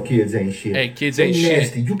tell y'all kids ain't shit. Hey, kids ain't shit.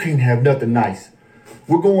 Nasty. You can't have nothing nice.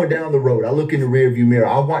 We're going down the road. I look in the rearview mirror.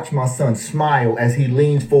 I watch my son smile as he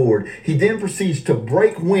leans forward. He then proceeds to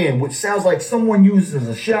break wind, which sounds like someone uses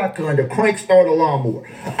a shotgun to crank start a lawnmower.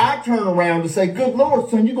 I turn around and say, good Lord,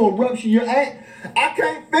 son, you gonna rupture your ass? I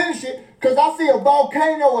can't finish it because I see a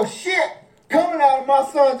volcano of shit coming out of my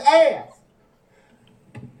son's ass.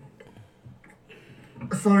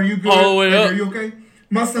 Son, are you good? All the way up. Are you okay?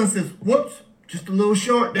 My son says, whoops, just a little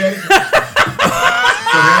short, Daddy. So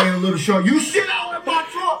that ain't a little short. You shit all in my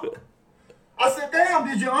truck. I said, damn,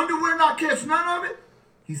 did your underwear not catch none of it?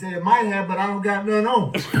 He said, it might have, but I don't got none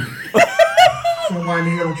on. So why in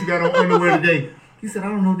the hell don't you got on underwear today? He said, I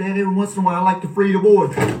don't know, Dad. Every once in a while, I like to free the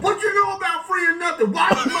boys. What you know about freeing nothing? Why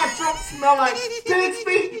does my truck smell like pig's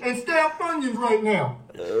feet and stale onions right now?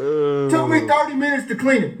 Took me 30 minutes to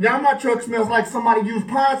clean it. Now my truck smells like somebody used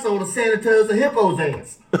Pine-Sol to sanitize a hippo's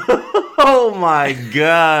ass. Oh my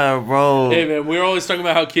God, bro. Hey, man, we're always talking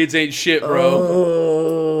about how kids ain't shit,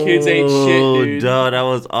 bro. Kids ain't shit, dude. Dog, that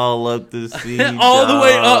was all up to see. All the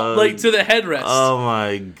way up, like, to the headrest. Oh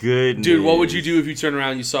my goodness. Dude, what would you do if you turned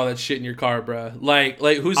around and you saw that shit in your car, bro? Like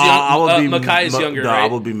who's young? Makai is younger, right? I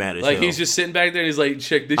would be mad as hell. Like, he's just sitting back there and he's like,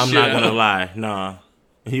 check this shit out. I'm not gonna lie. Nah.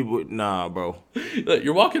 He would, bro.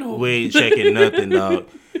 You're walking home. We ain't checking nothing, dog.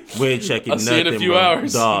 We ain't checking nothing, I'll see in a few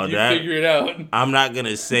hours. Dog, you figure it out. I'm not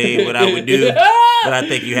gonna say what I would do, but I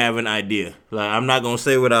think you have an idea. Like, I'm not gonna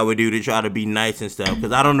say what I would do to try to be nice and stuff,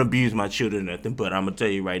 because I don't abuse my children or nothing. But I'm gonna tell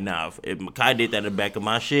you right now, if Makai did that in the back of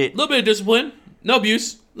my shit, a little bit of discipline, no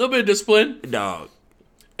abuse, a little bit of discipline, dog.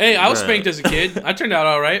 Hey, I was spanked as a kid. I turned out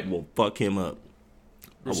all right. Well, fuck him up.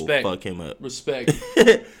 Respect. Fuck him up. Respect.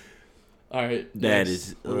 All right. That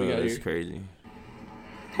is crazy.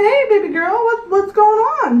 Hey, baby girl, what's going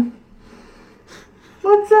on?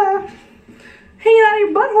 What's hanging out of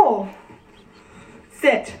your butthole?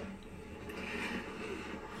 Sit.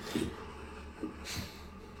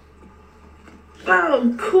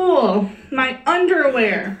 Oh, cool. My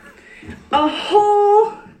underwear. A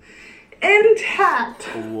whole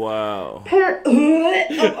intact Wow. pair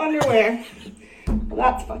of underwear.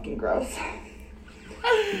 That's fucking gross.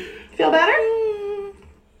 Feel better?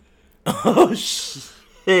 Oh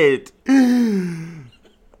shit!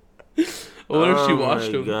 What if she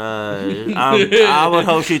washed them? God. I would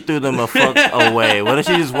hope she threw them a fuck away. What if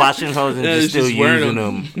she just washing hose and just still using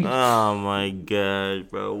them? Oh my God,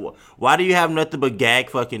 bro! Why do you have nothing but gag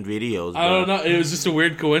fucking videos, bro? I don't know. It was just a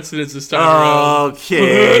weird coincidence this time around.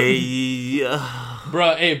 Okay.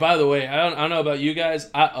 Bro, hey, by the way, I don't know about you guys.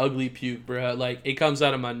 I ugly puke, bro. Like, it comes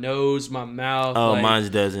out of my nose, my mouth. Oh, like, mine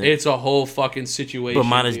doesn't. It's a whole fucking situation. But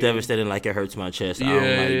mine is devastating, like it hurts my chest. I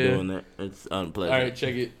don't like doing that. It's unpleasant. All right,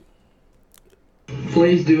 check it.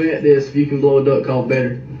 Please do at this if you can blow a duck call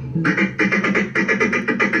better.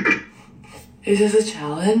 Is this a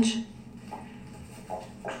challenge?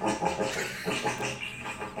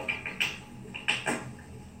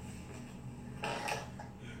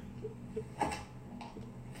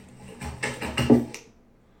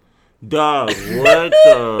 Dog, what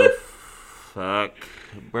the fuck,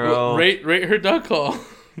 bro? Rate her duck call.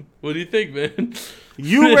 What do you think, man?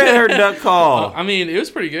 You read her duck call. I mean, it was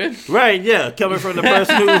pretty good. Right, yeah. Coming from the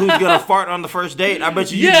person who's going to fart on the first date, I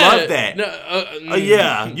bet you love that. No,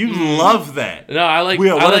 yeah, you love that. No, I like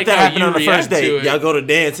Will, what if that how happened you on the first react to date? it. Y'all go to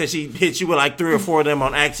dance and she hits you with like 3 or 4 of them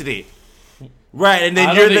on accident. Right, and then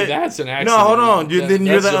I you're don't think that's an accident. No, hold on. Then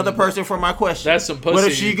you're That's the other person for my question. That's some pussy. What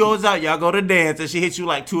if she goes out, y'all go to dance, and she hits you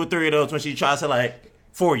like 2 or 3 of those when she tries to like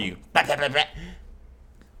for you?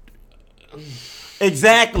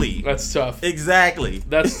 Exactly. That's tough. Exactly.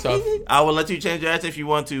 That's tough. I will let you change your answer if you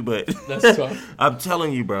want to, but That's tough. I'm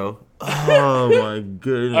telling you, bro. Oh my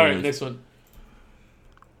goodness. All right, next one.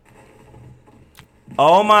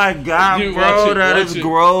 Oh my God, Dude, bro, that watch is it.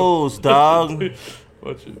 gross, dog.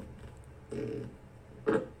 Watch it.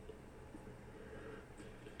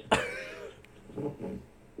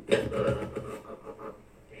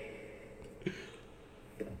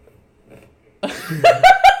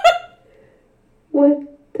 What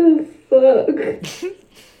the fuck?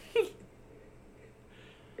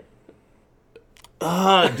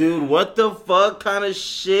 Dude, what the fuck kind of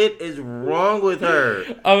shit is wrong with her?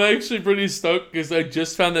 I'm actually pretty stoked because I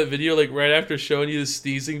just found that video like right after showing you the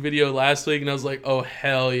sneezing video last week, and I was like, oh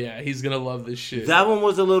hell yeah, he's gonna love this shit. That one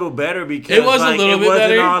was a little better because it was like, a little bit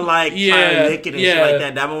better. It wasn't all like trying to lick it and shit like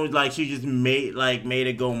that. That one was like she just made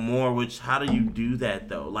it go more. Which how do you do that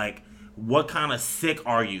though? Like, what kind of sick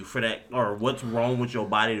are you for that, or what's wrong with your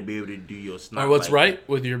body to be able to do your snot? Or what's like right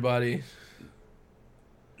with your body?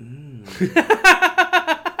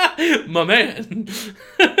 My man.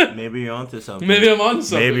 Maybe you're onto something. Maybe I'm onto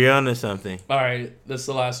something. Maybe you're onto something. All right, that's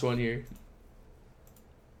the last one here.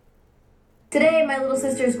 Today, my little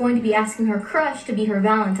sister is going to be asking her crush to be her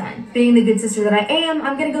Valentine. Being the good sister that I am,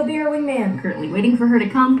 I'm gonna go be her wingman. Currently waiting for her to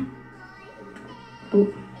come.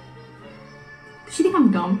 Oh. Does she think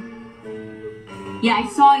I'm dumb? Yeah, I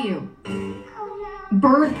saw you.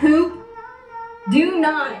 Bird poop? Do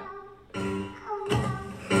not.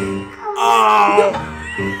 Oh.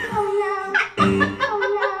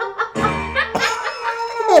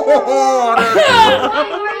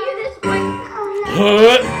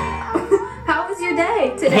 How was your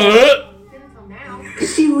day today?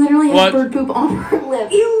 She literally has bird poop on her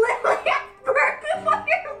lip. You literally have bird poop on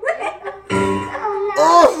your lip.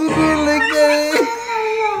 Oh, she did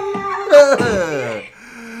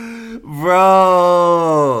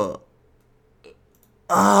bro.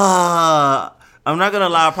 I'm not gonna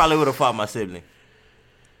lie, I probably would have fought my sibling.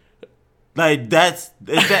 Like that's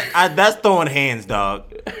throwing hands,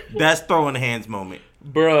 dog. That's throwing hands moment.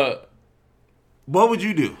 Bruh. What would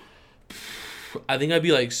you do? I think I'd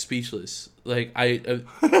be like speechless. Like I'd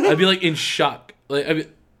be like in shock. Like I'd be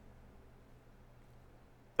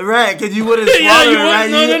right, because you wouldn't swallow yeah, it, right?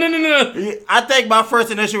 No. I think my first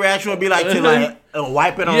initial reaction would be like to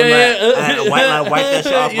wipe it on wipe that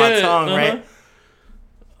shit off my tongue, right?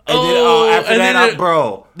 And then after that,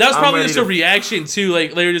 bro. That was probably just a reaction too.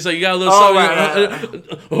 Like they were just like, you got a little something.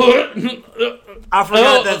 I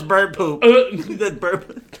forgot that's bird poop. That's bird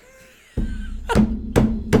poop.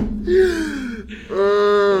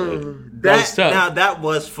 That's tough. Now that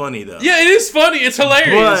was funny though. Yeah, it is funny. It's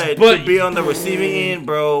hilarious. But to be on the receiving end,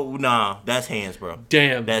 bro, nah, that's hands, bro.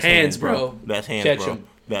 Damn, that's hands, bro. That's hands, catch bro. Him.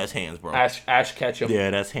 That's hands, bro. Ash catch him. Yeah,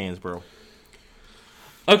 that's hands, bro.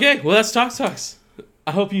 Okay, well that's Talks. I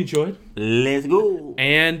hope you enjoyed. Let's go.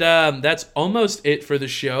 And that's almost it for the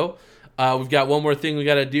show. We've got one more thing we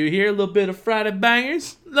got to do here. A little bit of Friday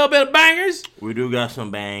bangers. A little bit of bangers. We do got some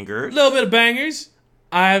bangers. A little bit of bangers.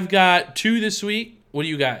 I've got 2 this week. What do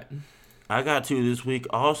you got? I got 2 this week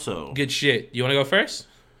also. Good shit. You want to go first?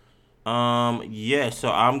 Yeah, so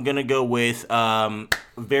I'm gonna go with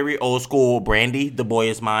very old school Brandy, The Boy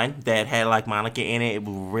Is Mine, that had like Monica in it. It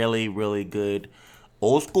was really, really good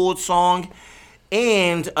old school song.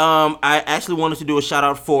 And I actually wanted to do a shout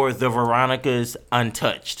out for the Veronicas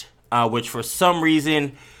Untouched, which for some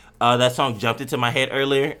reason that song jumped into my head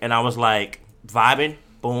earlier, and I was like vibing,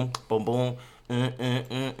 boom, boom, boom.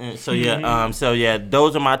 So yeah,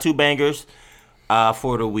 those are my 2 bangers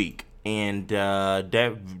for the week, and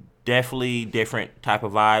definitely different type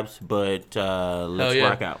of vibes, but let's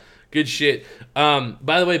rock out. Good shit.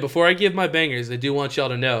 By the way, before I give my bangers, I do want y'all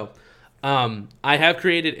to know I have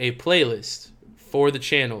created a playlist for the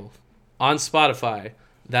channel on Spotify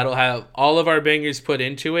that'll have all of our bangers put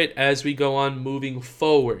into it as we go on moving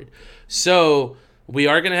forward. So we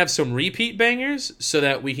are going to have some repeat bangers so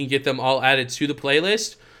that we can get them all added to the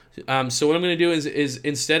playlist. So what I'm going to do is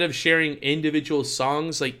instead of sharing individual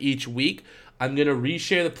songs like each week, I'm going to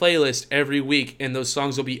reshare the playlist every week, and those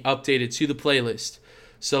songs will be updated to the playlist.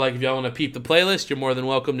 So like if y'all want to peep the playlist, you're more than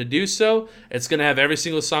welcome to do so. It's going to have every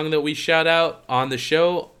single song that we shout out on the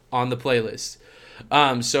show on the playlist.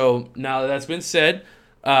 So now that that's been said,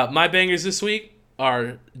 my bangers this week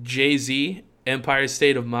are Jay-Z, Empire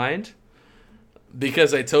State of Mind,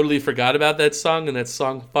 because I totally forgot about that song, and that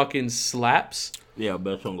song fucking slaps. Yeah,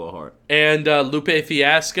 that song go hard. And Lupe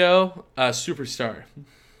Fiasco, Superstar.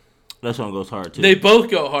 That song goes hard too. They both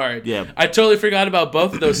go hard. Yeah. I totally forgot about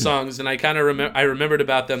both of those songs, and I kind of remembered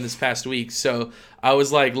about them this past week. So I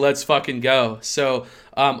was like, let's fucking go. So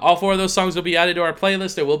all 4 of those songs will be added to our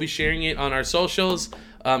playlist. I will be sharing it on our socials.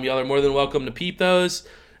 Y'all are more than welcome to peep those,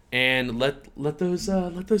 and let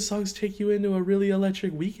those songs take you into a really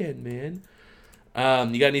electric weekend, man.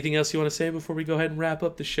 You got anything else you want to say before we go ahead and wrap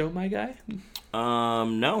up the show, my guy?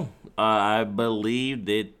 No. I believe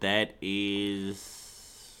that is.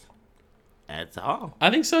 That's all. I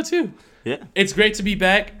think so too. Yeah. It's great to be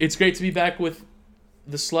back. It's great to be back with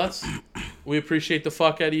the sluts, We appreciate the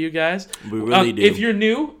fuck out of you guys. We really do. If you're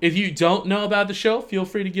new, if you don't know about the show, feel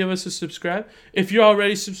free to give us a subscribe. If you're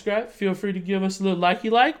already subscribed, feel free to give us a little like,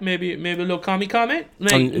 maybe a little comment,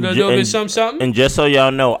 like, a little bit something. And just so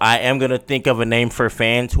y'all know, I am gonna think of a name for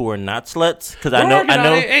fans who are not sluts, because I know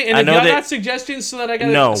Hey, and I if know y'all that. got suggestions so that I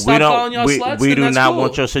gotta stop calling y'all sluts, We then do that's not cool.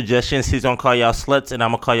 want your suggestions. He's gonna call y'all sluts, and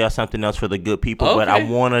I'm gonna call y'all something else for the good people. But I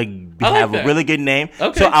Okay. want to have a really good name.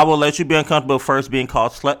 Okay. So I will let you be uncomfortable first being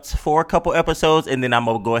called sluts for a couple episodes, and then I'm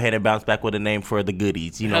gonna go ahead and bounce back with a name for the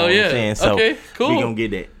goodies. You know what I'm saying? So okay, cool. we gonna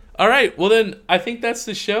get that. All right. Well, then I think that's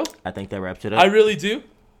the show. I think that wraps it up. I really do.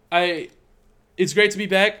 It's great to be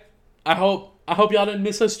back. I hope y'all didn't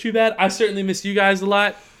miss us too bad. I certainly missed you guys a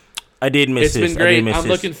lot. I did miss this. It's been great. I'm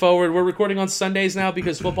looking forward. We're recording on Sundays now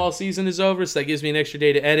because football season is over, so that gives me an extra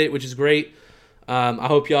day to edit, which is great. I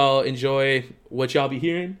hope y'all enjoy what y'all be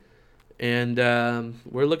hearing, and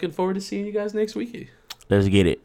we're looking forward to seeing you guys next week. Let's get it.